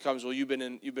the enemy comes, well, you've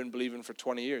been believing for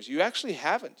 20 years. You actually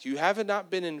haven't. You have not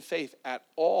been in faith at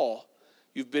all.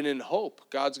 You've been in hope.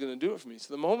 God's going to do it for me.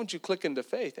 So the moment you click into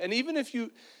faith, and even if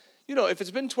if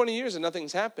it's been 20 years and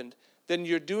nothing's happened, then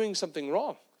you're doing something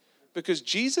wrong because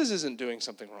Jesus isn't doing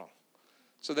something wrong.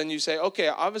 So then you say, okay,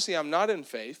 obviously I'm not in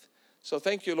faith. So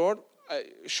thank you, Lord.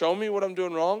 Show me what I'm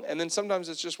doing wrong. And then sometimes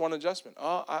it's just one adjustment.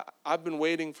 I've been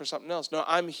waiting for something else. No,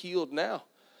 I'm healed now.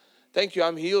 Thank you,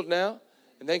 I'm healed now.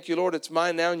 And thank you, Lord, it's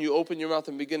mine now. And you open your mouth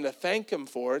and begin to thank him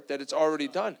for it, that it's already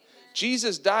done.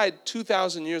 Jesus died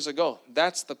 2,000 years ago.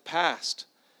 That's the past.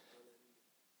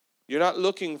 You're not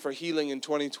looking for healing in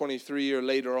 2023 or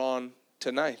later on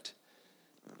tonight.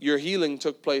 Your healing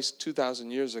took place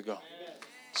 2,000 years ago.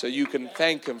 So you can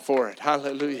thank him for it.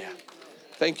 Hallelujah.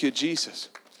 Thank you, Jesus.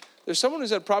 There's someone who's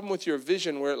had a problem with your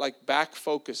vision where it like back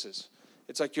focuses.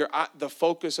 It's like the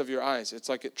focus of your eyes. It's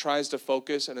like it tries to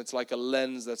focus and it's like a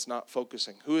lens that's not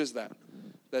focusing. Who is that?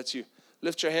 That's you.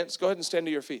 Lift your hands. Go ahead and stand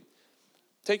to your feet.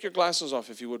 Take your glasses off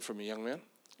if you would for me, young man.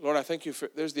 Lord, I thank you for,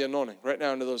 there's the anointing right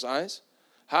now into those eyes.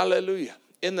 Hallelujah.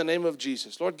 In the name of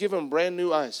Jesus. Lord, give him brand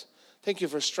new eyes. Thank you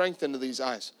for strength into these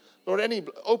eyes. Lord,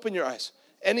 open your eyes.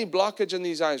 Any blockage in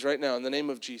these eyes right now in the name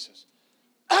of Jesus.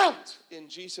 Out in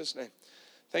Jesus' name.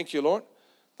 Thank you, Lord.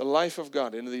 The life of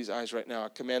God into these eyes right now. I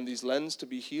command these lenses to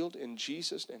be healed in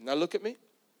Jesus' name. Now look at me.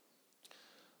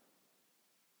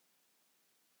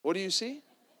 What do you see?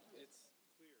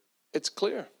 It's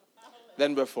clear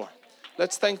than before.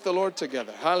 Let's thank the Lord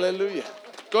together. Hallelujah.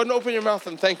 Go ahead and open your mouth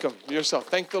and thank him yourself.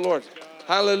 Thank the Lord.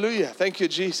 Hallelujah. Thank you,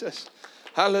 Jesus.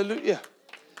 Hallelujah.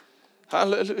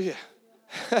 Hallelujah.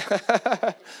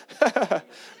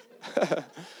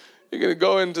 You're going to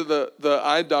go into the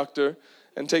eye doctor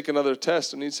and take another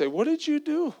test, and he'd say, what did you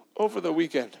do over the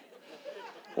weekend?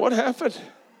 What happened?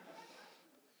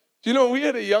 You know, we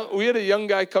had a young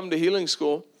guy come to healing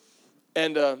school,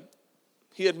 and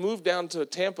he had moved down to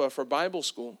Tampa for Bible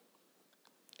school,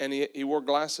 and he wore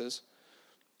glasses,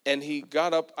 and he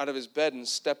got up out of his bed and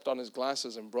stepped on his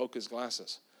glasses and broke his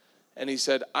glasses. And he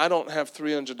said, I don't have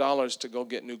 $300 to go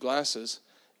get new glasses,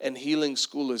 and healing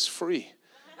school is free.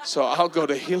 So I'll go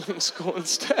to healing school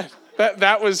instead.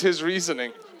 That was his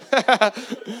reasoning.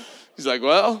 He's like,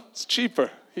 well, it's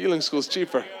cheaper. Healing school's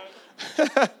cheaper.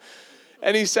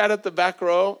 And he sat at the back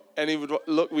row, and he would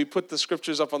look. We put the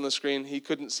scriptures up on the screen. He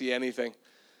couldn't see anything.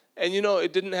 And you know,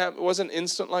 it wasn't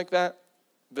instant like that.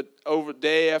 But over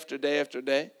day after day after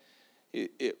day,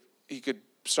 he could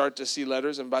start to see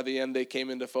letters, and by the end they came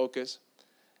into focus.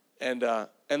 And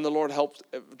the Lord helped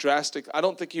drastically. I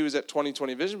don't think he was at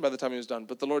 20/20 vision by the time he was done,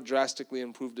 but the Lord drastically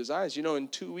improved his eyes. You know, in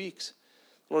 2 weeks,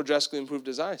 the Lord drastically improved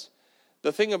his eyes.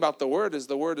 The thing about the word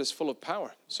is full of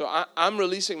power. So I'm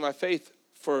releasing my faith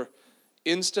for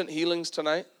instant healings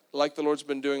tonight, like the Lord's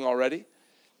been doing already.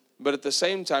 But at the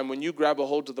same time, when you grab a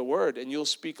hold of the word and you'll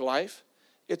speak life,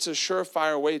 it's a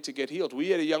surefire way to get healed. We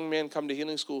had a young man come to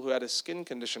healing school who had a skin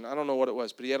condition. I don't know what it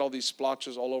was, but he had all these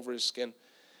splotches all over his skin.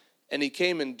 And he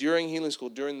came in during healing school,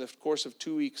 during the course of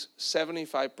 2 weeks,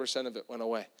 75% of it went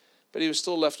away. But he was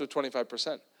still left with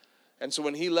 25%. And so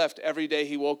when he left, every day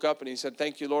he woke up and he said,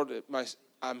 thank you, Lord,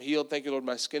 I'm healed. Thank you, Lord,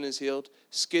 my skin is healed.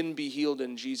 Skin be healed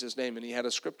in Jesus' name. And he had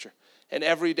a scripture. And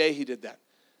every day he did that.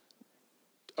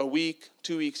 A week,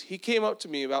 2 weeks. He came up to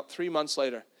me about 3 months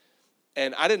later.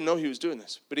 And I didn't know he was doing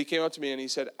this. But he came up to me and he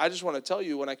said, I just want to tell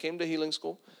you, when I came to healing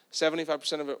school,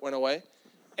 75% of it went away.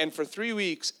 And for 3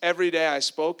 weeks, every day I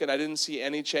spoke and I didn't see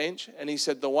any change. And he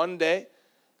said, the one day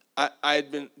I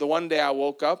had been, the one day I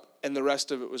woke up and the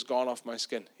rest of it was gone off my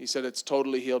skin. He said it's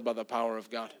totally healed by the power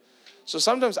of God. So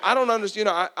sometimes I don't understand,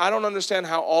 I don't understand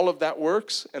how all of that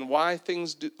works and why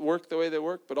things work the way they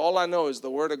work. But all I know is the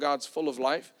Word of God's full of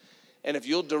life. And if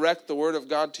you'll direct the Word of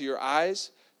God to your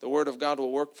eyes, the Word of God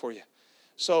will work for you.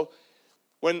 So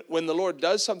when the Lord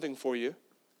does something for you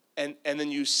and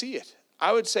then you see it,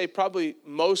 I would say probably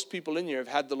most people in here have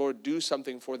had the Lord do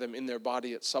something for them in their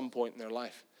body at some point in their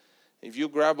life. If you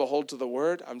grab a hold to the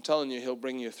Word, I'm telling you, He'll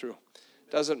bring you through.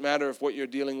 Doesn't matter if what you're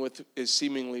dealing with is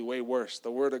seemingly way worse.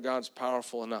 The Word of God's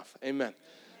powerful enough. Amen.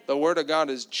 The Word of God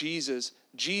is Jesus.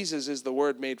 Jesus is the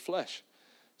Word made flesh.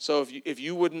 So if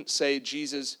you wouldn't say,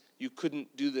 Jesus, you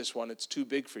couldn't do this one, it's too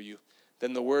big for you,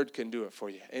 then the Word can do it for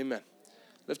you. Amen.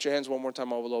 Lift your hands one more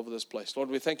time all over this place. Lord,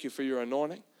 we thank you for your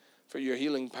anointing, for your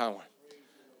healing power.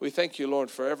 We thank you,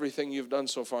 Lord, for everything you've done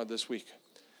so far this week.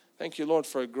 Thank you, Lord,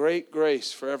 for a great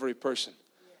grace for every person.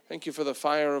 Thank you for the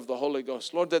fire of the Holy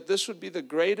Ghost. Lord, that this would be the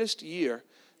greatest year.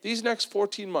 These next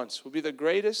 14 months will be the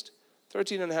greatest,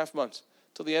 13 and a half months,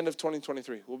 till the end of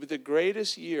 2023, will be the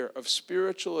greatest year of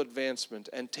spiritual advancement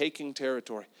and taking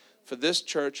territory for this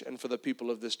church and for the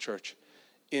people of this church.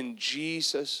 In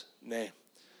Jesus' name,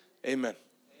 amen.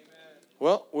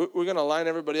 Well, we're going to line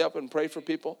everybody up and pray for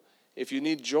people. If you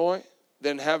need joy,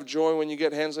 then have joy when you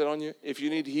get hands laid on you. If you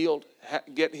need healed,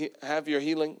 have your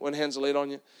healing when hands are laid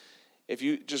on you. If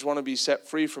you just want to be set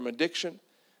free from addiction,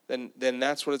 then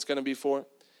that's what it's going to be for.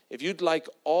 If you'd like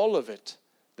all of it,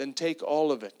 then take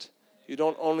all of it. You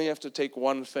don't only have to take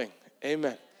one thing.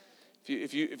 Amen.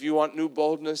 If you want new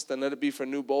boldness, then let it be for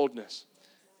new boldness.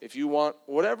 If you want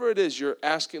whatever it is you're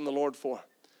asking the Lord for,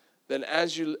 then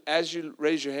as you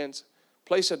raise your hands,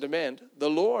 place a demand. The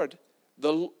Lord,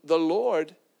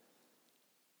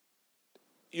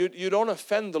 you don't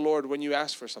offend the Lord when you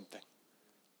ask for something.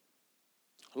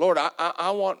 Lord,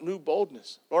 I want new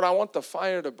boldness. Lord, I want the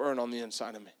fire to burn on the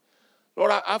inside of me.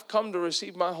 Lord, I've come to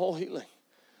receive my whole healing.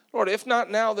 Lord, if not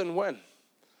now, then when?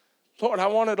 Lord, I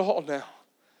want it all now.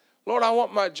 Lord, I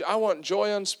want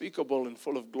joy unspeakable and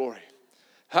full of glory.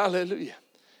 Hallelujah.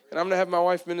 And I'm going to have my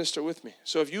wife minister with me.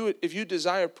 So if you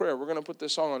desire prayer, we're going to put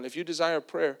this song on. If you desire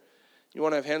prayer, you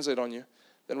want to have hands laid on you,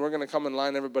 then we're going to come and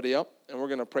line everybody up, and we're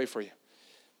going to pray for you.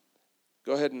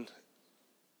 Go ahead and,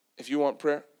 if you want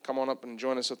prayer, come on up and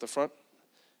join us at the front,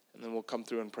 and then we'll come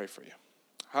through and pray for you.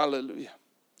 Hallelujah.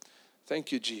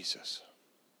 Thank you, Jesus.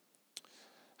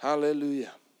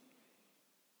 Hallelujah.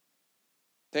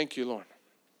 Thank you, Lord.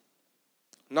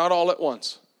 Not all at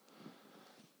once.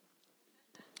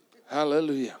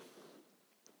 Hallelujah.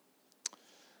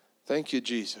 Thank you,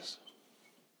 Jesus.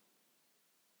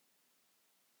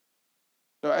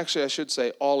 No, actually, I should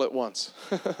say all at once.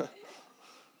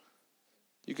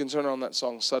 You can turn on that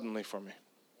song suddenly for me.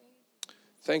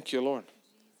 Thank you, Lord.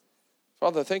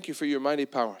 Father, thank you for your mighty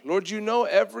power. Lord, you know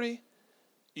every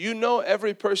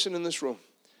person in this room.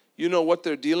 You know what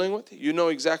they're dealing with. You know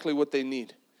exactly what they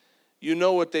need. You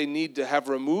know what they need to have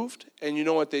removed, and you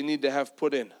know what they need to have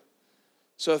put in.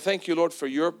 So thank you, Lord, for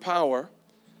your power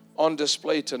on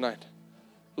display tonight.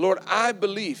 Lord, I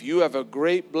believe you have a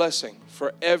great blessing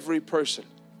for every person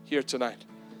here tonight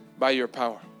by your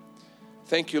power.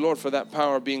 Thank you, Lord, for that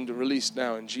power being released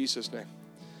now in Jesus' name.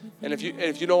 And if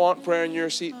you don't want prayer in your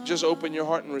seat, just open your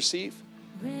heart and receive.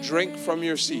 Drink from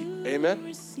your seat.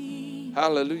 Amen.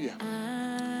 Hallelujah.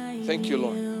 Thank you,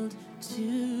 Lord.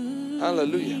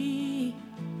 Hallelujah.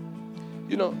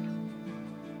 You know,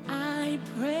 I'm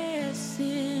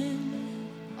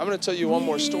going to tell you one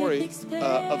more story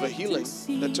of a healing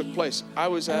that took place. I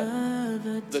was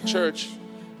at the church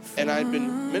and I'd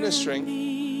been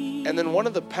ministering, and then one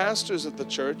of the pastors at the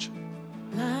church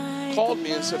called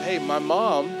me and said, hey, my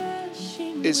mom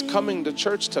is coming to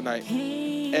church tonight,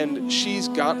 and she's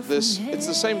got this. It's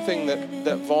the same thing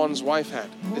that Vaughn's wife had.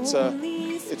 It's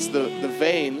the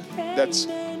vein that's,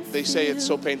 they say it's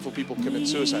so painful people commit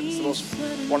suicide. It's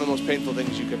one of the most painful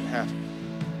things you can have.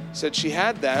 Said she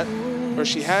had that, or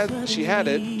she had it.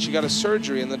 She got a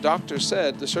surgery, and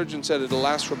the surgeon said it'll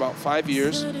last for about 5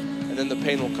 years, and then the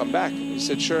pain will come back. He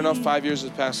said, sure enough, 5 years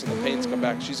has passed, and the pain's come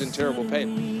back. She's in terrible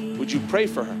pain. Would you pray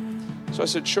for her? So I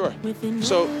said, sure.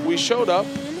 So we showed up,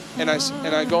 and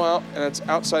I go out, and it's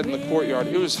outside in the courtyard.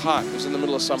 It was hot. It was in the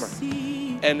middle of summer.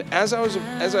 And as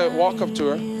I walk up to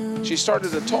her, she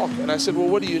started to talk, and I said, well,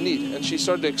 what do you need? And she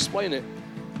started to explain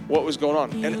what was going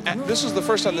on. And this was the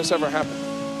first time this ever happened.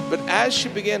 But as she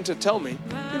began to tell me,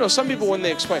 some people, when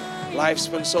they explain, life's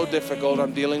been so difficult,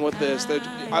 I'm dealing with this,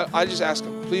 I just ask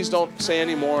them, please don't say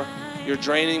any more. You're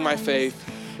draining my faith.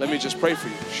 Let me just pray for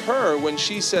you. When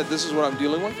she said, this is what I'm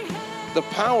dealing with, the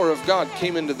power of God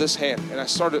came into this hand, and I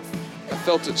started,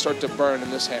 felt it start to burn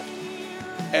in this hand.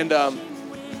 And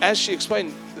as she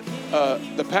explained,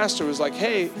 the pastor was like,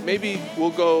 hey, maybe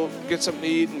we'll go get something to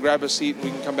eat and grab a seat and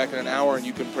we can come back in an hour and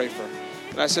you can pray for her.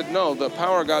 And I said, no, the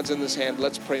power of God's in this hand.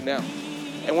 Let's pray now.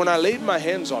 And when I laid my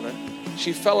hands on her,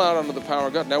 she fell out under the power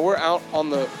of God. Now we're out on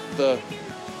the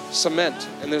cement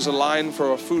and there's a line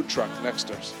for a food truck next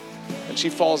to us. And she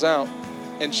falls out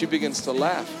and she begins to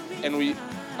laugh. And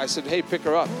I said, hey, pick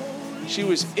her up. She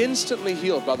was instantly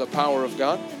healed by the power of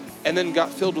God and then got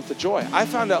filled with the joy. I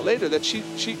found out later that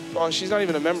she's not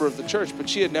even a member of the church, but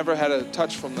she had never had a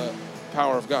touch from the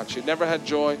power of God. She had never had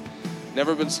joy,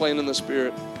 never been slain in the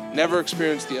Spirit, never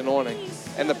experienced the anointing.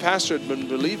 And the pastor had been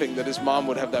believing that his mom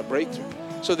would have that breakthrough.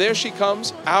 So there she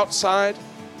comes outside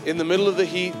in the middle of the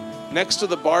heat, next to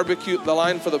the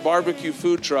line for the barbecue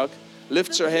food truck,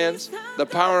 lifts her hands. The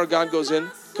power of God goes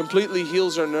in, completely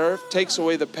heals her nerve, takes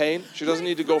away the pain. She doesn't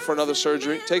need to go for another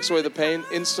surgery. Takes away the pain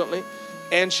instantly.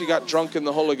 And she got drunk in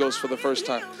the Holy Ghost for the first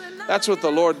time. That's what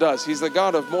the Lord does. He's the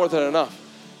God of more than enough.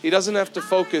 He doesn't have to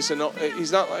focus, and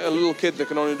he's not like a little kid that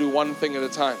can only do one thing at a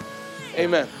time.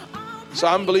 Amen. So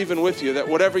I'm believing with you that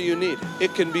whatever you need,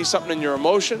 it can be something in your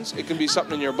emotions, it can be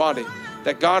something in your body,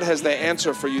 that God has the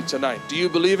answer for you tonight. Do you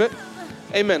believe it?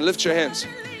 Amen. Lift your hands.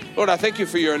 Lord, I thank you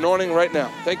for your anointing right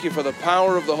now. Thank you for the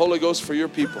power of the Holy Ghost for your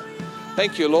people.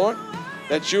 Thank you, Lord,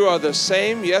 that you are the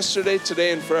same yesterday,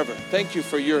 today, and forever. Thank you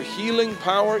for your healing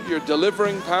power, your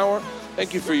delivering power.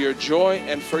 Thank you for your joy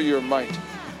and for your might.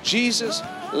 Jesus,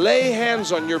 lay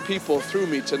hands on your people through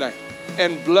me tonight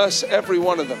and bless every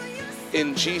one of them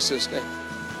in Jesus' name.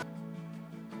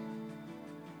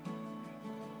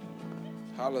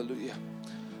 Hallelujah.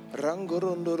 Brando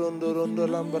rondo rondo rondo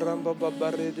lo baramba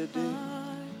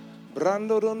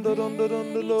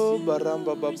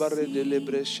babare de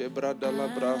lebreshe brada la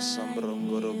brasa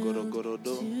mbrongoro goro goro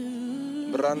do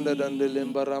branda dande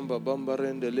lembaramba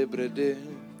bambarende lebrede.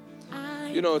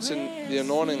 You know, it's in the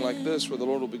anointing like this where the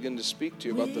Lord will begin to speak to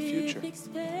you about the future.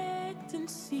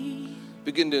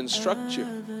 Begin to instruct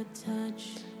you.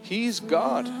 He's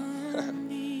God.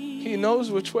 He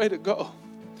knows which way to go.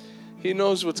 He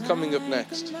knows what's coming up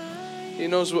next. He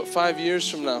knows what 5 years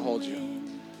from now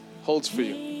holds for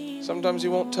you. Sometimes he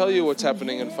won't tell you what's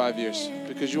happening in 5 years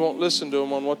because you won't listen to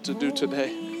him on what to do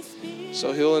today.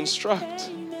 So he'll instruct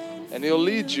and he'll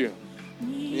lead you.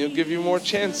 And he'll give you more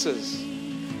chances.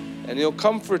 And he'll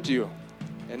comfort you.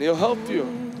 And he'll help you.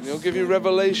 And he'll give you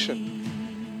revelation.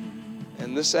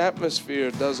 And this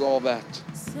atmosphere does all that.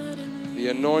 The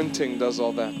anointing does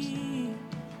all that. It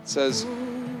says,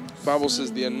 the Bible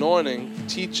says the anointing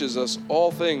teaches us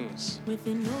all things.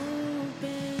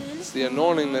 It's the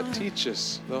anointing that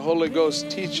teaches. The Holy Ghost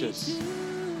teaches.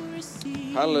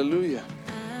 Hallelujah.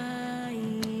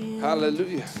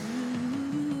 Hallelujah.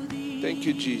 Thank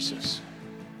you, Jesus.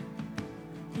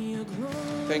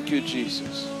 Thank you,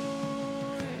 Jesus.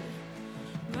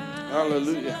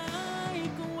 Hallelujah.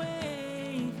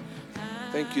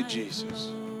 Thank you,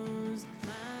 Jesus.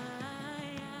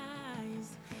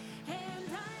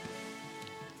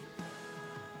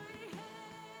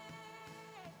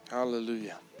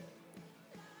 Hallelujah.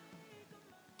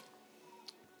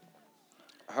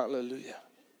 Hallelujah.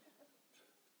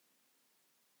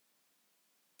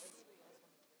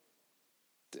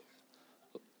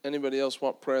 Anybody else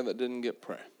want prayer that didn't get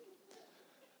prayer?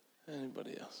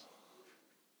 Anybody else?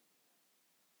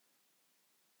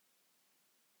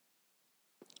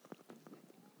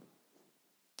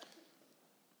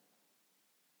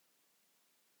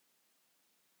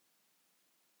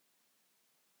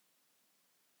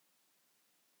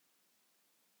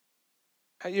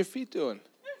 How your feet doing?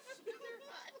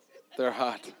 They're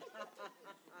hot.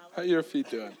 How your feet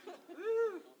doing?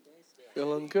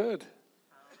 Feeling good.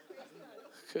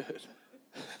 Good.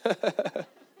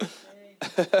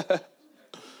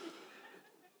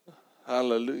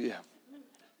 Hallelujah.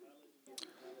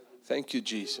 Thank you,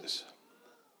 Jesus.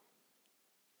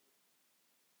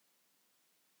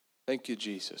 Thank you,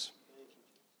 Jesus.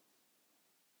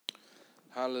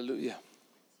 Hallelujah.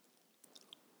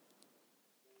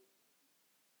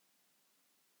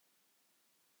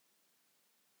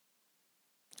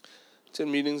 It's in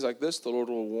meetings like this, the Lord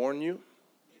will warn you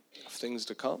of things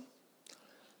to come.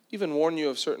 Even warn you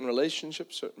of certain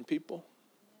relationships, certain people.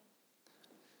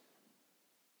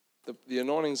 The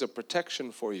anointing's a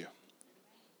protection for you.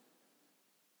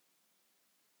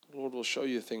 The Lord will show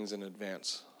you things in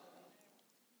advance.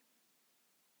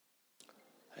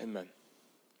 Amen.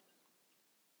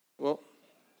 Well,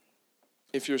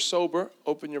 if you're sober,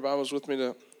 open your Bibles with me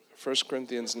to 1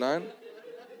 Corinthians 9.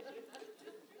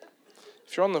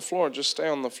 If you're on the floor, just stay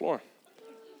on the floor.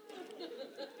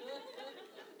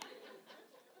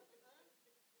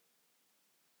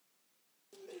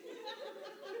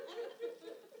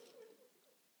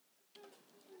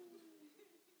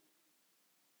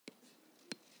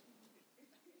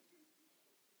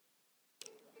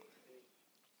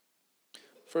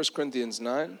 1 Corinthians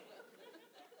 9.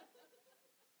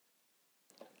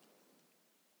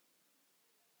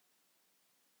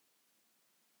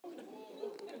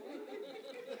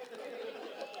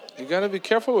 You got to be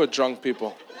careful with drunk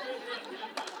people.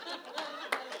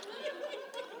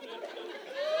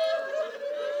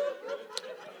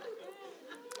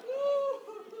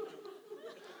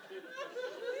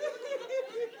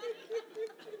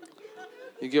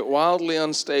 You get wildly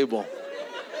unstable.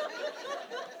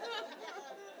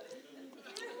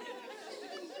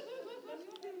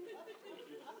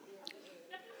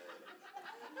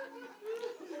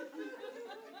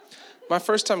 My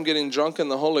first time getting drunk in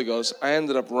the Holy Ghost, I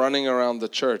ended up running around the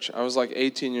church. I was like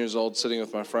 18 years old sitting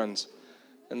with my friends.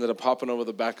 Ended up hopping over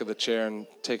the back of the chair and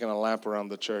taking a lap around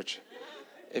the church.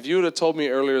 If you would have told me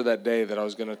earlier that day that I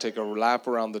was going to take a lap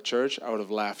around the church, I would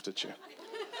have laughed at you.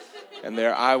 And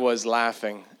there I was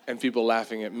laughing, and people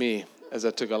laughing at me as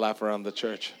I took a lap around the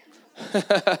church. I'm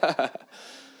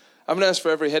going to ask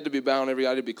for every head to be bowed and every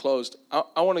eye to be closed.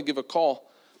 I want to give a call.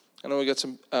 I know we got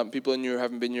some people in here who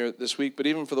haven't been here this week, but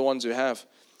even for the ones who have,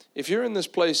 if you're in this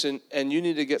place and you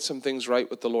need to get some things right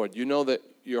with the Lord, you know that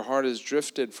your heart is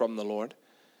drifted from the Lord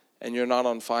and you're not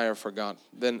on fire for God,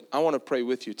 then I want to pray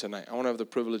with you tonight. I want to have the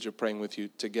privilege of praying with you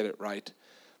to get it right.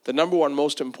 The number one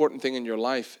most important thing in your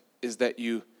life is that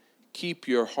you keep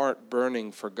your heart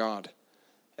burning for God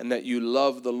and that you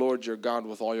love the Lord your God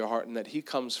with all your heart and that He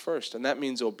comes first, and that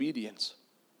means obedience.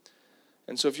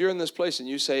 And so if you're in this place and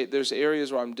you say, there's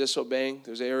areas where I'm disobeying,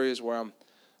 there's areas where I'm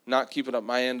not keeping up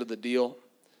my end of the deal,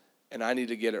 and I need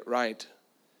to get it right,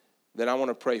 then I want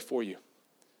to pray for you.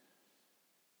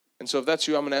 And so if that's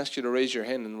you, I'm going to ask you to raise your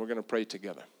hand and we're going to pray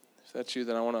together. If that's you,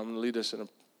 then I'm going to lead us in a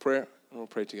prayer and we'll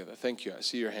pray together. Thank you. I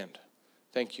see your hand.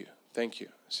 Thank you. Thank you.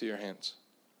 I see your hands.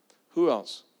 Who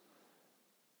else?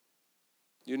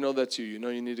 You know that's you. You know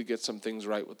you need to get some things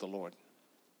right with the Lord.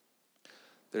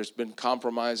 There's been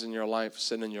compromise in your life,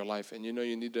 sin in your life, and you know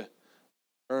you need to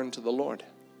turn to the Lord.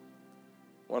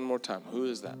 One more time. Who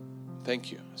is that?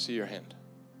 Thank you. I see your hand.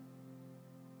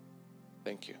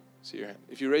 Thank you. I see your hand.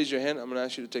 If you raise your hand, I'm going to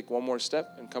ask you to take one more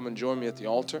step and come and join me at the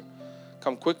altar.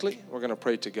 Come quickly. We're going to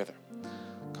pray together.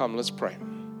 Come, let's pray.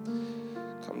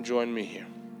 Come join me here.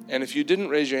 And if you didn't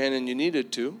raise your hand and you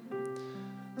needed to,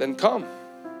 then come.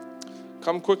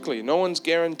 Come quickly. No one's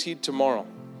guaranteed tomorrow.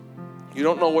 You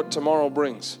don't know what tomorrow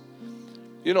brings.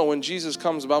 You know, when Jesus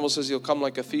comes, the Bible says He'll come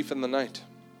like a thief in the night.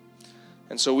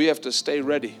 And so we have to stay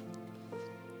ready.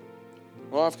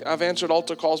 Well, I've answered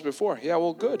altar calls before. Yeah,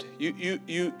 well, good.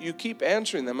 You keep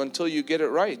answering them until you get it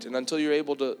right and until you're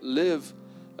able to live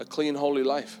a clean, holy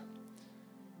life.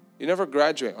 You never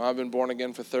graduate. I've been born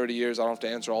again for 30 years. I don't have to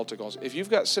answer altar calls. If you've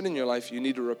got sin in your life, you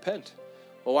need to repent.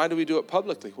 Well, why do we do it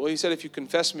publicly? Well, He said, if you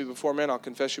confess me before men, I'll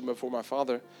confess you before my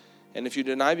Father. And if you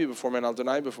deny me before men, I'll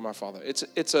deny you before my Father. It's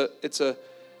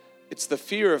the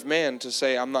fear of man to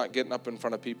say, I'm not getting up in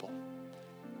front of people.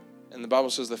 And the Bible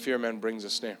says the fear of man brings a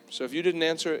snare. So if you didn't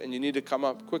answer it and you need to come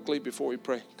up quickly before we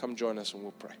pray, come join us and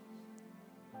we'll pray.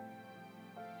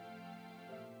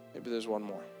 Maybe there's one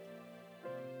more.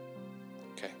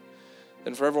 Okay.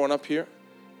 Then for everyone up here,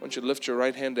 I want you to lift your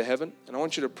right hand to heaven, and I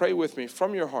want you to pray with me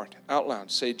from your heart, out loud.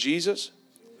 Say, Jesus,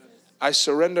 I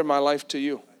surrender my life to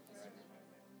you.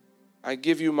 I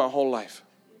give you my whole life.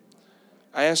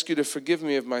 I ask you to forgive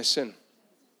me of my sin.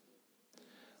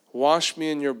 Wash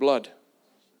me in your blood.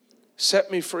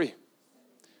 Set me free.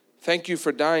 Thank you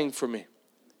for dying for me.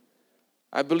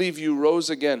 I believe you rose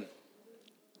again,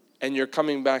 and you're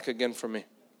coming back again for me.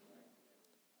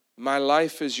 My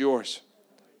life is yours.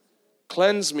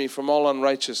 Cleanse me from all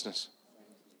unrighteousness.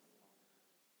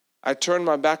 I turn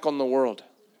my back on the world.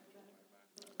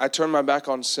 I turn my back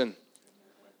on sin.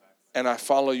 And I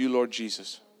follow you, Lord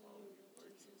Jesus.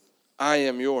 I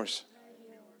am yours.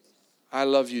 I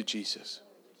love you, Jesus.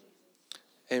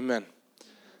 Amen.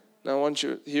 Now, I want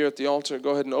you here at the altar, go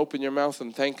ahead and open your mouth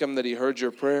and thank Him that He heard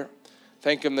your prayer.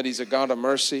 Thank Him that He's a God of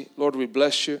mercy. Lord, we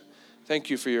bless you. Thank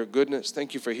you for your goodness.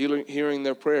 Thank you for hearing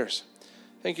their prayers.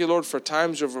 Thank you, Lord, for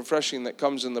times of refreshing that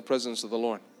comes in the presence of the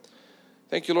Lord.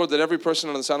 Thank you, Lord, that every person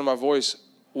on the sound of my voice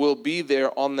will be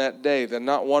there on that day, that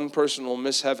not one person will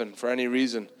miss heaven for any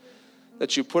reason.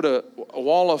 That you put a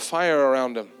wall of fire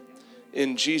around them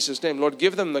in Jesus' name. Lord,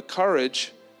 give them the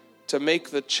courage to make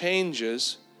the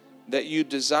changes that you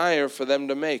desire for them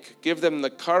to make. Give them the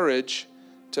courage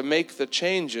to make the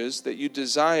changes that you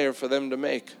desire for them to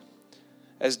make,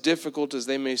 as difficult as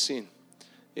they may seem.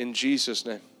 In Jesus'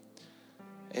 name,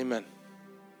 amen.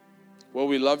 Well,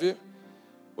 we love you.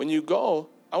 When you go,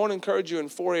 I want to encourage you in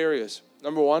 4 areas.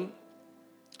 Number 1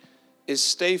 is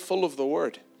stay full of the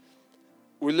Word.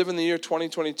 we live in the year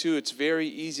 2022. It's very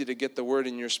easy to get the word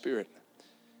in your spirit.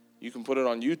 You can put it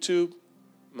on YouTube.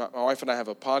 My wife and I have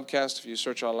a podcast. If you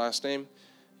search our last name,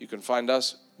 you can find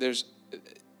us. There's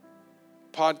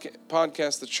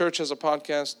podcast. The church has a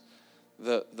podcast.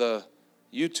 The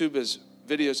YouTube is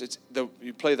videos.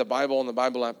 You play the Bible on the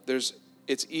Bible app.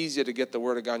 It's easy to get the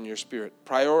Word of God in your spirit.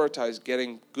 Prioritize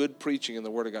getting good preaching in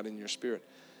the Word of God in your spirit.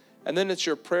 And then it's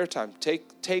your prayer time.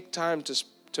 Take time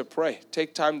to pray.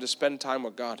 Take time to spend time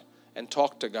with God and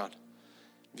talk to God.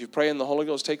 If you pray in the Holy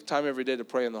Ghost, take time every day to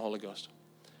pray in the Holy Ghost.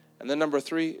 And then number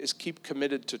 3 is keep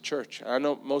committed to church. I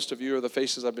know most of you are the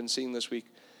faces I've been seeing this week.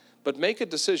 But make a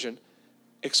decision,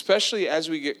 especially as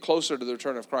we get closer to the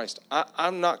return of Christ.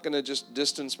 I'm not going to just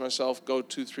distance myself, go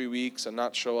 2-3 weeks and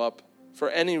not show up for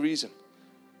any reason.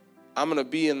 I'm going to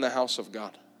be in the house of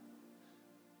God.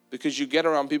 Because you get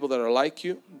around people that are like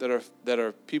you, that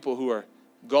are people who are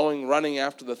running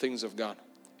after the things of God.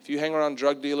 If you hang around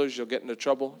drug dealers, you'll get into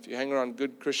trouble. If you hang around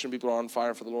good Christian people who are on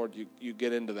fire for the Lord, you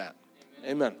get into that.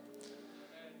 Amen.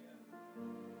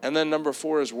 And then number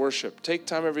 4 is worship. Take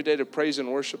time every day to praise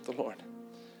and worship the Lord.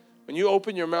 When you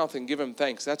open your mouth and give Him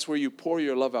thanks, that's where you pour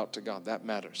your love out to God. That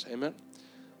matters. Amen.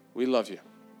 We love you.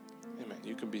 Amen.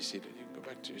 You can be seated. You can go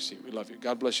back to your seat. We love you.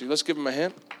 God bless you. Let's give Him a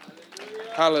hand.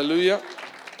 Hallelujah.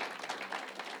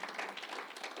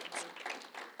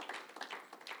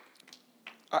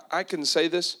 I can say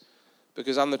this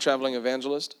because I'm the traveling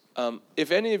evangelist.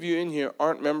 If any of you in here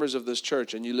aren't members of this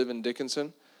church and you live in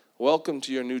Dickinson, welcome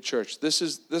to your new church. This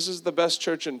is the best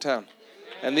church in town.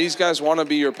 And these guys want to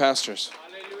be your pastors.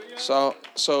 So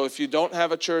if you don't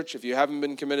have a church, if you haven't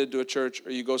been committed to a church,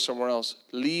 or you go somewhere else,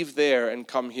 leave there and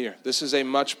come here. This is a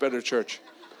much better church.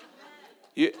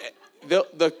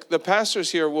 The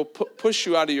pastors here will push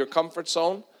you out of your comfort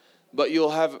zone, but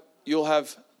you'll have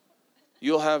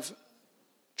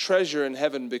treasure in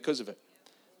heaven because of it.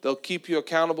 They'll keep you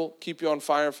accountable, keep you on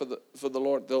fire for the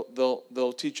Lord.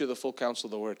 They'll teach you the full counsel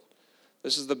of the word.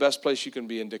 This is the best place you can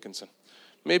be in Dickinson.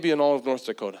 Maybe in all of North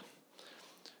Dakota.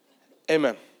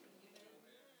 Amen.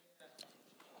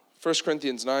 1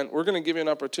 Corinthians 9. We're going to give you an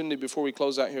opportunity before we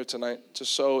close out here tonight to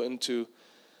sow into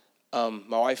my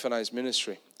wife and I's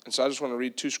ministry. And so I just want to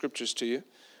read 2 scriptures to you.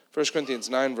 1 Corinthians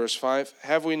 9, verse 5.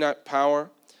 Have we not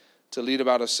power to lead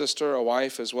about a sister, a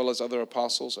wife, as well as other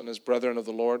apostles and as brethren of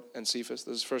the Lord and Cephas?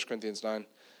 This is 1 Corinthians 9,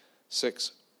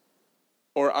 6.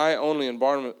 Or I only and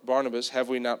Barnabas, have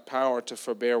we not power to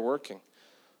forbear working?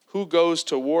 Who goes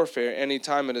to warfare any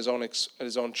time at his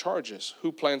own charges?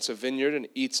 Who plants a vineyard and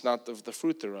eats not of the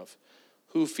fruit thereof?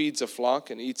 Who feeds a flock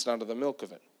and eats not of the milk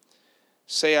of it?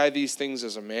 Say I these things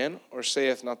as a man, or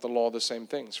saith not the law the same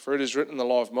things? For it is written in the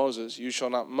law of Moses, you shall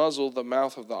not muzzle the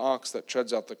mouth of the ox that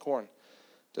treads out the corn.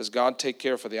 Does God take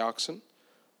care for the oxen?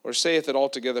 Or saith it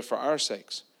altogether for our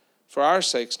sakes? For our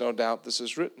sakes, no doubt, this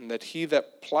is written, that he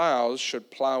that plows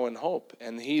should plow in hope,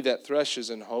 and he that threshes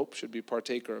in hope should be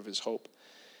partaker of his hope.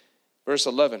 Verse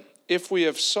 11, if we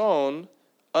have sown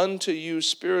unto you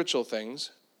spiritual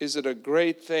things, is it a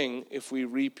great thing if we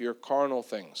reap your carnal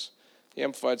things? The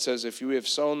Amplified says, if you have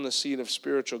sown the seed of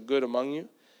spiritual good among you,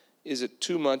 is it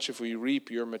too much if we reap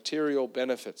your material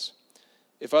benefits?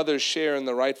 If others share in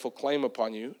the rightful claim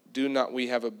upon you, do not we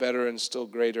have a better and still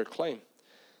greater claim?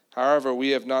 However, we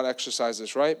have not exercised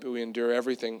this right, but we endure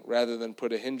everything rather than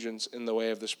put a hindrance in the way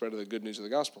of the spread of the good news of the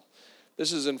gospel.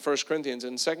 This is in 1 Corinthians.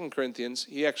 In 2 Corinthians,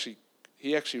 he actually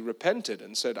repented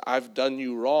and said, I've done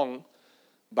you wrong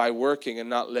by working and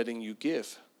not letting you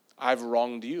give. I've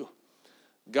wronged you.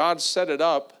 God set it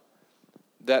up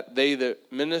that they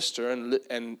that minister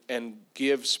and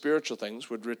give spiritual things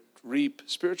would reap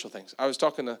spiritual things. I was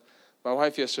talking to my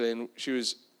wife yesterday, and she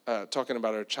was talking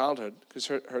about her childhood because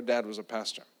her dad was a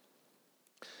pastor.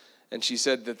 And she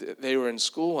said that they were in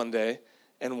school one day,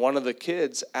 and one of the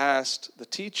kids asked the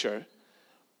teacher,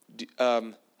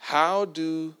 how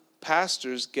do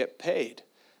pastors get paid?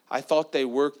 I thought they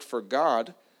worked for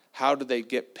God. How do they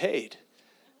get paid?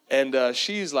 And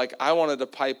she's like, I wanted to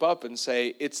pipe up and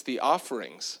say, it's the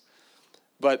offerings.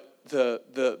 But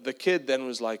the kid then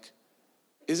was like,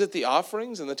 is it the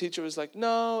offerings? And the teacher was like,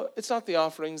 no, it's not the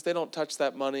offerings. They don't touch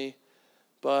that money.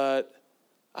 But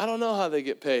I don't know how they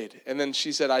get paid. And then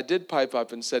she said, I did pipe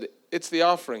up and said, it's the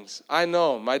offerings. I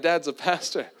know, my dad's a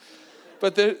pastor.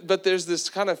 But there's this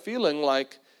kind of feeling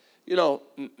like,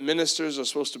 ministers are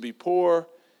supposed to be poor.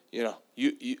 You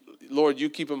Lord, you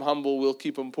keep them humble, we'll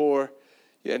keep them poor.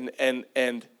 And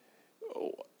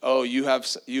you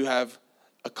have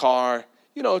a car.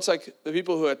 It's like the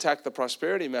people who attack the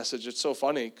prosperity message. It's so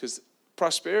funny because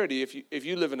prosperity, if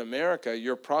you live in America,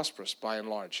 you're prosperous by and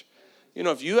large.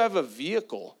 If you have a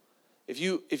vehicle If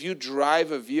you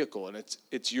drive a vehicle and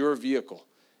it's your vehicle,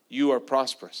 you are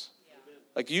prosperous.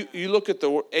 Like you look at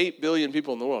the 8 billion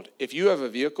people in the world. If you have a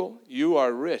vehicle, you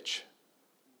are rich.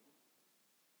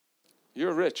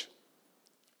 You're rich.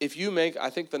 If you make, I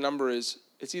think the number is,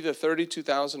 it's either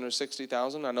 32,000 or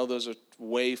 60,000. I know those are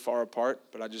way far apart,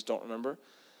 but I just don't remember.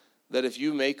 That if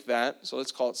you make that, so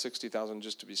let's call it 60,000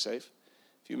 just to be safe.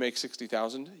 If you make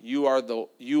 60,000, you are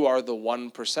the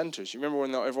one percenters. You remember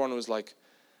when everyone was like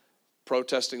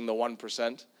protesting the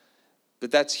 1%? But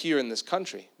that's here in this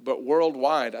country. But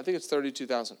worldwide, I think it's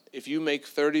 32,000. If you make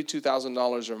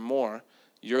 $32,000 or more,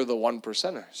 you're the one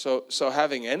percenter. So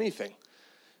having anything,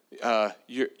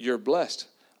 you're blessed.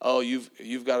 Oh,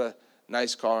 you've got a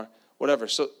nice car, whatever.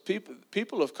 So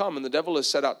people have come, and the devil has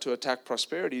set out to attack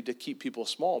prosperity to keep people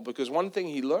small. Because one thing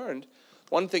he learned,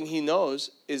 one thing he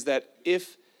knows is that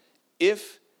if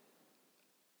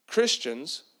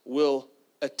Christians will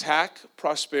attack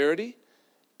prosperity,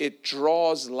 it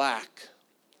draws lack.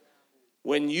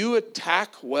 When you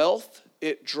attack wealth,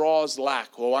 it draws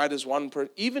lack. Well, why does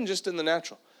even just in the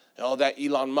natural, that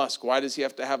Elon Musk, why does he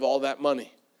have to have all that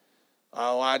money?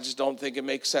 Oh, I just don't think it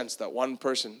makes sense, that one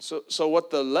person. So what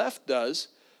the left does,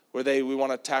 where we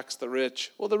want to tax the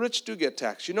rich, well, the rich do get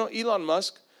taxed. You know, Elon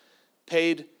Musk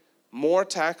paid more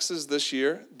taxes this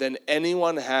year than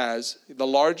anyone has, the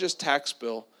largest tax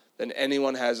bill than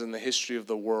anyone has in the history of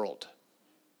the world.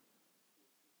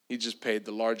 He just paid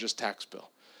the largest tax bill.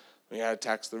 We got to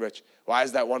tax the rich. Why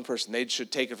is that one person? They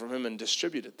should take it from him and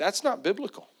distribute it. That's not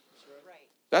biblical.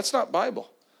 That's not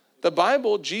Bible. The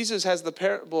Bible, Jesus has the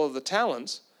parable of the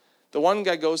talents. The one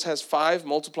guy goes, has 5,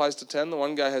 multiplies to 10. The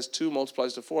one guy has 2,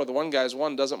 multiplies to 4. The one guy has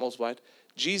 1, doesn't multiply it.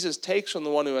 Jesus takes from the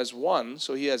one who has 1,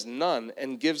 so he has none,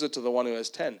 and gives it to the one who has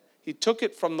 10. He took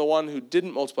it from the one who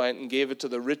didn't multiply it and gave it to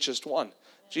the richest one.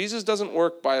 Jesus doesn't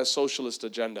work by a socialist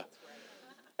agenda.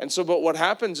 And so, but what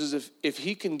happens is if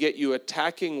he can get you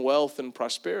attacking wealth and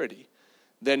prosperity,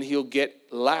 then he'll get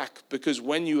lack. Because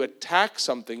when you attack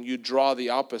something, you draw the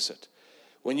opposite.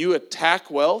 When you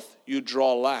attack wealth, you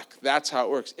draw lack. That's how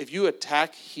it works. If you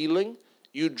attack healing,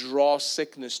 you draw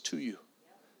sickness to you.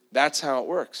 That's how it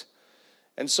works.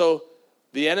 And so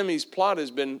the enemy's plot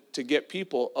has been to get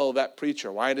people, oh, that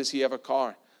preacher, why does he have a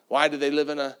car? Why do they live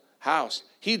in a house?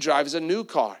 He drives a new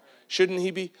car. Shouldn't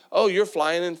he be? Oh, you're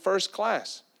flying in first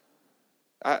class.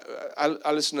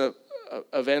 I listen to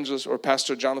evangelist or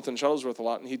Pastor Jonathan Shuttlesworth a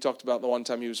lot, and he talked about the one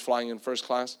time he was flying in first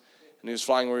class, and he was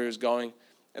flying where he was going,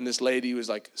 and this lady was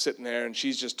like sitting there, and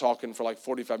she's just talking for like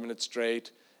 45 minutes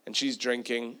straight, and she's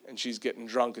drinking, and she's getting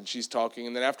drunk, and she's talking,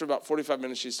 and then after about 45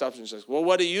 minutes, she stops and she says, well,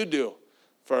 what do you do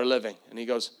for a living? And he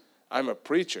goes, I'm a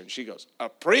preacher. And she goes, a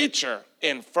preacher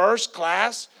in first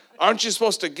class? Aren't you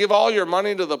supposed to give all your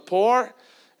money to the poor?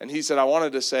 And he said, I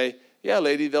wanted to say, yeah,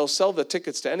 lady, they'll sell the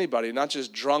tickets to anybody, not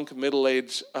just drunk,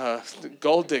 middle-aged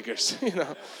gold diggers, you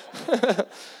know.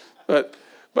 But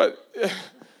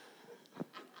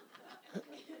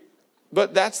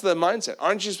that's the mindset.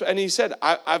 Aren't you? And he said,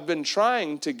 I've been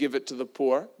trying to give it to the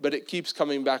poor, but it keeps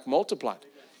coming back multiplied.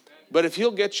 But if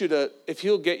he'll get you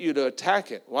to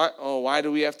attack it, why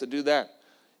do we have to do that?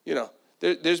 You know,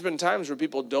 there's been times where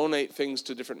people donate things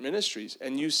to different ministries,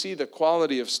 and you see the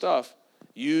quality of stuff,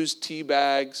 used tea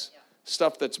bags,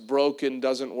 stuff that's broken,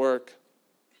 doesn't work,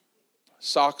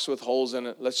 socks with holes in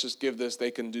it. Let's just give this, they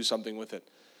can do something with it.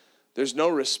 There's no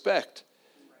respect.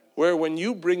 Where when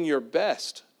you bring your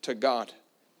best to God,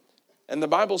 and the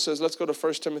Bible says, let's go to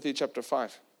 1 Timothy chapter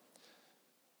 5.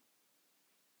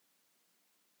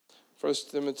 1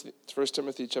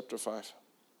 Timothy chapter 5.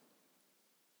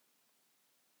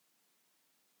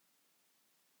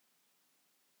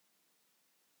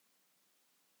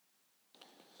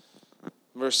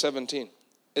 Verse 17.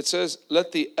 It says,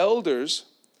 let the elders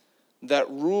that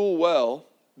rule well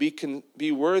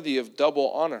be worthy of double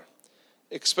honor,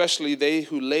 especially they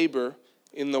who labor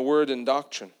in the word and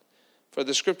doctrine. For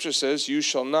the scripture says, you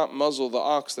shall not muzzle the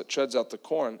ox that treads out the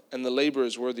corn, and the laborer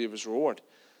is worthy of his reward.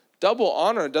 Double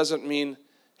honor doesn't mean,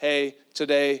 hey,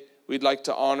 today we'd like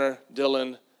to honor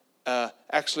Dylan.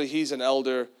 Actually, he's an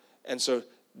elder, and so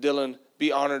Dylan,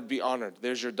 be honored, be honored.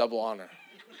 There's your double honor.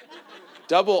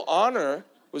 Double honor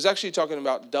was actually talking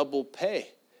about double pay.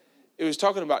 It was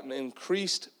talking about an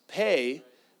increased pay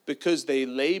because they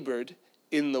labored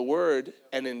in the word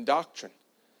and in doctrine.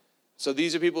 So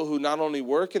these are people who not only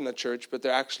work in the church, but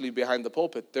they're actually behind the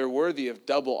pulpit. They're worthy of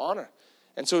double honor.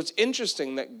 And so it's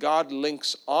interesting that God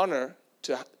links honor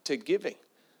to giving,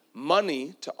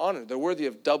 money to honor. They're worthy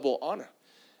of double honor.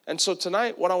 And so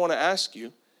tonight, what I want to ask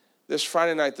you, this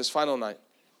Friday night, this final night,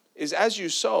 is as you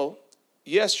sow,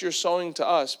 yes, you're sowing to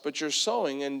us, but you're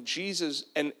sowing in Jesus,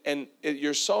 and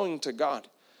you're sowing to God.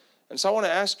 And so I want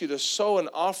to ask you to sow an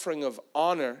offering of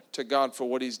honor to God for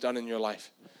what he's done in your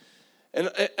life. And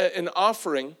an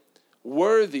offering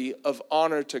worthy of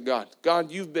honor to God.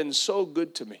 God, you've been so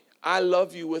good to me. I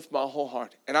love you with my whole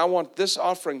heart. And I want this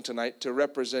offering tonight to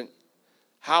represent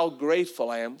how grateful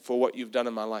I am for what you've done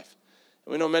in my life.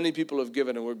 And we know many people have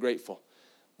given and we're grateful.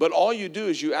 But all you do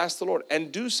is you ask the Lord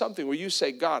and do something where you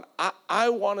say, God, I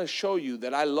want to show you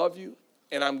that I love you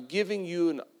and I'm giving you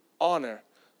an honor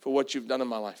for what you've done in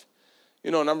my life. You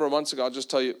know, a number of months ago, I'll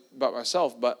just tell you about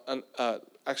myself, but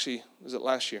actually, was it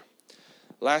last year?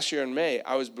 Last year in May,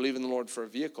 I was believing the Lord for a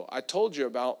vehicle. I told you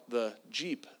about the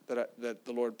Jeep that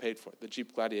the Lord paid for, the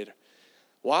Jeep Gladiator.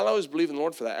 While I was believing the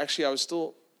Lord for that, actually, I was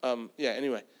still, I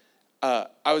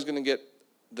was going to get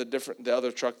the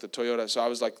other truck, the Toyota. So I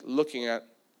was like looking at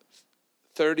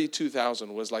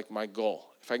 $32,000 was like my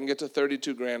goal. If I can get to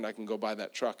 32 grand, I can go buy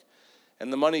that truck.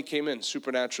 And the money came in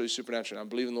supernaturally. I'm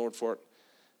believing the Lord for it.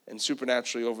 And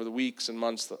supernaturally over the weeks and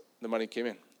months, the money came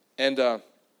in. And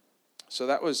so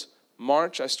that was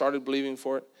March. I started believing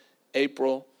for it.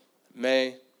 April,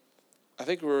 May. I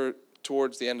think we were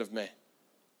towards the end of May.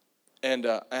 And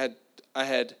I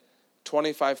had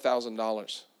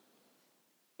 $25,000.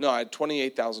 No, I had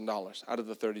 $28,000 out of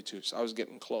the 32. So I was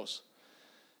getting close.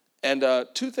 And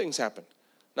two things happened.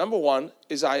 Number one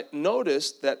is I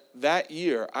noticed that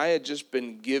year I had just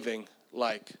been giving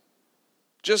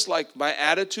just like my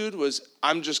attitude was,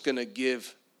 I'm just going to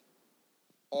give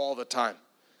all the time.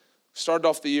 Started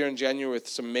off the year in January with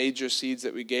some major seeds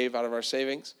that we gave out of our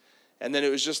savings. And then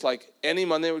it was just like any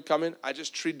money that would come in, I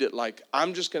just treated it like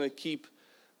I'm just going to keep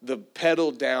the pedal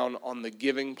down on the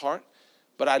giving part.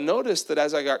 But I noticed that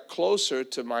as I got closer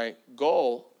to my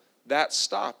goal, that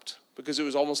stopped because it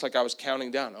was almost like I was counting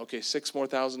down. Okay,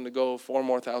 6,000 more to go,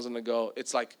 4,000 more to go.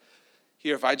 It's like,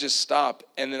 here, if I just stop,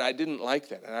 and then I didn't like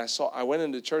that. And I went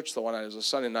into church the one night, it was a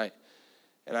Sunday night,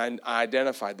 and I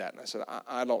identified that. And I said,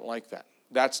 I don't like that.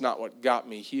 That's not what got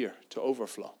me here to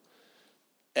overflow.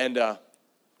 And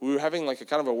we were having like a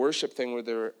kind of a worship thing where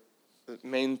the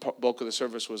main bulk of the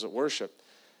service was at worship.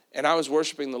 And I was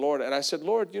worshiping the Lord, and I said,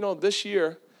 Lord, this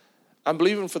year, I'm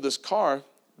believing for this car,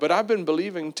 but I've been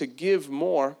believing to give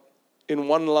more in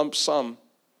one lump sum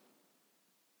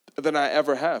than I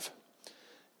ever have.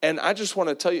 And I just want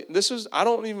to tell you, I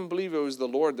don't even believe it was the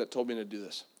Lord that told me to do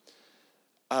this.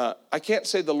 I can't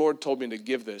say the Lord told me to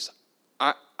give this.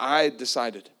 I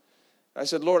decided. I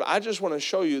said, Lord, I just want to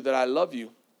show you that I love you.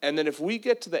 And then if we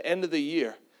get to the end of the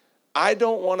year, I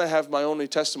don't want to have my only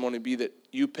testimony be that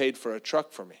you paid for a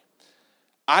truck for me.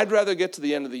 I'd rather get to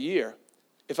the end of the year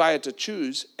if I had to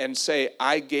choose and say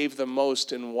I gave the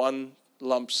most in one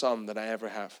lump sum that I ever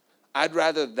have. I'd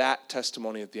rather that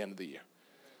testimony at the end of the year.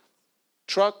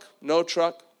 Truck, no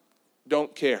truck,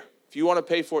 don't care. If you want to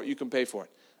pay for it, you can pay for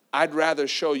it. I'd rather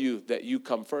show you that you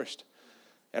come first.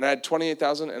 And I had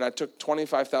 $28,000, and I took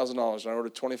 $25,000, and I wrote a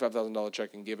 $25,000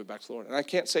 check and gave it back to the Lord. And I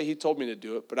can't say he told me to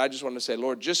do it, but I just want to say,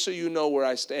 Lord, just so you know where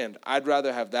I stand, I'd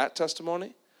rather have that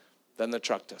testimony than the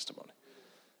truck testimony.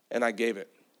 And I gave it.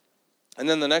 And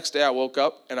then the next day I woke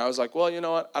up, and I was like, well, you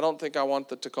know what? I don't think I want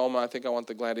the Tacoma. I think I want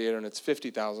the Gladiator, and it's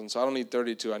 $50,000, so I don't need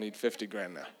 32. I need 50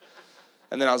 grand now.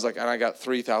 And then I was like, and I got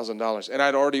 $3,000. And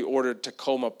I'd already ordered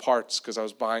Tacoma parts because I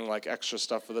was buying like extra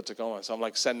stuff for the Tacoma. So I'm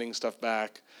like sending stuff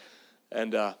back.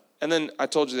 And then I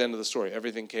told you the end of the story.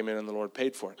 Everything came in and the Lord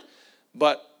paid for it.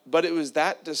 But it was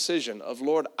that decision of,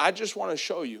 Lord, I just want to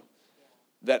show you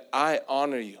that I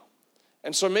honor you.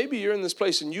 And so maybe you're in this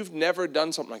place and you've never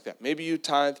done something like that. Maybe you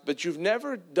tithe, but you've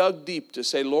never dug deep to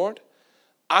say, Lord,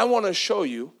 I want to show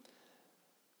you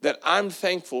that I'm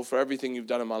thankful for everything you've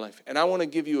done in my life. And I want to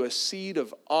give you a seed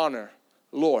of honor,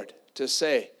 Lord, to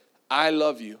say, I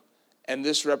love you, and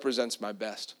this represents my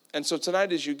best. And so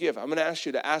tonight as you give, I'm going to ask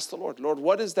you to ask the Lord, Lord,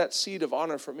 what is that seed of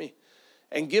honor for me?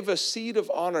 And give a seed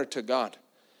of honor to God,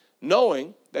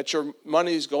 knowing that your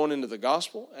money is going into the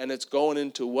gospel and it's going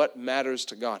into what matters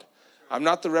to God. I'm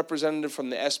not the representative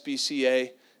from the SPCA,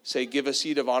 say give a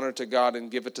seed of honor to God and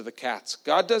give it to the cats.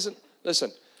 God doesn't,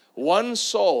 listen, one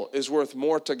soul is worth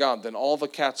more to God than all the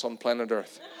cats on planet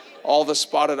Earth. All the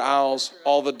spotted owls,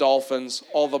 all the dolphins,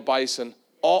 all the bison,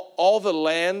 all the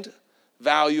land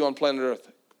value on planet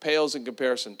Earth pales in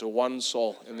comparison to one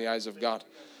soul in the eyes of God.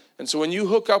 And so when you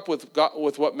hook up with God,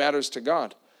 with what matters to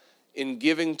God in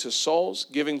giving to souls,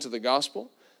 giving to the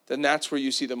gospel, then that's where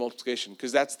you see the multiplication,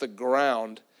 because that's the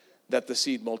ground that the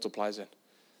seed multiplies in.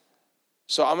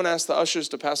 So I'm going to ask the ushers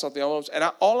to pass out the envelopes. And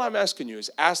all I'm asking you is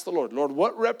ask the Lord, Lord,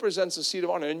 what represents the seed of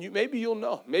honor? And maybe you'll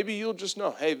know. Maybe you'll just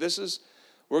know, hey, this is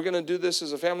We're going to do this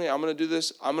as a family. I'm going to do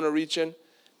this. I'm going to reach in.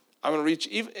 I'm going to reach.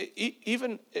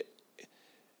 Even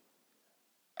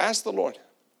ask the Lord.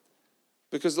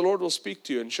 Because the Lord will speak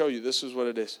to you and show you this is what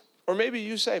it is. Or maybe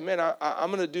you say, man,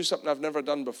 I'm going to do something I've never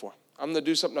done before. I'm going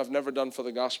to do something I've never done for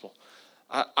the gospel.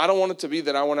 I don't want it to be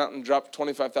that I went out and dropped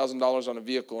 $25,000 on a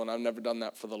vehicle and I've never done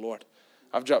that for the Lord.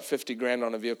 I've dropped 50 grand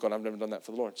on a vehicle and I've never done that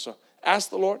for the Lord. So ask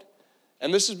the Lord.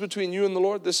 And this is between you and the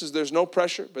Lord. There's no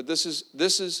pressure, but this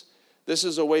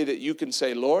is a way that you can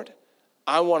say, Lord,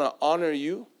 I want to honor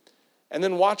you. And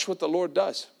then watch what the Lord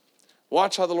does.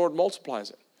 Watch how the Lord multiplies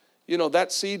it. You know,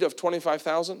 that seed of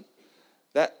 25,000,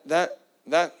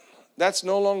 that's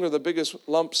no longer the biggest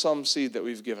lump sum seed that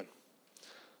we've given.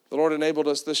 The Lord enabled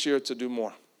us this year to do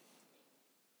more.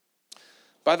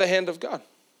 By the hand of God.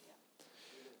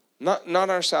 Not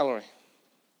our salary.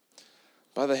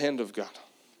 By the hand of God.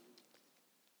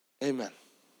 Amen.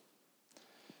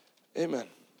 Amen.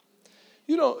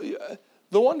 You know,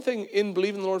 the one thing in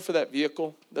believing the Lord for that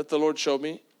vehicle that the Lord showed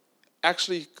me,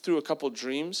 actually through a couple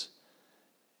dreams,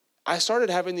 I started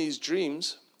having these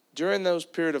dreams during those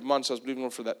period of months I was believing the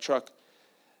Lord for that truck.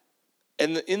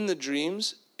 And in the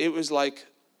dreams, it was like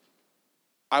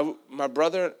my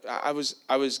brother, I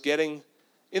was getting,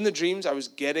 in the dreams, I was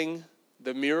getting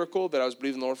the miracle that I was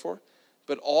believing the Lord for,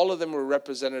 but all of them were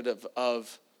representative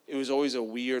of, it was always a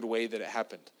weird way that it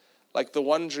happened. Like the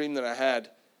one dream that I had,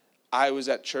 I was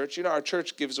at church. You know, our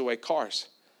church gives away cars.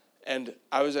 And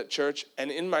I was at church,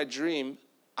 and in my dream,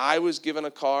 I was given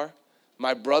a car,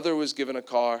 my brother was given a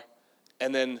car,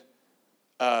 and then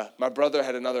my brother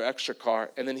had another extra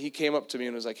car, and then he came up to me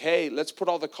and was like, hey, let's put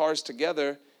all the cars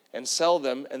together and sell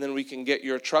them, and then we can get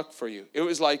your truck for you. It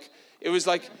was like,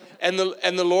 and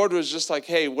the Lord was just like,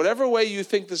 hey, whatever way you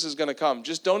think this is going to come,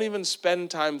 just don't even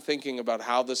spend time thinking about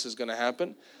how this is going to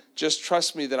happen. Just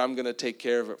trust me that I'm going to take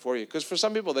care of it for you. Because for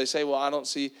some people, they say, well, I don't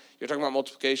see, you're talking about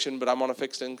multiplication, but I'm on a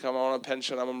fixed income, I'm on a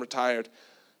pension, I'm retired.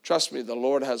 Trust me, the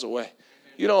Lord has a way.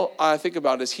 You know, I think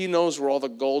about is He knows where all the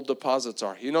gold deposits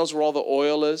are. He knows where all the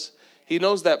oil is. He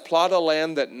knows that plot of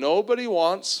land that nobody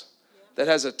wants, that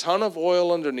has a ton of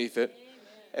oil underneath it.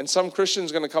 And some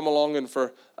Christian's going to come along and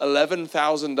for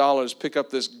 $11,000 pick up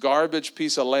this garbage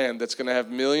piece of land that's going to have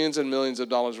millions and millions of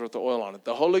dollars worth of oil on it.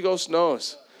 The Holy Ghost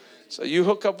knows. So you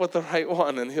hook up with the right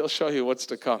one and He'll show you what's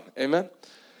to come. Amen?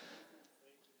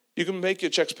 You can make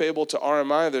your checks payable to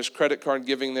RMI. There's credit card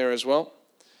giving there as well.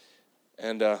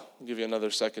 And I'll give you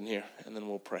another second here, and then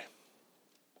we'll pray.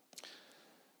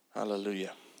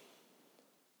 Hallelujah.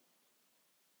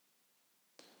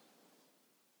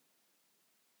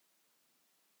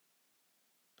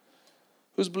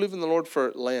 Who's believing the Lord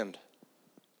for land?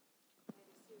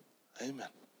 Amen.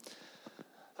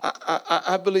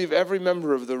 I believe every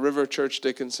member of the River Church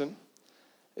Dickinson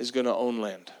is going to own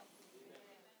land.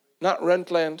 Not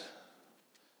rent land,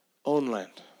 own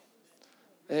land.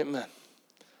 Amen.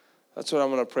 That's what I'm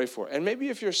going to pray for. And maybe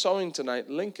if you're sowing tonight,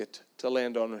 link it to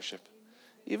land ownership.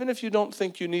 Even if you don't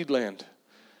think you need land,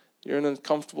 you're in a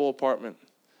comfortable apartment,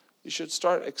 you should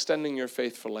start extending your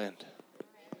faith for land.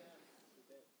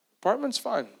 Apartment's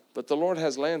fine, but the Lord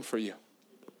has land for you.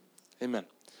 Amen.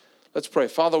 Let's pray.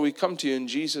 Father, we come to you in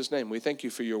Jesus' name. We thank you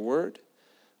for your word.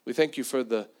 We thank you for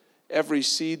every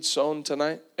seed sown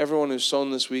tonight, everyone who's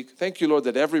sown this week. Thank you, Lord,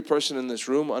 that every person in this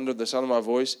room under the sound of my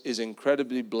voice is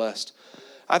incredibly blessed.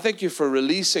 I thank you for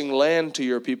releasing land to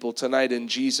your people tonight in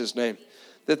Jesus' name.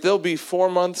 That there'll be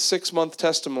 4-month, 6-month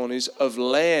testimonies of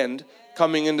land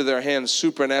coming into their hands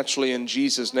supernaturally in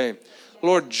Jesus' name.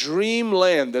 Lord, dream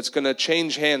land that's going to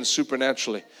change hands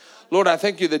supernaturally. Lord, I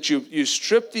thank you that you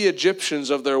strip the Egyptians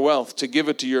of their wealth to give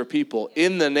it to your people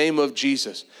in the name of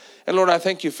Jesus. And Lord, I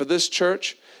thank you for this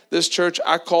church. This church,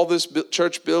 I call this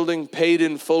church building paid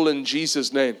in full in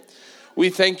Jesus' name. We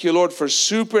thank you, Lord, for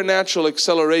supernatural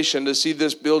acceleration to see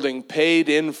this building paid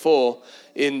in full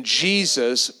in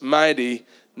Jesus' mighty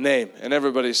name. And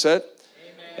everybody said,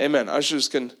 Amen. Ushers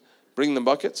can bring the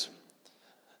buckets.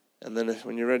 And then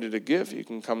when you're ready to give, you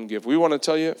can come give. We want to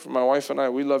tell you, for my wife and I,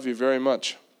 we love you very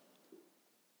much.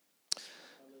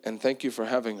 And thank you for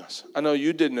having us. I know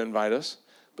you didn't invite us,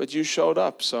 but you showed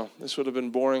up, so this would have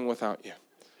been boring without you.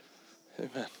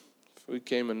 Amen. We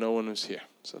came and no one was here,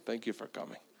 so thank you for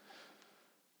coming.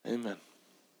 Amen.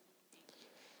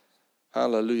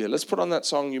 Hallelujah. Let's put on that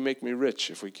song, You Make Me Rich,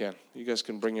 if we can. You guys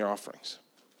can bring your offerings.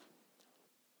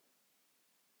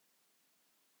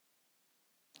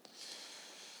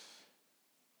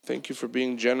 Thank you for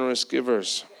being generous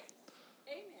givers.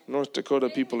 Amen. North Dakota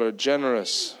people are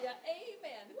generous. Amen.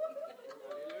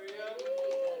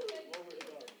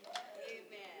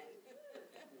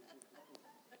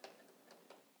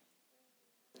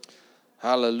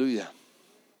 Hallelujah.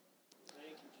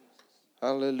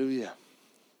 Hallelujah.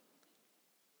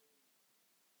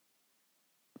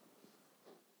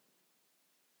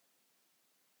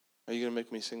 Are you going to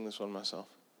make me sing this one myself?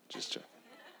 Just check.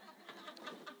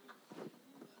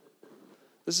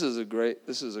 This is a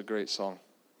great song.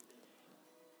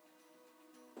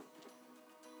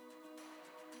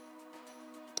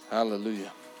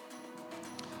 Hallelujah.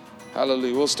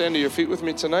 Hallelujah. We'll stand to your feet with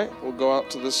me tonight. We'll go out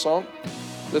to this song.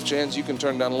 Lift your hands. You can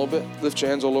turn down a little bit. Lift your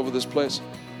hands all over this place.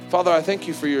 Father, I thank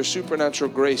you for your supernatural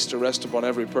grace to rest upon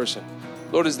every person.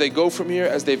 Lord, as they go from here,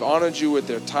 as they've honored you with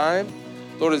their time,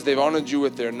 Lord, as they've honored you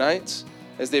with their nights,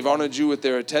 as they've honored you with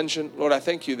their attention, Lord, I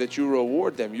thank you that you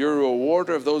reward them. You're a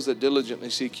rewarder of those that diligently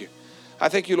seek you. I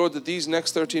thank you, Lord, that these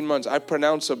next 13 months, I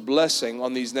pronounce a blessing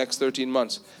on these next 13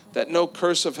 months, that no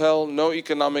curse of hell, no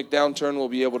economic downturn will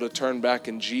be able to turn back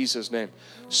in Jesus' name.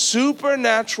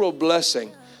 Supernatural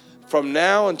blessing from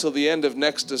now until the end of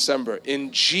next December,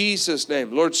 in Jesus'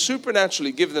 name. Lord,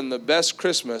 supernaturally give them the best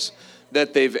Christmas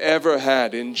that they've ever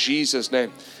had, in Jesus'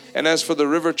 name. And as for the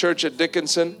River Church at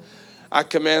Dickinson, I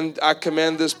command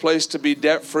this place to be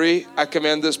debt-free. I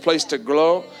command this place to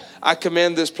glow. I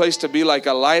command this place to be like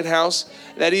a lighthouse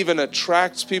that even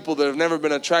attracts people that have never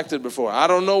been attracted before. I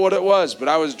don't know what it was, but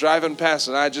I was driving past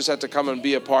and I just had to come and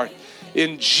be a part.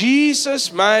 In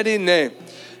Jesus' mighty name.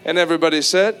 And everybody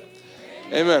said,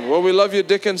 amen. Well, we love you,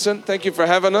 Dickinson. Thank you for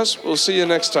having us. We'll see you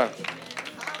next time.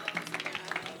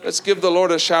 Let's give the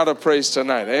Lord a shout of praise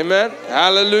tonight. Amen.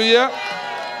 Hallelujah.